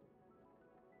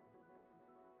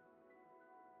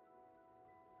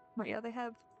 But yeah,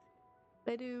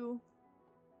 they do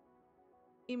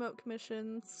emote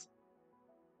commissions.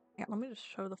 Yeah, let me just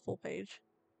show the full page.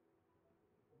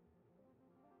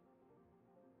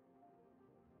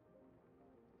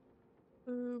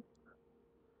 Oop.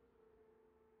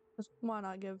 Just why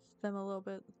not give them a little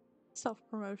bit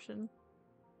self-promotion?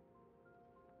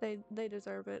 They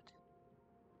deserve it.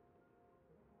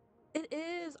 It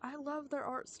is. I love their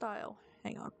art style.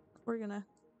 Hang on. We're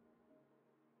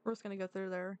just gonna go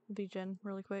through their VGen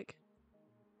really quick.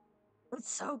 It's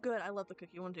so good. I love the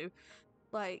cookie one too.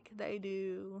 Like they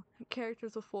do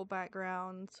characters with full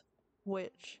backgrounds,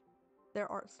 which their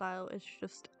art style is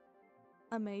just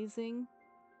amazing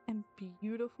and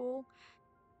beautiful.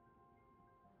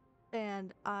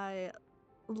 And I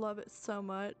love it so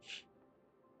much.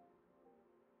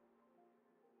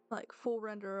 Like full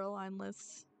render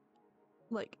alignless.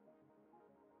 Like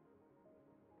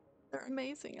they're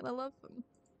amazing and I love them.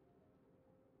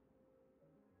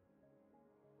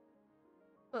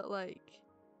 But like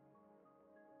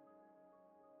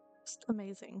just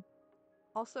amazing.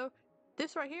 Also,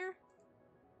 this right here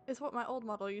is what my old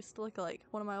model used to look like.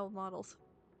 One of my old models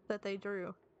that they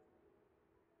drew.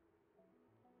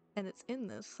 And it's in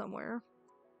this somewhere.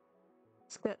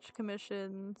 Sketch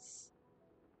commissions,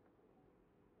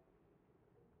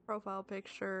 profile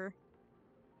picture.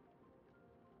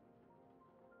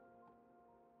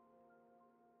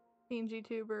 Teen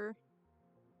GTuber.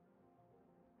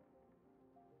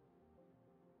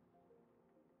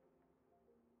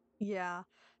 Yeah.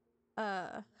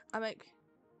 I make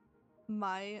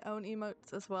my own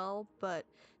emotes as well, but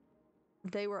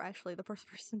they were actually the first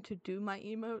person to do my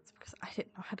emotes because I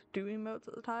didn't know how to do emotes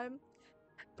at the time.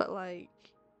 But like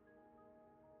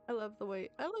I love the way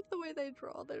they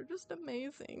draw. They're just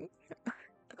amazing.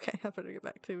 Okay, I better get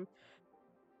back to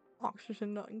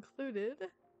oxygen not included.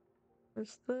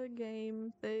 There's the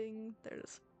game thing.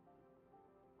 There's,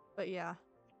 but yeah,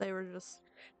 their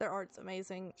art's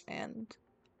amazing and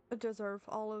deserve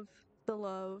all of the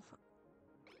love.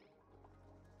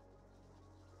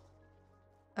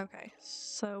 Okay,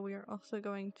 so we are also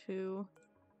going to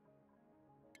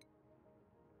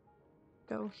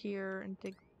go here and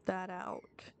dig that out.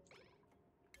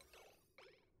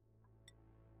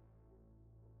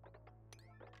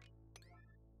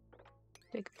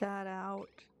 Dig that out.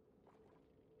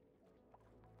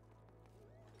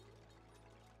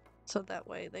 So that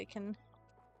way they can...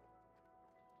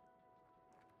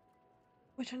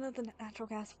 Which one of the natural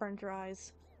gas burn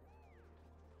dries?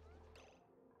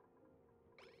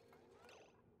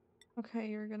 Okay,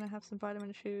 you're gonna have some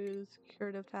vitamin shoes,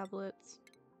 curative tablets,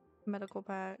 medical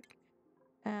pack,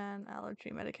 and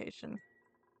allergy medication.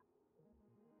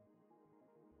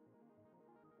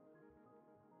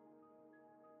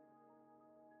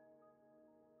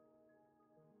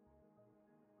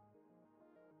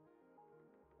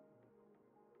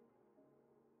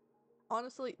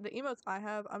 Honestly, the emotes I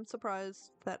have, I'm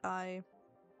surprised that I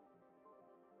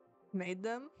made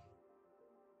them.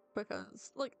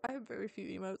 Because, like, I have very few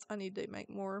emotes. I need to make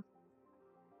more.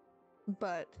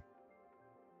 But,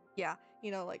 yeah,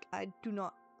 you know, like, I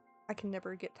can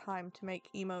never get time to make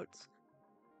emotes.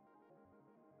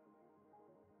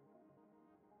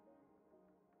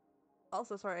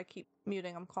 Also, sorry, I keep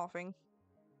muting, I'm coughing.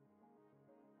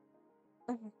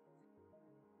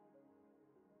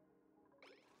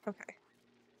 Okay.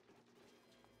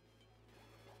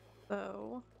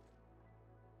 So,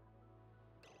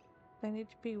 they need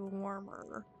to be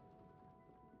warmer.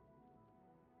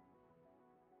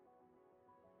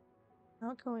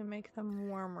 How can we make them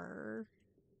warmer?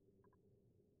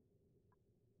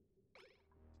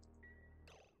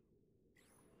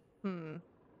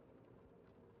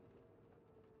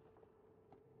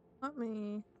 Let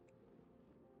me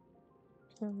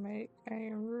to make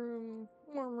a room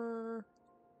warmer.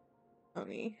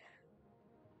 Honey.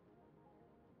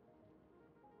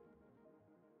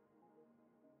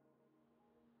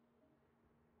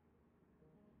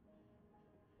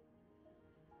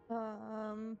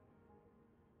 Um,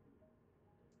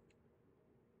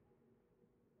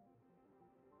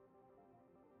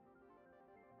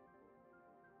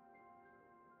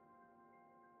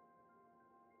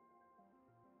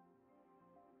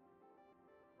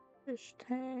 Fish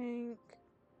tank.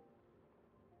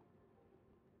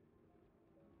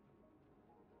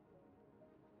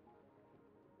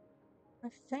 I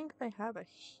think they have a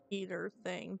heater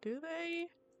thing, do they?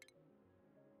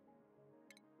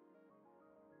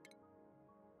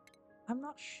 I'm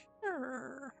not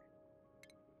sure.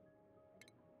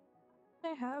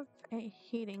 They have a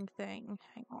heating thing.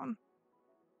 Hang on.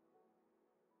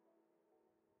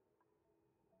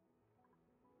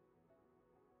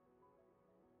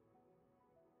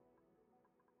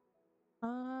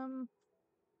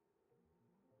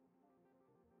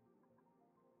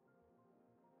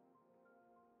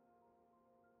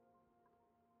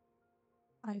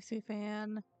 Icy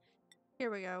fan.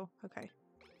 Here we go. Okay.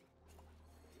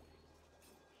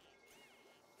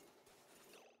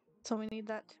 So we need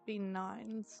that to be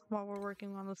 9s while we're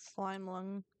working on the slime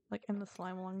lung, like in the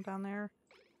slime lung down there.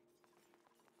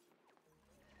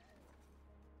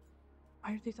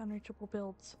 Why are these unreachable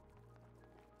builds?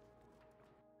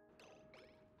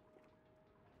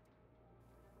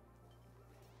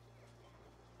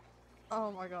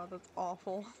 Oh my god, that's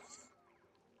awful.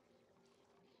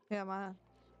 Yeah, my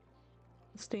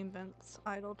steam vent's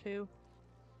idle too.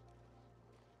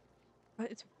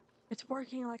 But it's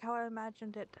working like how I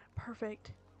imagined it.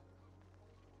 Perfect.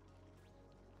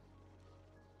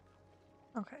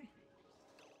 Okay.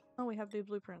 Oh, we have the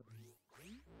blueprint.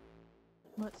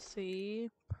 Let's see.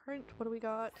 Print, what do we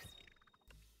got?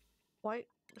 White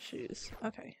shoes.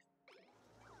 Okay.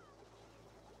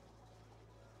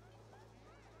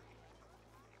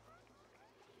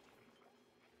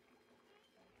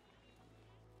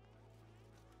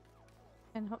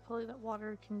 And hopefully that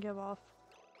water can give off.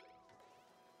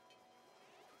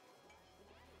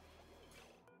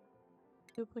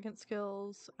 Duplicate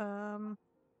skills. I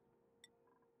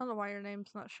don't know why your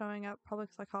name's not showing up. Probably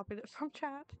because I copied it from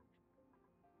chat.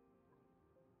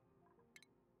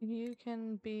 You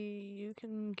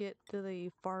can get to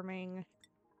the farming.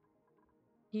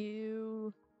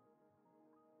 You...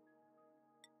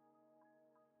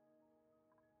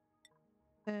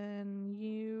 Then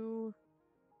you...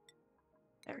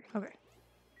 There, okay.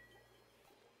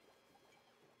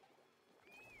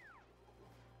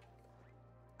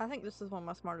 I think this is one of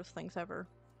my smartest things ever.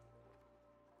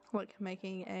 Like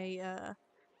making a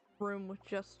room with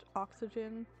just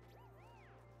oxygen.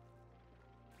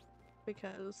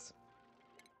 Because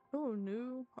oh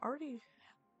no, already.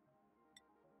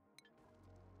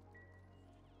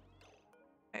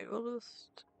 Okay,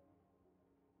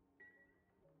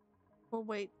 we'll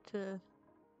wait to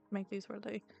make these where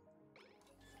they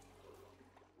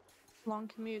long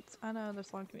commutes. I know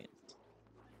there's long commutes.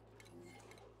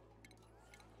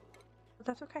 But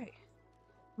that's okay.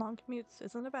 Long commutes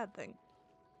isn't a bad thing.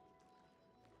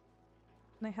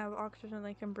 They have oxygen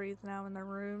they can breathe now in their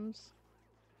rooms.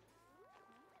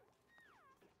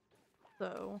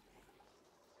 So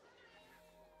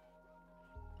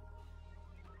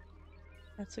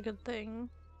that's a good thing.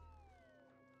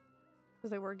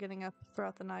 Because they were getting up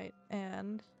throughout the night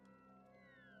and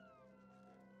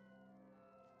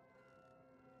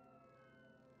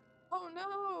oh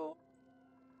no!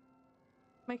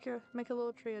 Make a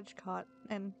little triage cot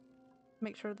and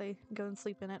make sure they go and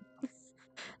sleep in it.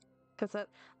 Because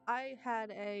I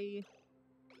had a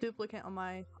duplicate on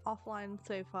my offline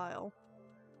save file,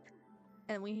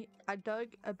 and I dug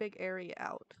a big area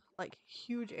out, like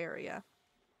huge area,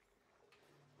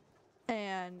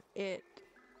 and there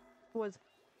was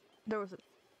an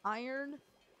iron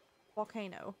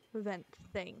volcano vent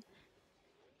thing,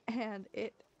 and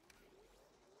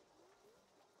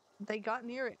they got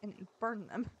near it and it burned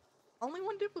them. Only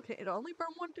one duplicate. It only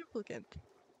burned one duplicate.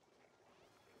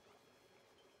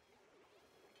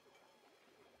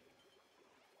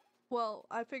 Well,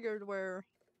 I figured where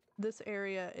this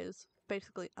area is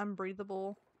basically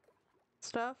unbreathable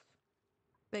stuff,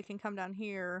 they can come down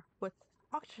here with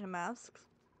oxygen masks.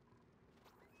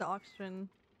 The oxygen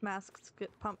masks get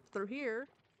pumped through here.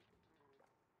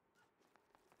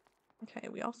 Okay,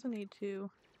 we also need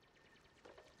to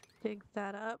dig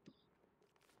that up.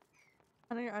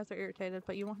 I know your eyes are irritated,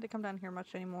 but you won't have to come down here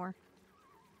much anymore.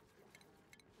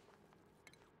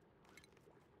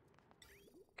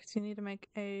 Because you need to make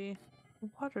a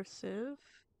water sieve.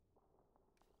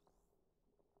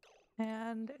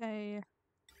 And a...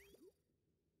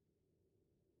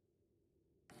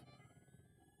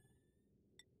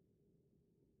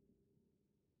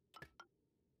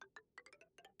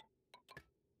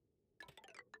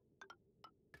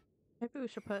 Maybe we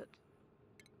should put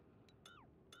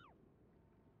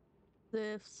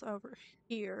this over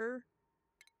here.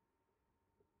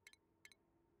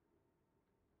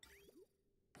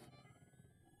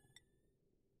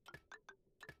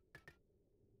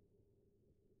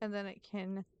 And then it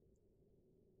can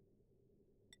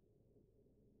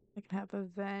have a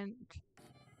vent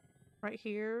right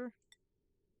here.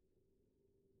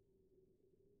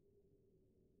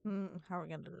 How are we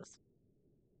gonna do this?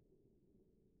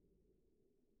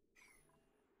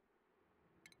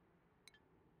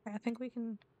 I think we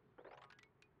can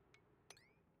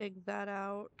dig that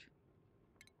out.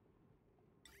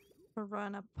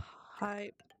 Run a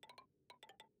pipe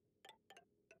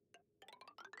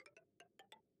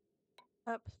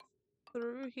up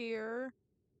through here.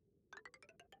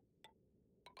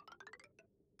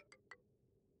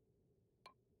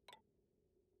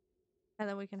 And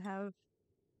then we can have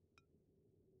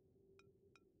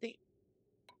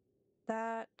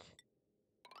that.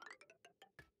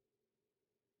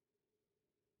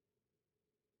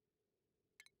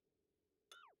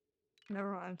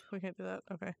 Never mind, we can't do that.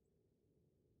 Okay.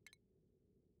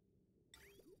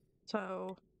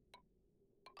 So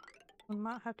we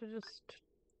might have to just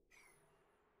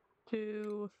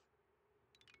do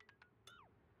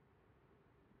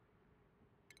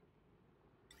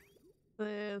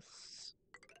this.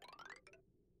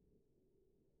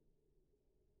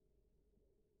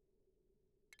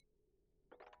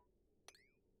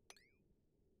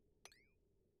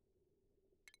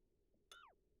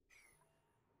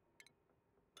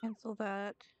 Cancel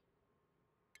that.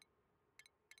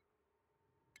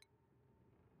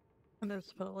 And then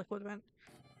just put a liquid vent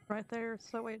right there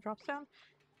so that way it drops down.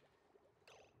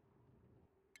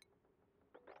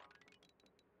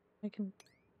 We can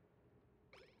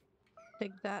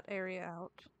dig that area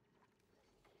out.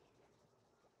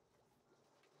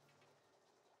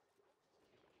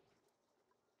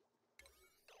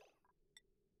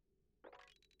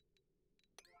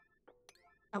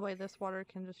 That way this water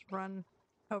can just run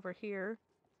over here.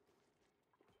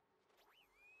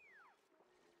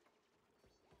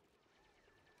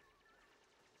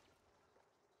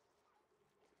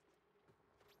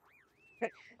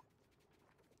 Okay.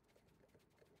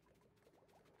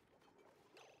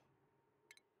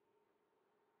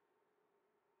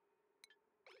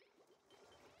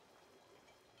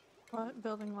 What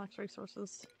building lacks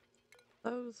resources?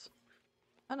 Those.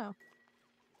 I know.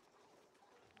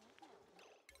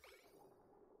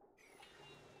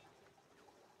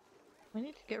 We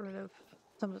need to get rid of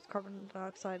some of this carbon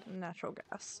dioxide and natural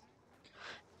gas.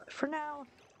 But for now,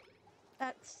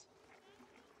 that's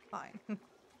fine.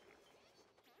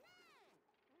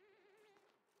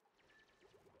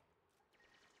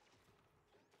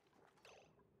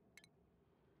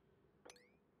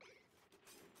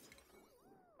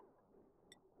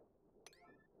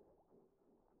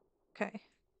 Okay.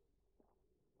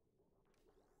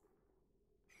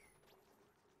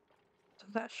 So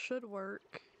that should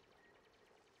work.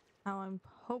 How I'm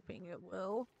hoping it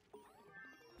will.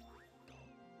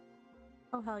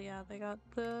 Oh hell yeah, they got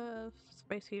the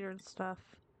space heater and stuff.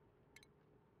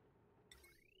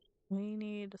 We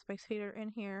need a space heater in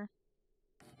here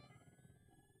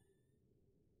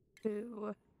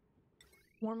to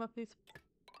warm up these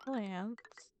plants.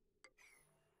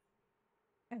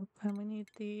 And we need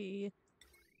the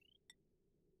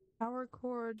power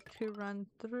cord to run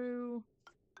through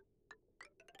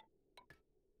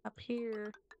up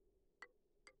here.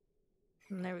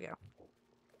 And there we go.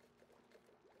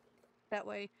 That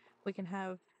way we can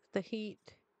have the heat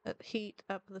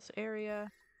up this area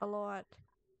a lot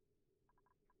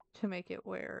to make it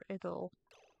where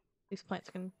these plants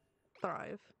can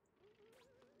thrive.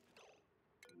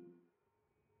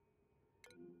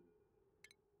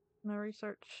 No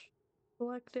research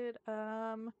selected.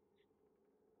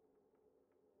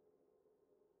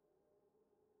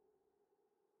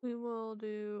 We will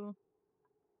do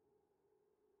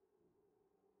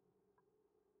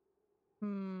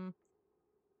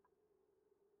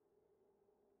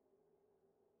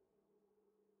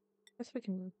guess we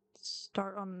can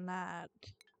start on that.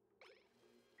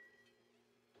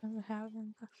 I'm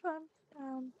having the fun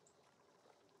down.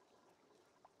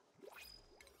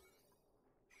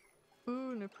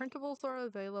 Ooh, new printables are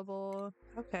available.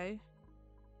 Okay.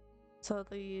 So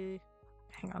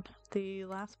hang on. The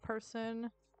last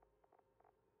person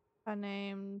I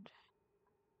named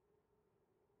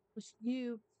was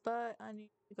you, but I need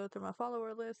to go through my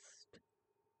follower list. It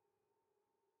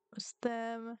was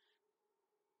them.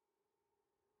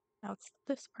 Now it's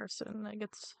this person that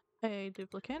gets a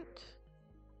duplicate.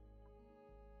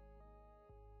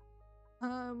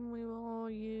 We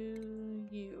will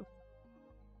use you.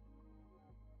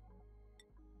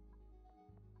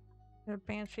 A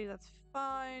banshee, that's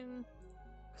fine.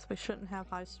 Because we shouldn't have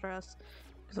high stress.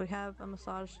 Because we have a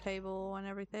massage table and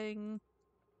everything.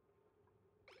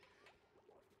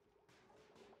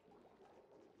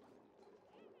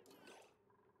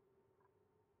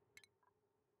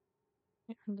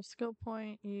 From the skill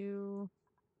point, you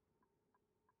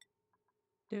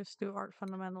just do art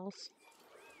fundamentals.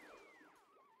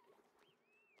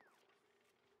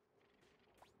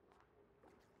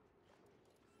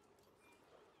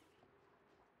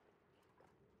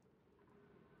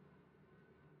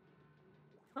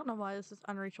 I don't know why this is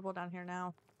unreachable down here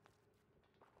now.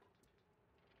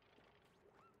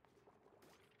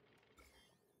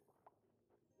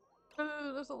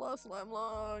 Ooh, there's a lot of slime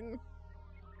lung.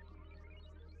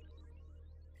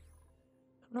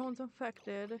 No one's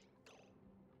infected.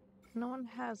 No one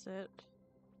has it.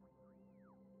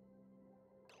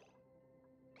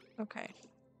 Okay.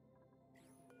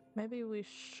 Maybe we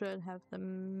should have the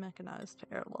mechanized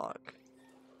airlock.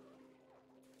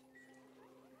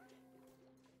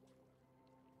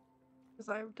 Because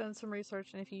I've done some research,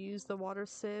 and if you use the water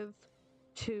sieve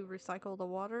to recycle the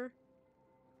water,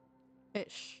 it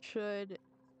should,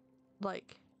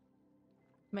 like,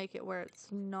 make it where it's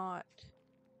not...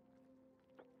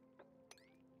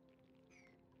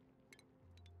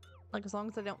 Like, as long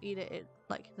as they don't eat it,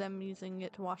 like, them using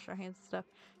it to wash their hands and stuff,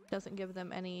 doesn't give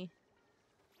them any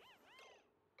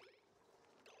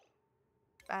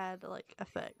bad, like,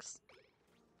 effects.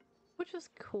 Which is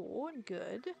cool and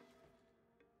good.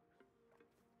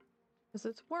 Because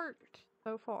it's worked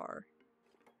so far.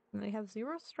 And they have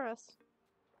zero stress.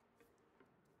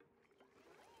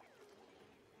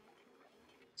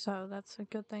 So that's a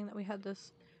good thing that we had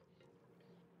this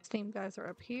steam geyser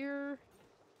up here.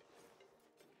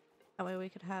 That way we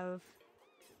could have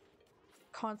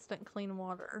constant clean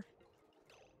water.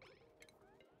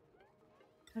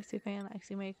 Icy fan,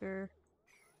 icy maker.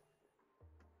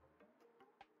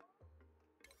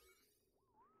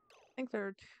 I think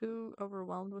they're too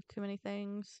overwhelmed with too many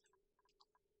things.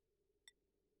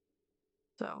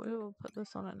 So we will put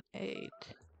this on an 8.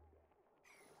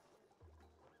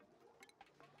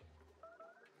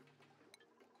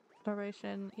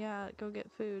 Starvation, yeah, go get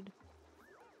food.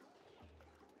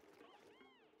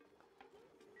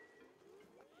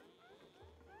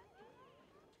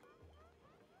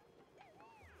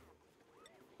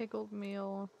 Pickled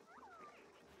meal,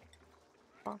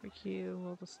 barbecue,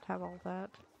 we'll just have all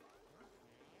that.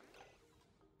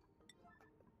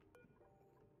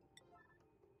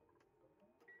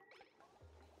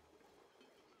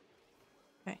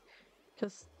 Okay,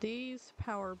 because these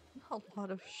power a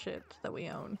lot of shit that we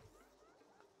own.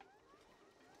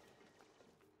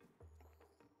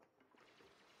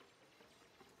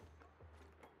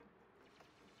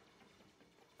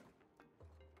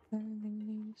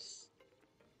 These.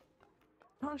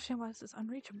 I don't understand why this is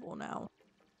unreachable now.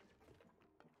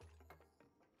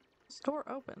 Store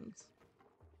opens.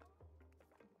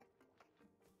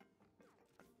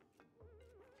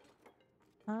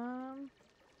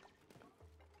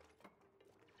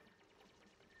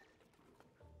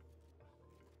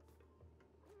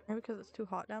 Maybe because it's too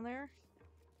hot down there.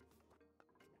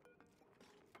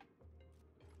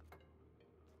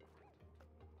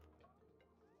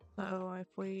 So if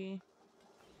we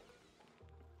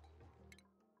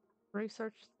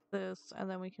research this and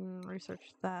then we can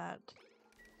research that,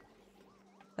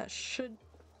 that should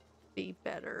be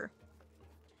better.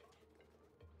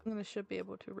 And I should be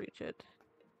able to reach it.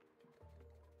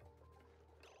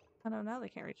 I know now they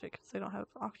can't reach it because they don't have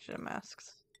oxygen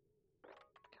masks.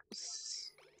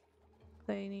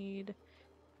 They need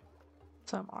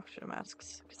some oxygen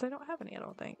masks because they don't have any, I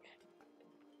don't think.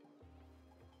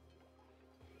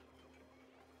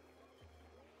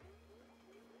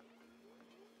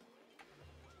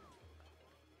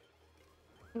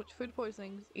 Which food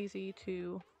poisoning is easy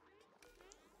to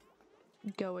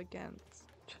go against.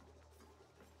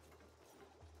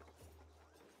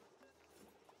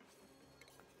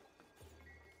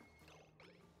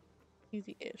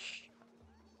 Easy-ish.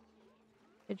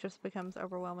 It just becomes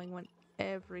overwhelming when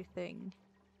everything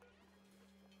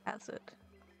has it.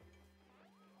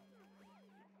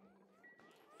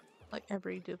 Like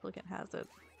every duplicate has it.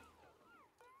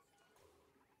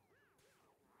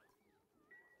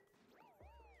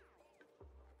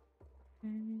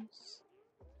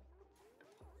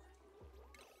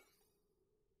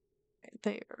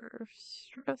 They are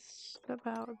stressed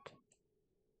about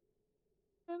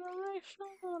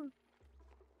generation.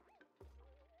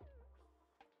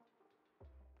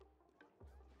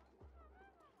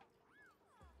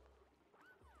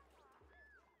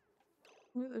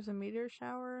 Ooh, there's a meteor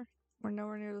shower. We're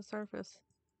nowhere near the surface.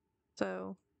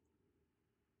 So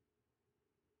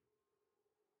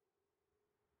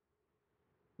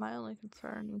my only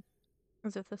concern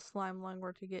is if this slime lung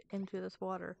were to get into this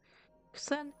water. Because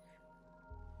then,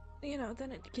 you know,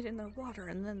 then it get in the water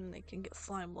and then they can get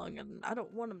slime lung, and I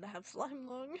don't want them to have slime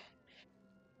lung.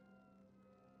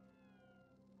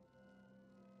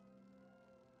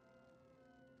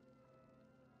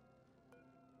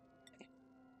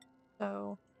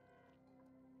 So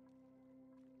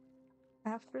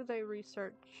after they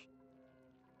research,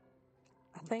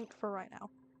 I think for right now,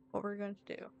 what we're going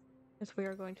to do is we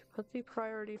are going to put the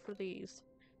priority for these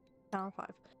down on 5.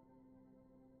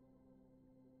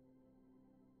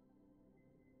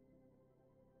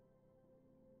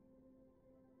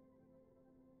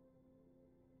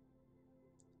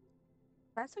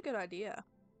 That's a good idea.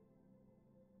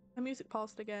 My music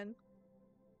paused again.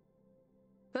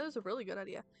 That is a really good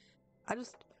idea.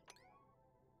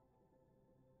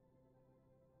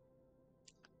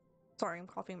 Sorry, I'm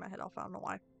coughing my head off. I don't know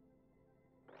why.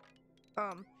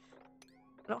 I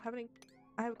don't have any.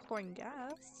 I have chlorine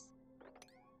gas.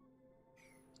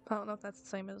 I don't know if that's the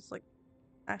same as like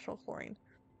actual chlorine.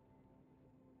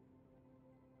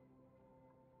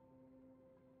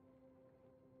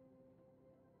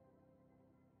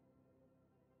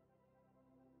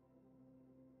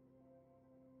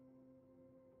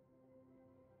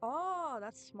 Oh,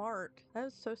 that's smart. That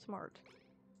is so smart.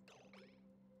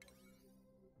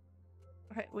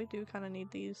 Okay, we do kind of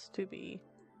need these to be.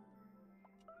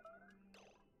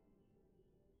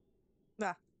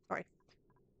 Ah, sorry.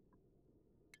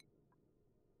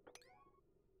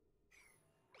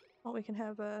 Well, we can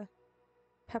have a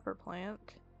pepper plant.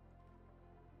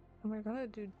 And we're gonna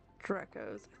do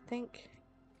Drecos. I think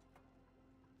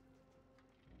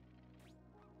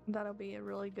that'll be a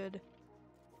really good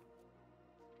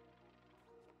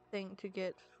thing to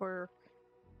get for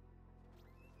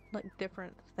like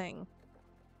different thing.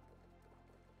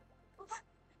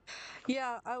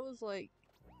 Yeah, I was like,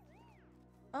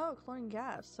 oh, chlorine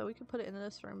gas, so we could put it in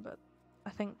this room, but I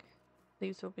think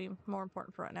these will be more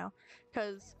important for right now.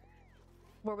 Because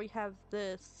where we have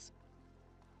this,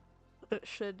 it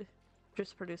should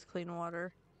just produce clean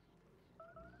water.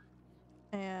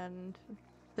 And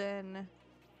then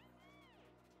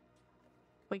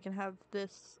we can have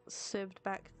this sieved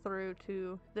back through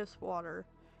to this water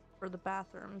for the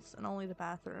bathrooms and only the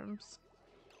bathrooms.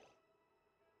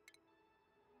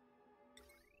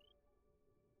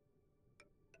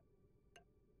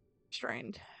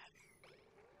 Strained.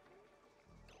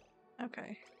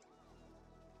 Okay.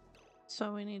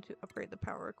 So we need to upgrade the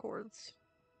power cords.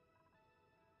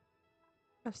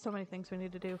 There's so many things we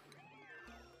need to do.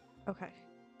 Okay.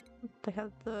 They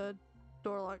have the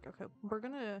door lock. Okay, we're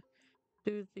gonna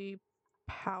do the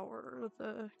power,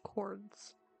 the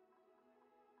cords.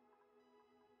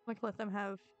 Like, let them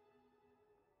have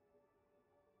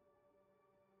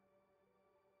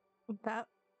that.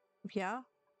 Yeah.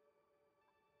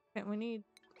 And we need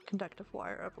conductive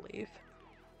wire, I believe,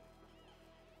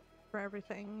 for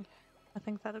everything. I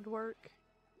think that'd work.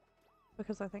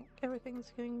 Because I think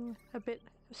everything's getting a bit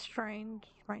strained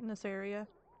right in this area.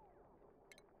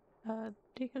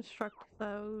 Deconstruct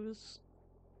those.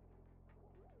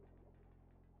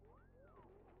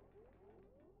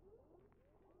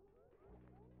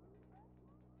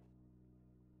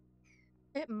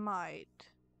 It might.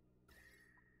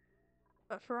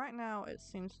 But for right now, it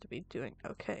seems to be doing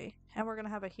okay. And we're gonna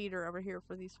have a heater over here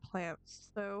for these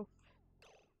plants, so...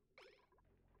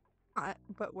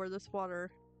 But where this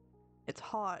water, it's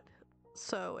hot,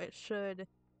 so it should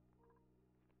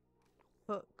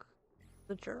cook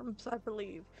the germs, I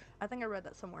believe. I think I read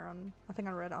that somewhere I think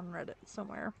I read on Reddit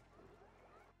somewhere.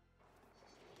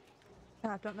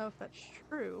 And I don't know if that's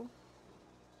true.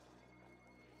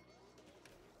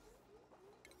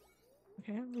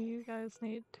 Okay, you guys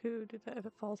need to do that if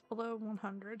it falls below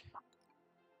 100.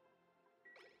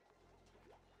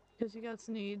 Because you guys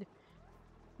need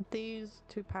these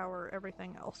to power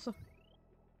everything else.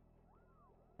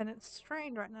 And it's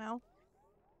strained right now.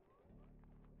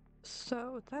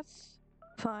 So that's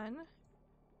fun.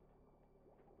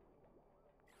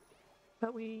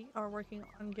 But we are working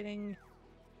on getting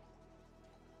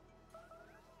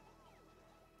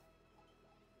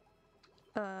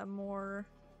more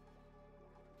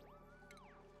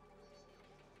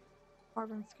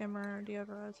carbon skimmer,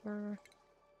 deodorizer.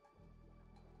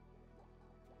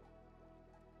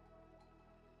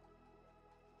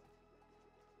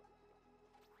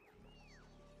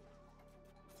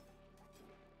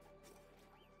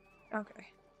 Okay,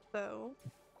 so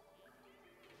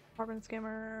carbon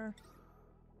skimmer,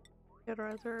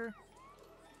 deodorizer,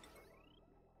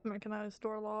 mechanized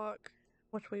door lock,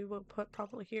 which we will put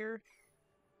probably here.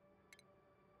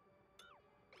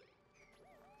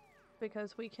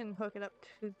 Because we can hook it up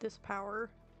to this power.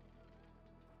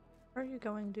 Where are you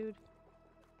going, dude?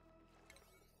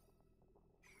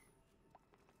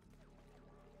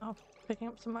 Oh, picking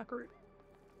up some muckroot.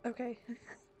 Okay.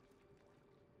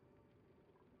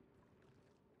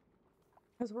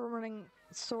 Because we're running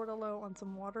sort of low on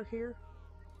some water here.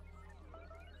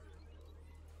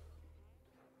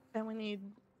 And we need,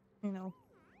 you know...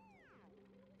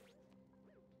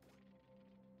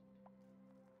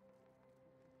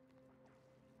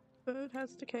 Food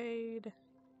has decayed.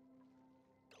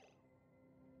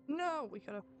 No, we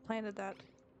could have planted that.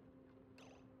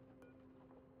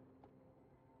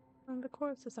 And of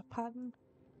course, it's a pattern.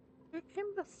 You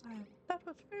imbecile. That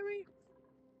was very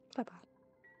clever.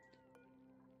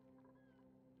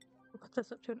 We'll put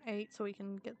this up to an 8 so we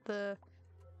can get the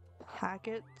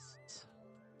packets.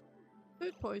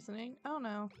 Food poisoning? Oh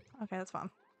no. Okay, that's fine.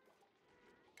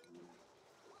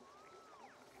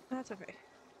 That's okay.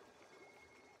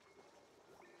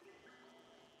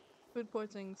 Food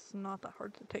poisoning's not that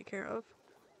hard to take care of.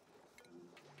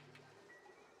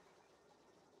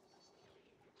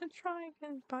 And try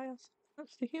again by us.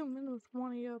 That's the human with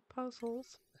one of your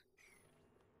puzzles.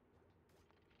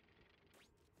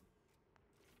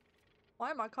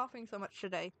 Why am I coughing so much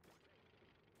today?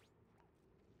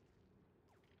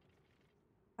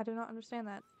 I do not understand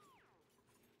that.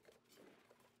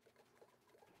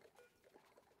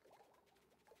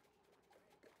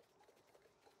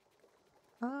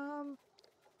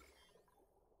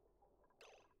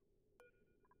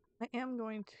 I am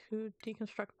going to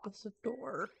deconstruct this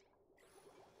door.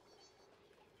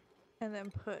 And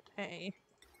then put a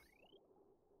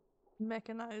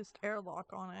mechanized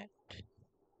airlock on it.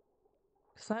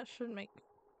 Because that should make...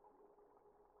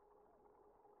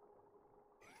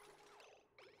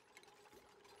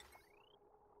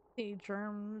 the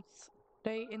germs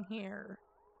stay in here.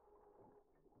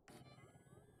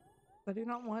 I do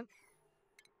not want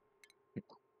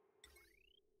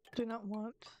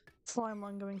slime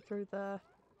lung going through the...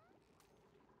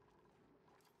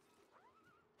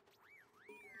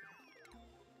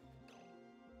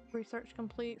 Research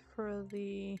complete for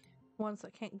the ones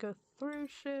that can't go through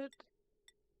shit.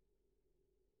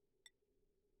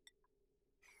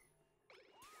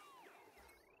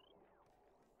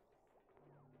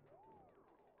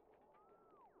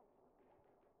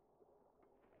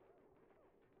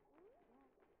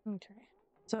 Okay.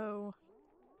 So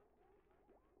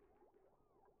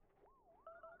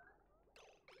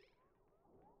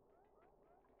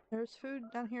there's food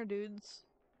down here, dudes.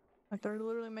 Like they're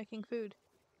literally making food.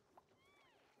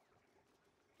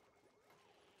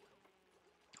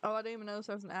 Oh, I didn't even notice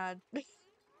there was an ad.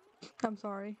 I'm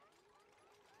sorry.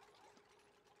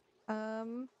 At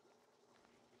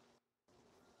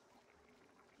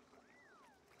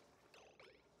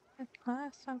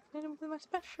last I've hit him with my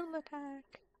special attack.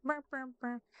 Brr, brr,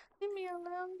 brr. Leave me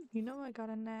alone. You know I got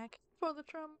a knack for the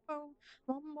trombone.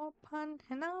 One more pun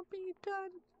and I'll be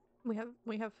done. We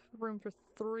have room for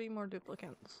 3 more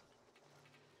duplicates.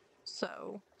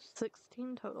 So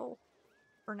 16 total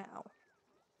for now.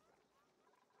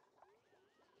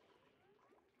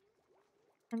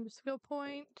 And the skill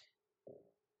point.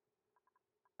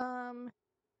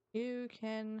 You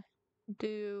can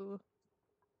do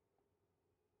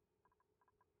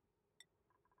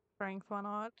strength, why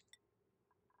not?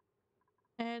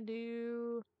 And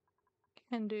you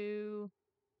can do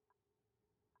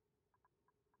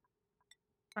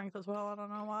strength as well. I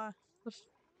don't know why. Just,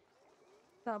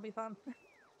 that'll be fun.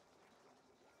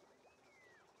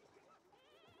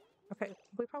 Okay,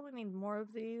 we probably need more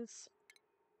of these.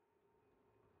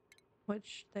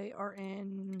 Which they are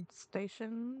in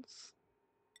stations.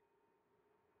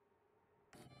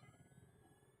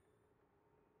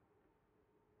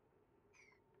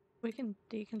 We can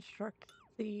deconstruct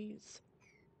these.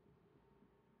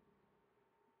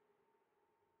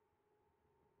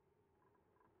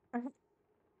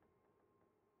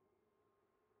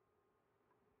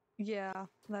 Yeah,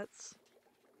 that's...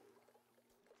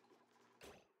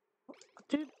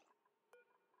 Dude,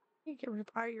 you get rid of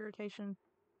eye irritation.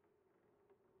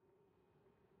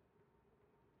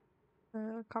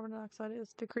 Carbon dioxide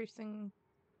is decreasing.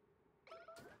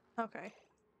 Okay.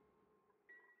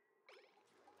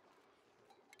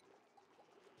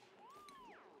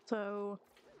 So...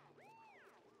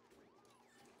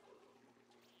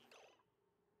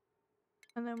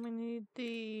 And then we need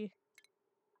the...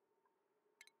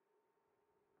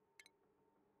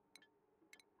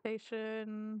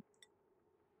 station...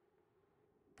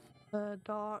 The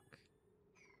dock...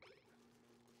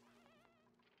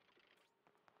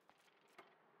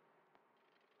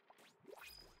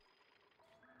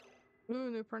 Ooh,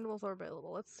 new printables are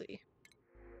available. Let's see.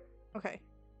 Okay.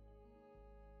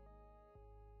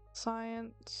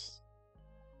 Science...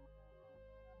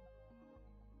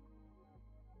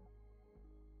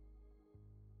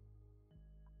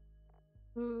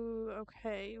 Ooh,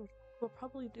 okay. We'll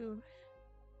probably do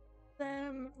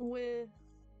them with...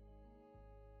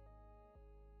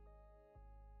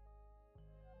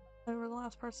 They were the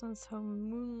last person, so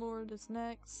Moonlord is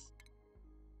next.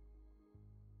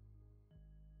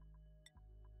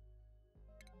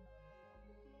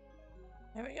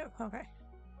 There we go, okay.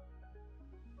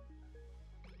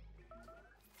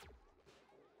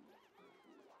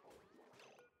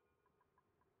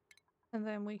 And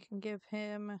then we can give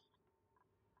him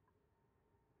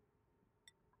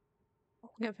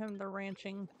the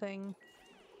ranching thing.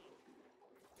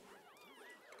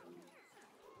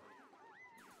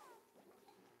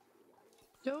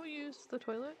 Go use the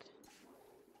toilet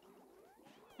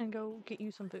and go get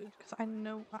you some food, because I'm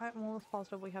almost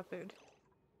positive we have food.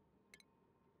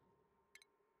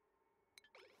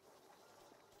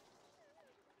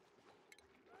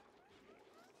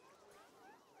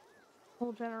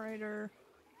 Whole generator.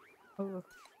 Oh.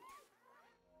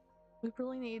 We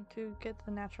really need to get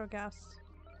the natural gas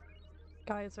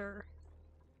geyser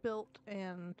built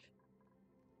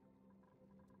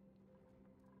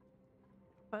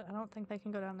but I don't think they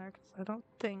can go down there, because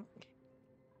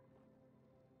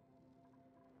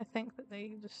I think that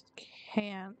they just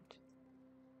can't.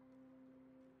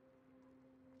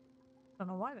 Don't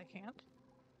know why they can't.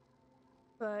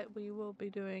 But we will be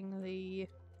doing the...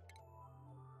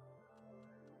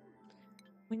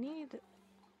 We need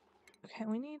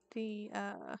the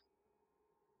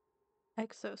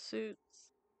exosuits.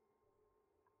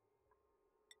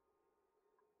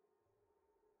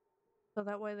 So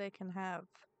that way they can have...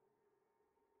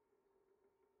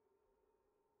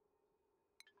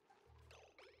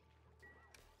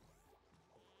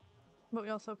 But we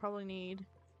also probably need...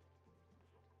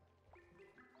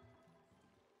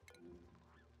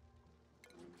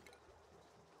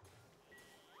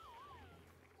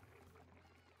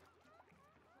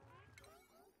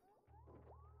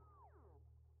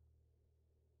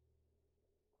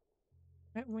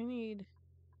 We need...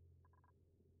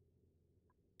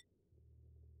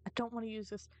 I don't want to use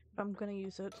this, but I'm gonna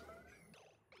use it.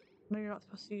 No, you're not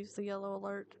supposed to use the yellow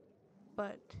alert,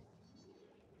 but...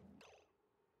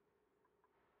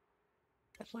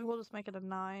 Actually, we'll just make it a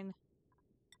 9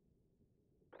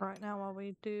 right now while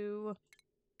we do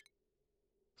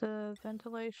the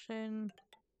ventilation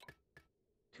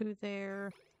to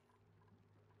there.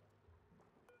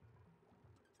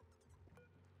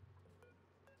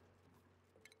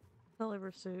 The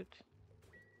liver suit.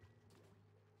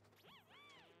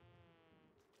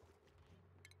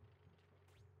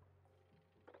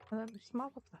 And then just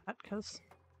mop up that, because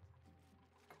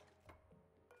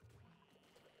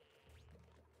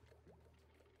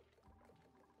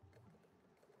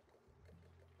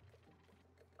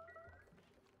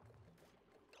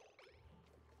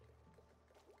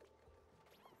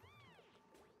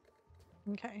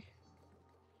okay.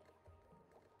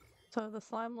 So the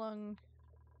slime lung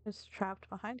is trapped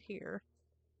behind here.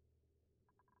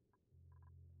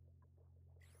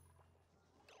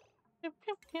 Okay,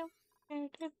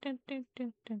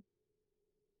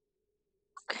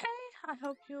 I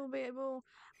hope you'll be able.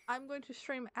 I'm going to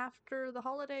stream after the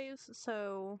holidays,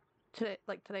 so today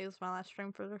is my last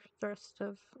stream for the rest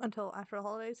of until after the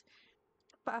holidays.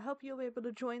 But I hope you'll be able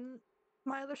to join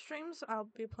my other streams. I'll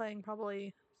be playing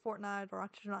probably Fortnite or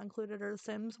Oxygen Not Included or The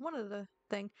Sims. One of the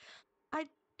thing. I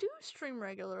do stream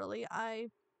regularly. I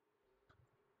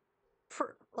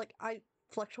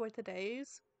fluctuate the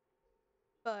days,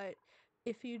 but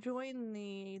if you join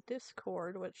the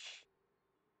Discord, which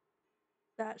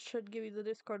that should give you the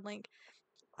Discord link,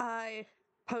 I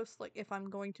post like if I'm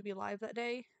going to be live that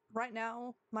day. Right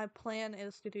now, my plan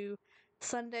is to do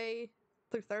Sunday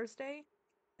through Thursday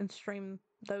and stream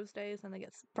those days, and then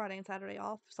get Friday and Saturday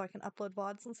off so I can upload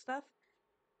VODs and stuff.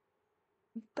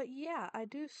 But yeah, I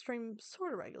do stream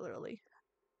sort of regularly.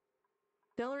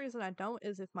 The only reason I don't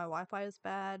is if my Wi-Fi is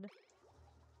bad.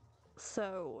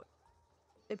 So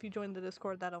if you join the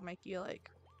Discord, that'll make you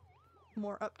like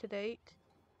more up to date.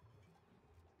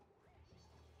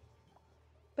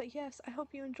 But yes, I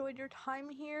hope you enjoyed your time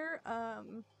here. I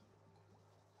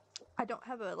don't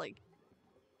have a like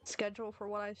schedule for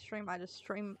what I stream. I just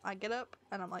stream. I get up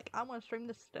and I'm like, I want to stream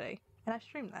this today, and I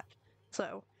stream that.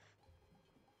 So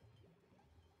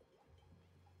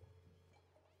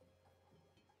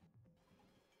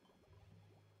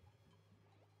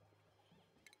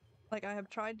like I have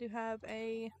tried to have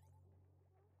a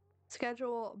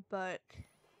schedule, but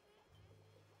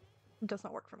it does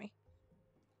not work for me.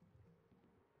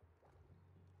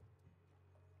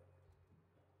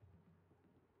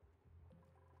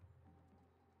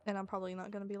 And I'm probably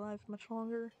not going to be live much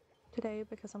longer today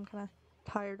because I'm kind of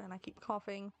tired and I keep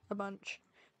coughing a bunch.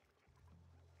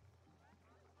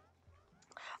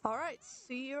 All right,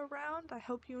 see you around. I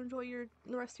hope you enjoy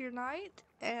the rest of your night,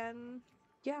 and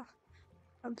yeah,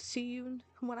 I'll see you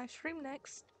when I stream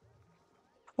next,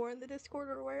 or in the Discord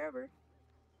or wherever.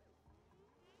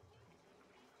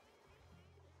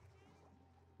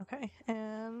 Okay,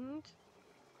 and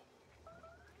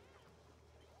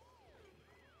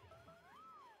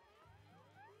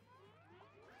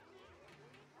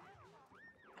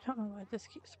I don't know why this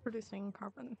keeps producing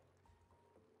carbon.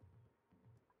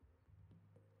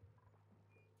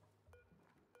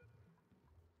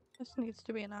 This needs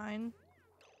to be a 9.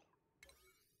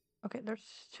 Okay,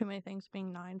 there's too many things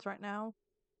being 9s right now.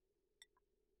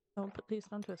 I'll put these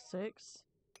down to a 6.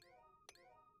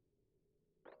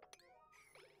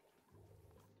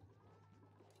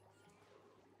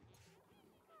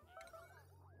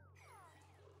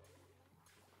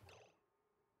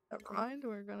 Never mind,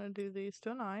 we're gonna do these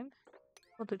to a 9.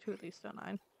 We'll do 2 of these to a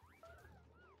 9.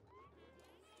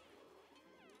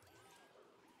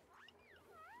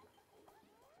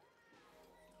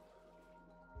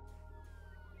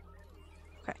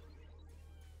 Okay.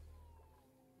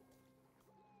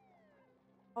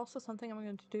 Also, something I'm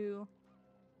going to do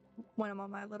when I'm on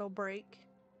my little break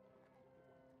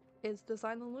is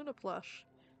design the Luna plush.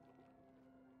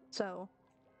 So,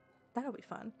 that'll be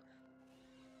fun.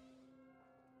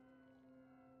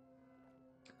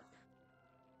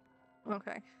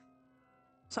 Okay.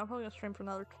 So I'm probably gonna stream for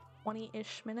another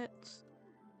 20-ish minutes,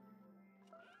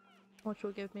 which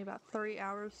will give me about 3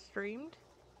 hours streamed.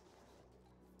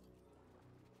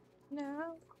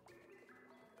 No.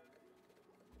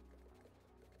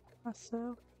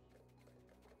 So,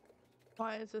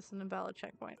 why is this an invalid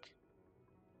checkpoint?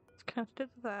 It's connected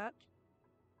to that.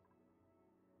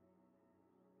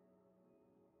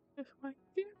 If I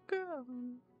keep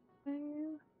going,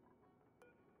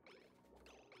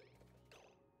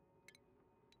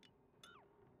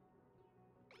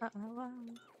 I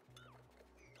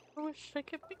wish I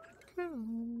could be a girl,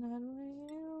 Natalie.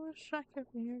 I wish I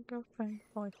could be your girlfriend,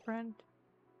 boyfriend.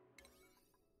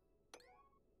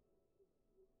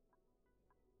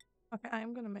 Okay,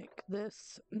 I'm gonna make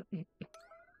this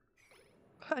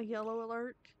a yellow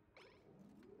alert.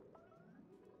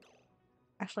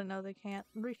 Actually, no, they can't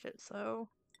reach it, so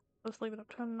let's leave it up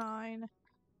to 9.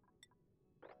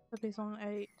 Puppy's on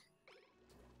 8.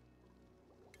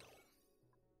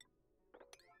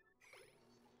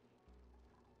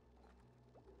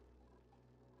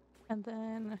 And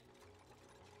then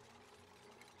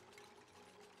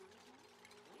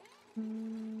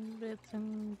bits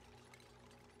and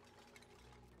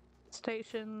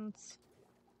stations.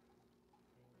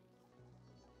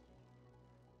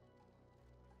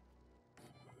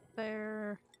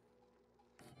 There.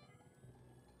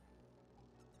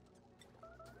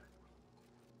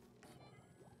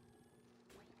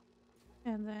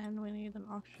 And then we need an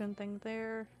auction thing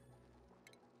there.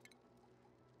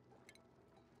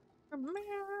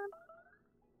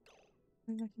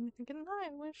 Man, I'm thinking, I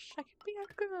wish I could be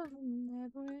a girl in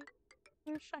that way.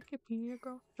 Wish I could be your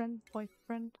girlfriend,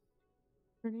 boyfriend.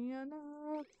 Pretty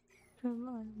enough to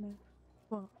lie me.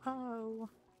 Whoa.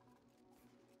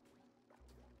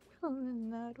 In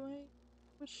that way.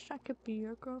 Wish I could be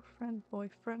your girlfriend,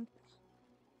 boyfriend.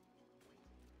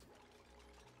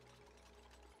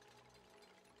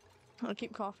 I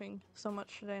keep coughing so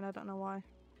much today and I don't know why.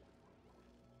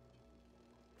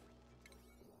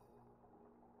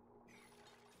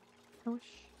 I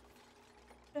wish.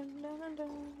 Can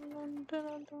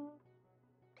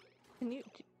you.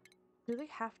 Do they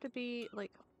have to be,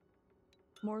 like,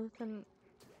 more than.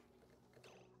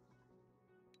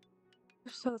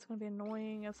 If so, it's gonna be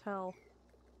annoying as hell.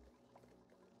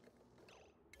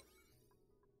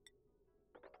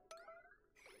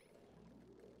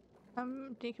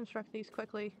 Deconstruct these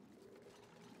quickly.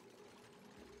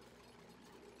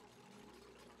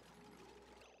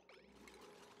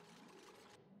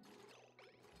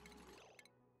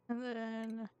 And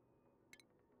then.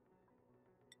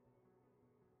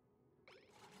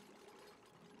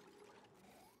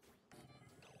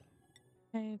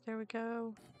 Okay, there we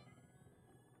go.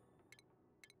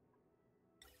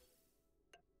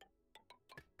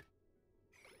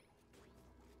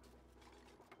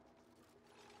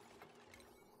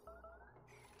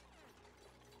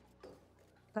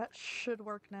 That should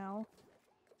work now.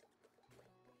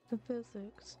 The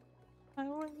physics. I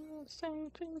was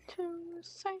saying to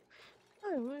say,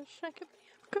 I wish I could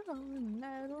be a girl in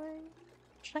that way.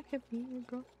 Wish I could be your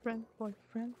girlfriend,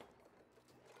 boyfriend.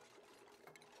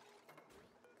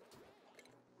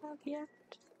 Not yet.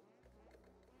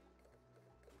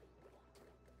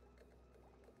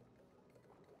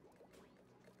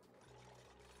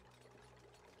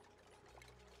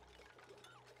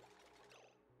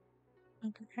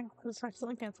 Okay, hang on. Let's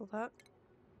accidentally cancel that.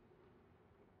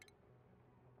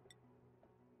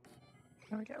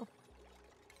 There we go.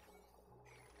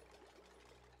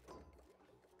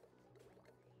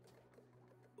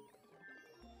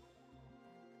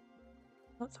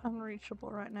 That's unreachable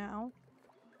right now.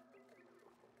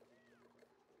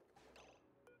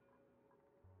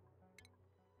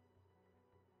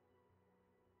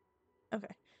 Okay.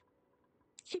 I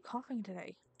keep coughing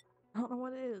today. I don't know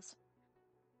what it is.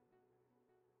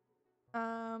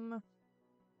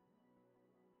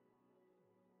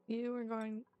 You were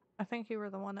going. I think you were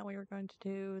the one that we were going to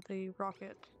do the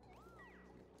rocket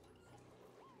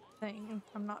thing.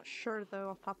 I'm not sure though,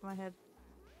 off the top of my head.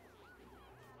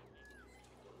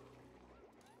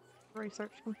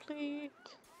 Research complete.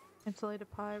 Insulated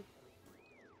pipe.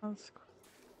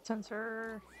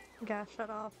 Sensor. Gas shut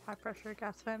off. High pressure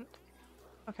gas vent.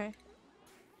 Okay.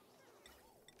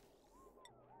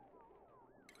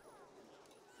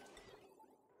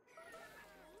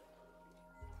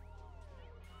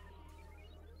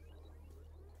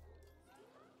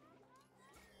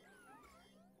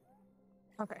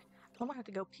 Okay. I'm gonna have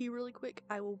to go pee really quick.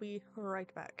 I will be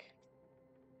right back.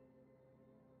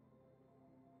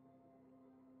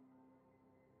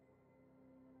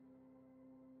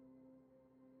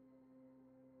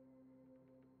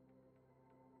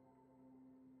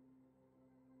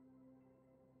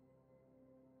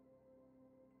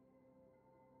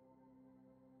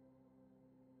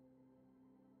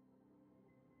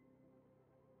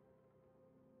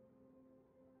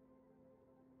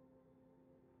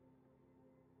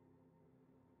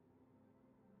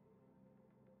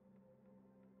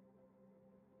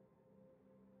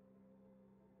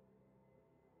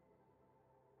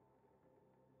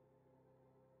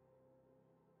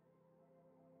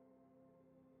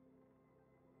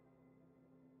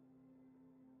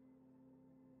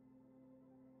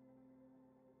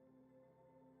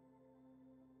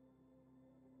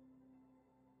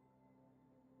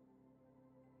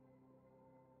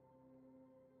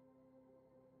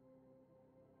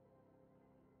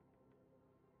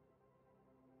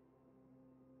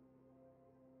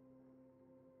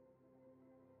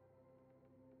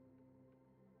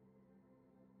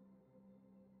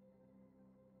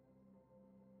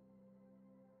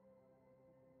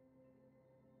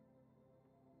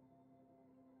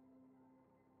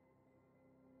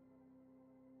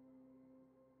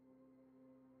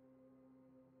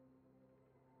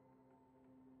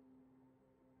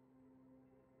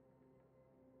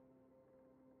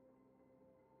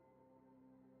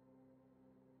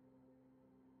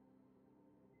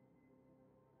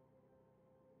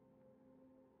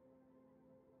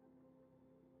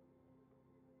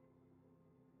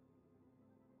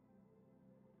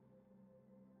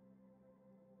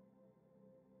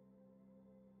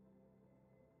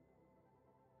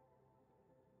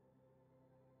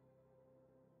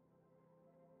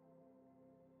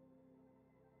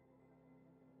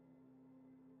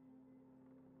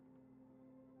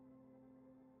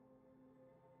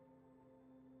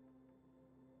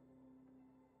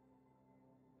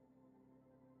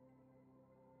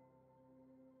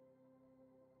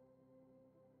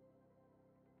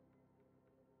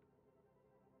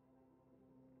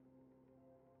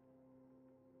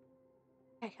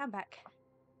 Okay, I'm back.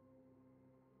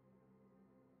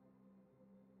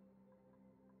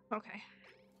 Okay.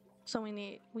 So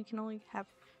we can only have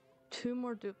 2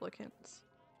 more duplicates.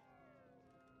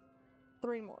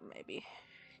 3 more, maybe.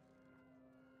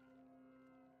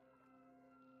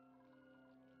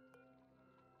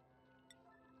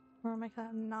 We're gonna make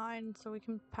that 9 so we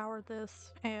can power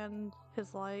this and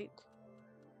his light.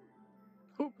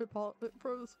 Oop, it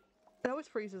froze. It always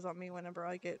freezes on me whenever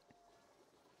I get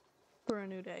through a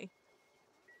new day.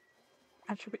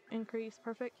 Attribute increase,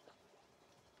 perfect.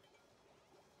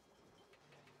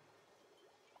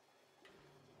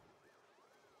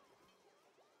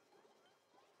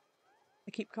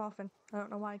 I keep coughing. I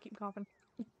don't know why I keep coughing.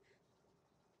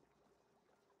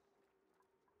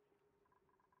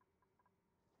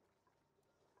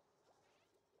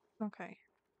 Okay.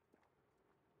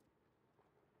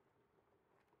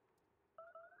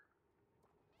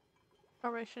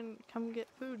 Operation, come get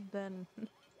food then.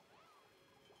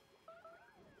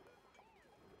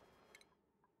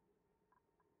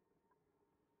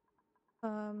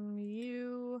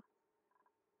 You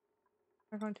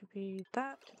are going to be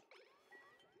that.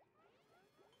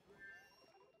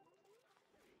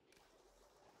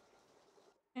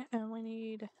 And we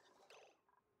need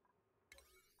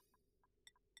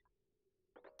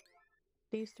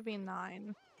these to be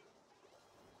 9.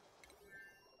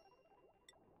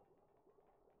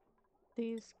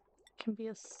 These can be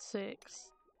a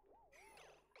 6.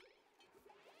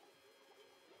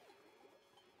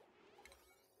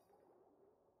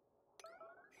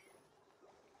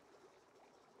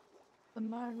 The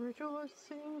night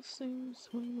rejoicing, sing,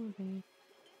 swing with me.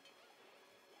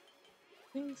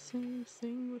 Sing, sing,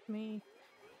 sing with me.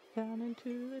 Down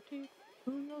into the deep,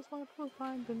 who knows what we'll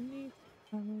find beneath.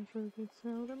 I'm sure we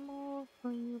seldom more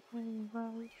when you're playing by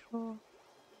the shore.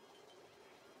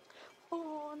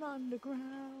 On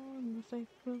underground, the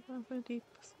sacred of the deep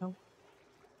snow.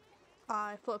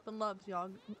 I flippin' loves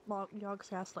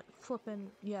Yogscast, like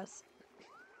flippin' yes.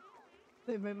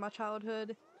 They made my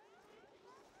childhood,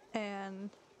 and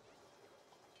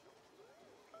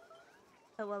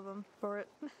I love them for it.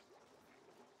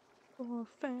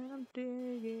 Orphan, I'm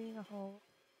digging a hole.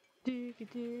 Diggy,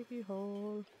 diggy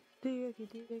hole. Diggy,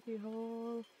 diggy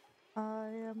hole. I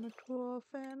am a dwarf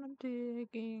and I'm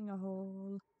digging a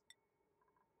hole.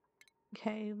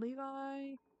 Okay,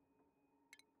 Levi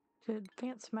to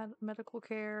advanced medical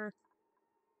care.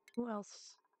 Who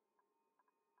else?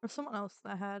 Or someone else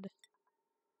that had.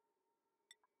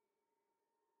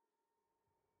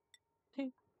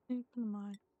 Think, think in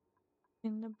mind.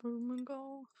 In the broom and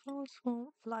go, souls won't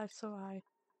fly so high.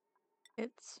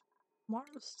 It's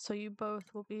Mars, so you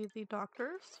both will be the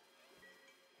doctors.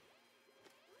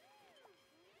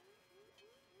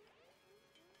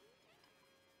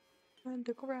 And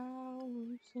the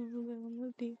ground, on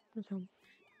the deep tomb.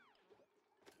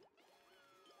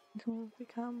 It will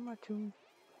become a tomb.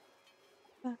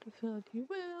 Battlefield, you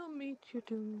will meet your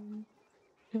doom.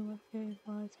 To what cave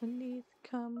lies beneath,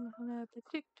 come never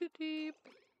dig too deep.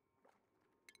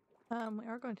 We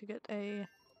are going to get a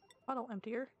bottle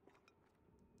emptier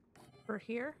for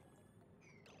here.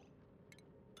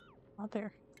 Not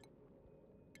there.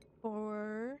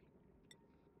 For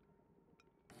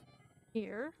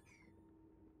here.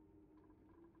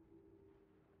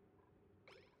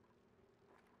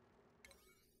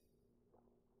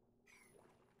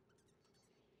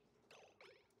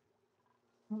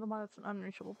 I don't know why it's an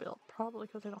unreachable build. Probably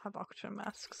because they don't have oxygen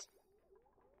masks.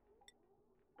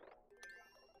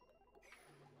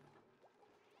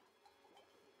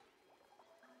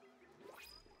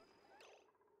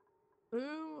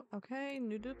 Ooh, okay,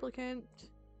 new duplicate.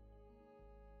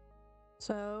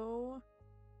 So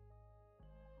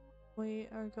we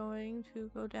are going to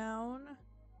go down.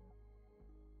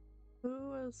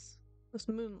 Who is this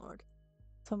Moonlord?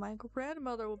 So my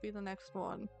grandmother will be the next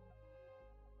one.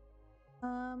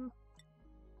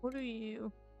 What are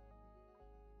you?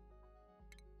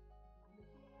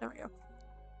 There we go.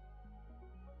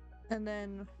 And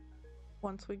then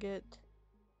once we get,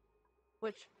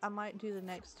 which I might do the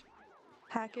next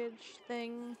package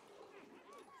thing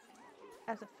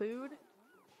as a food,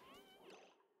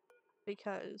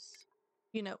 because,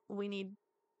 you know, we need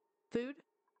food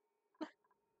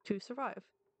to survive.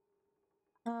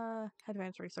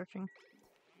 Advanced researching.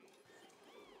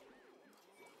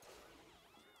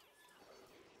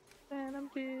 And I'm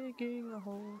digging a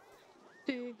hole.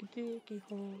 Diggy, diggy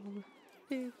hole.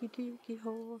 Diggy, diggy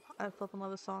hole. I flippin'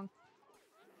 love this song.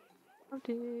 I'm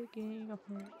digging a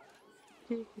hole.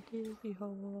 Diggy, diggy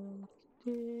hole.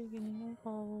 Digging a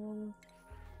hole.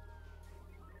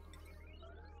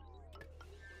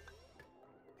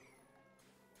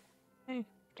 Hey,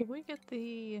 did we get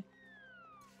the...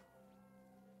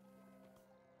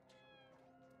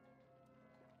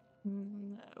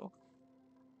 No.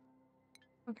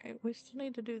 Okay, we still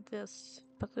need to do this,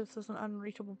 but this is an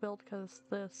unreachable build because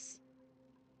this.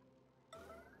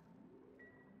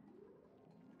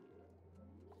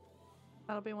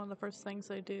 That'll be one of the first things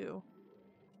they do.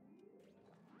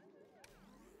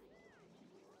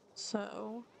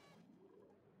 So,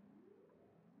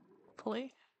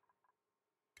 hopefully.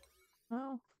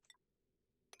 No.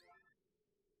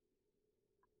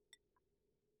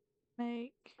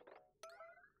 Make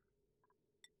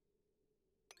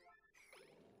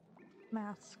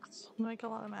masks. Make a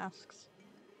lot of masks.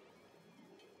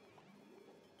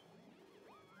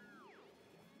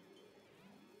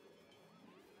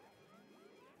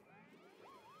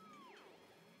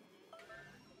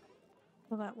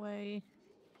 So that way.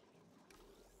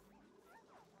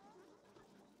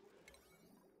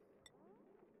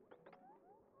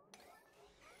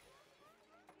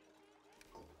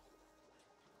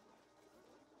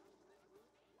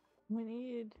 We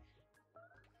need.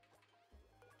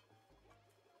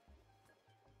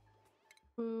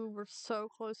 Ooh, we're so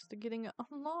close to getting it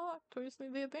unlocked. We just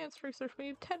need the advanced research. We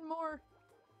need 10 more.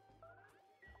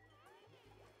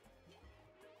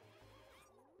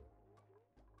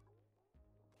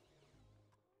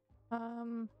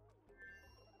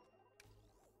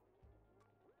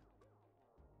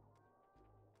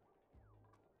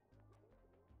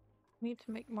 Need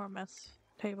to make more mess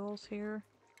tables here.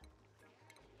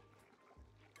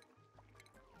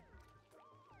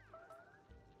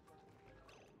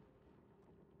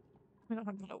 We don't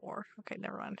have that at war. Okay,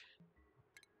 never mind.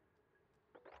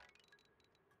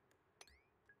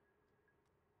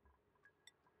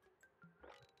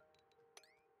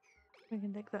 We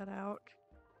can dig that out.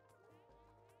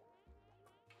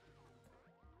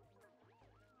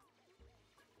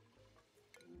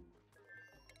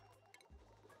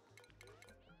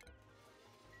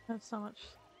 There's so much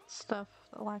stuff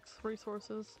that lacks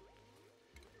resources.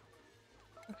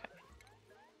 Okay.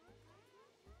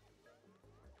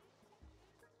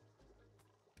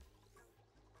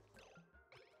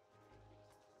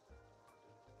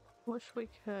 Wish we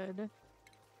could.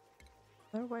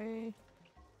 Their way.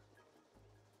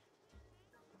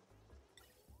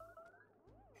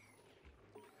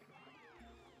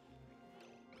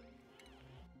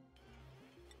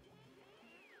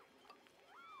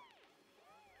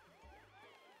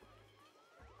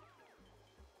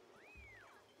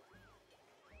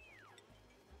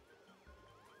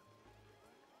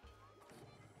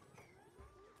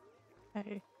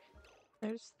 Okay.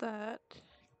 There's that.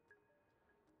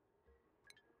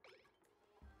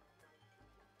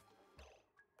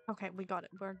 Okay, we got it.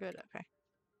 We're good. Okay.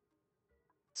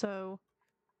 So,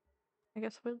 I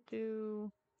guess we'll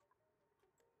do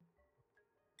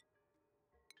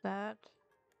that.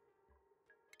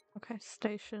 Okay,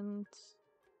 stations.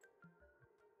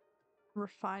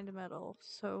 Refined metal.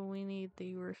 So we need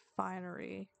the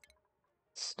refinery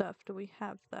stuff. Do we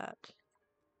have that?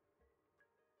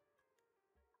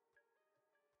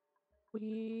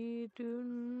 We do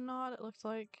not, it looks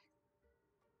like.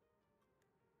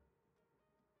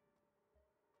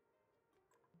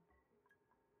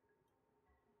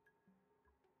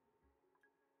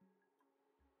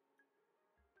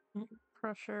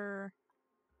 Crusher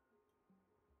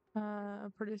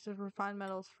produces refined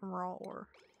metals from raw ore.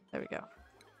 There we go.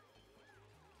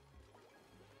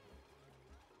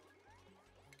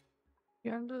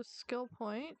 You're under the skill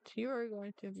point. You are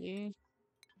going to be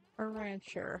a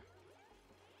rancher.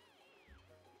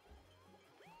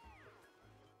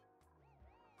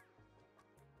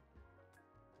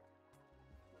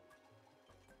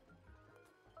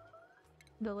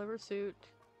 Deliver suit.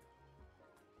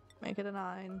 Make it a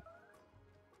 9.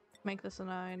 Make this a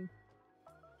 9.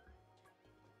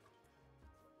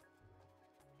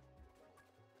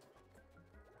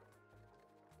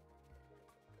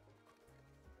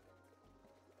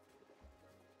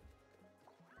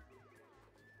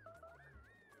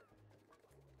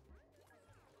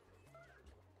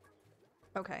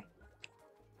 Okay.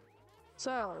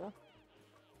 So,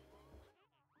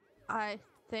 I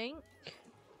think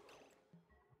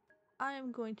I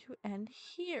am going to end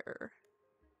here.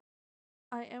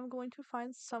 I am going to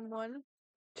find someone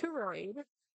to raid.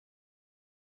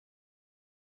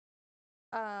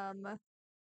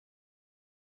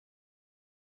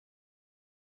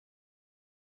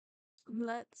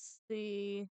 Let's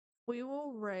see. We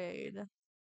will raid.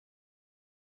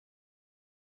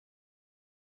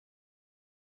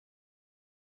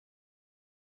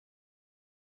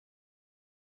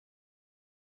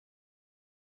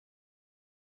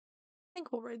 I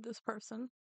think we'll raid this person.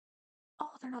 Oh,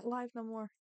 they're not live no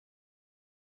more.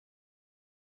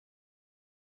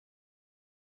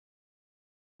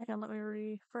 Hang on, let me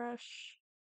refresh.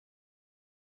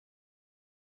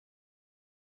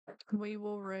 We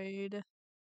will raid.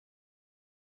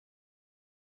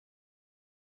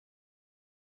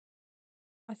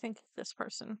 I think this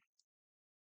person.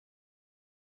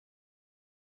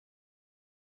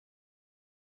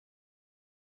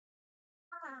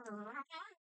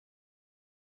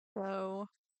 So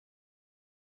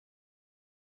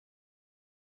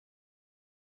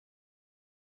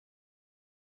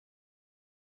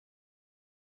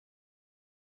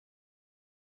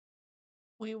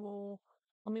we will.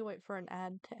 Let me wait for an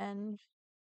ad to end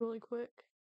really quick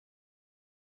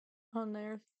on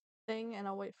their thing, and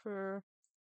I'll wait for.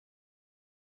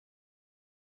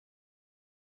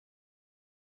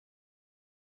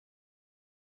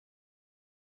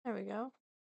 There we go.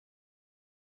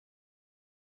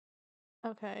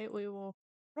 Okay, we will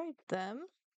raid them.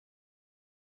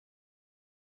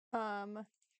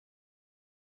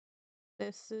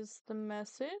 This is the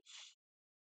message,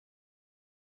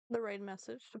 the raid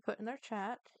message to put in their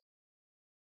chat.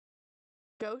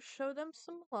 Go show them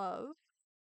some love.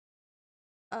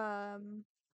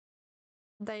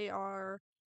 They are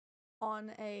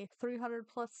on a 300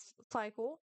 plus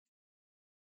cycle,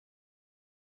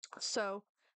 so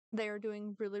they are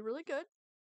doing really, really good.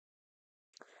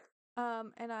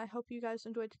 And I hope you guys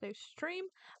enjoyed today's stream.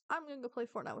 I'm gonna go play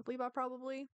Fortnite with Levi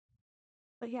probably.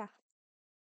 But yeah.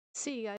 See you guys.